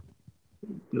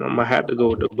 I'm going to have to go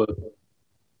with the Bucks.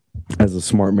 As a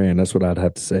smart man, that's what I'd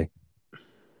have to say.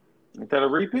 Is that a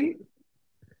repeat?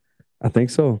 I think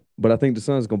so. But I think the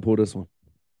Suns going to pull this one.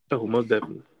 Oh, most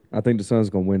definitely. I think the Suns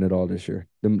going to win it all this year.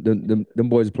 Them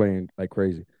boys playing like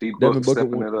crazy. Devin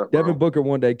Booker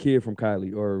won that kid from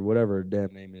Kylie or whatever her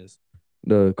damn name is.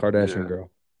 The Kardashian girl.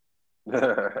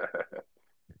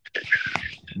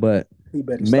 But,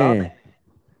 man,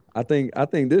 I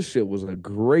think this shit was a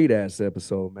great-ass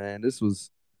episode, man. This was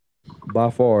by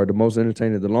far the most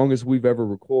entertaining, the longest we've ever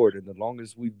recorded, the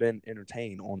longest we've been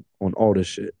entertained on all this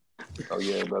shit. Oh,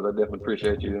 yeah, brother. I definitely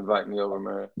appreciate you inviting me over,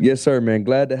 man. Yes, sir, man.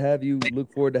 Glad to have you.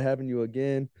 Look forward to having you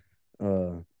again.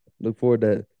 Look forward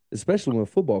to, especially when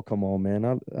football come on, man.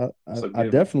 I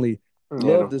definitely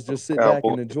love to just sit back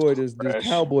and enjoy this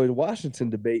Cowboys-Washington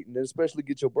debate, and then especially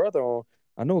get your brother on.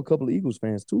 I know a couple of Eagles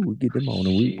fans, too. We get them on.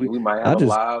 And we might have a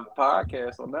live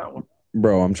podcast on that one.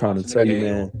 Bro, I'm trying to tell you,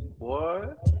 man.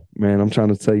 What? Man, I'm trying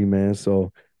to tell you, man.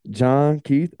 So, John,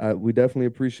 Keith, we definitely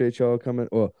appreciate y'all coming.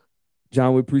 Or,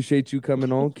 John, we appreciate you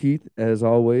coming on, Keith, as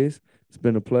always. It's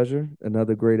been a pleasure.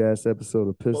 Another great-ass episode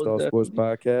of Pissed Off Sports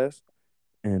Podcast.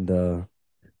 And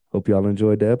hope y'all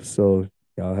enjoyed the episode.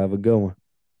 Y'all have a good one.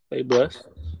 Stay blessed.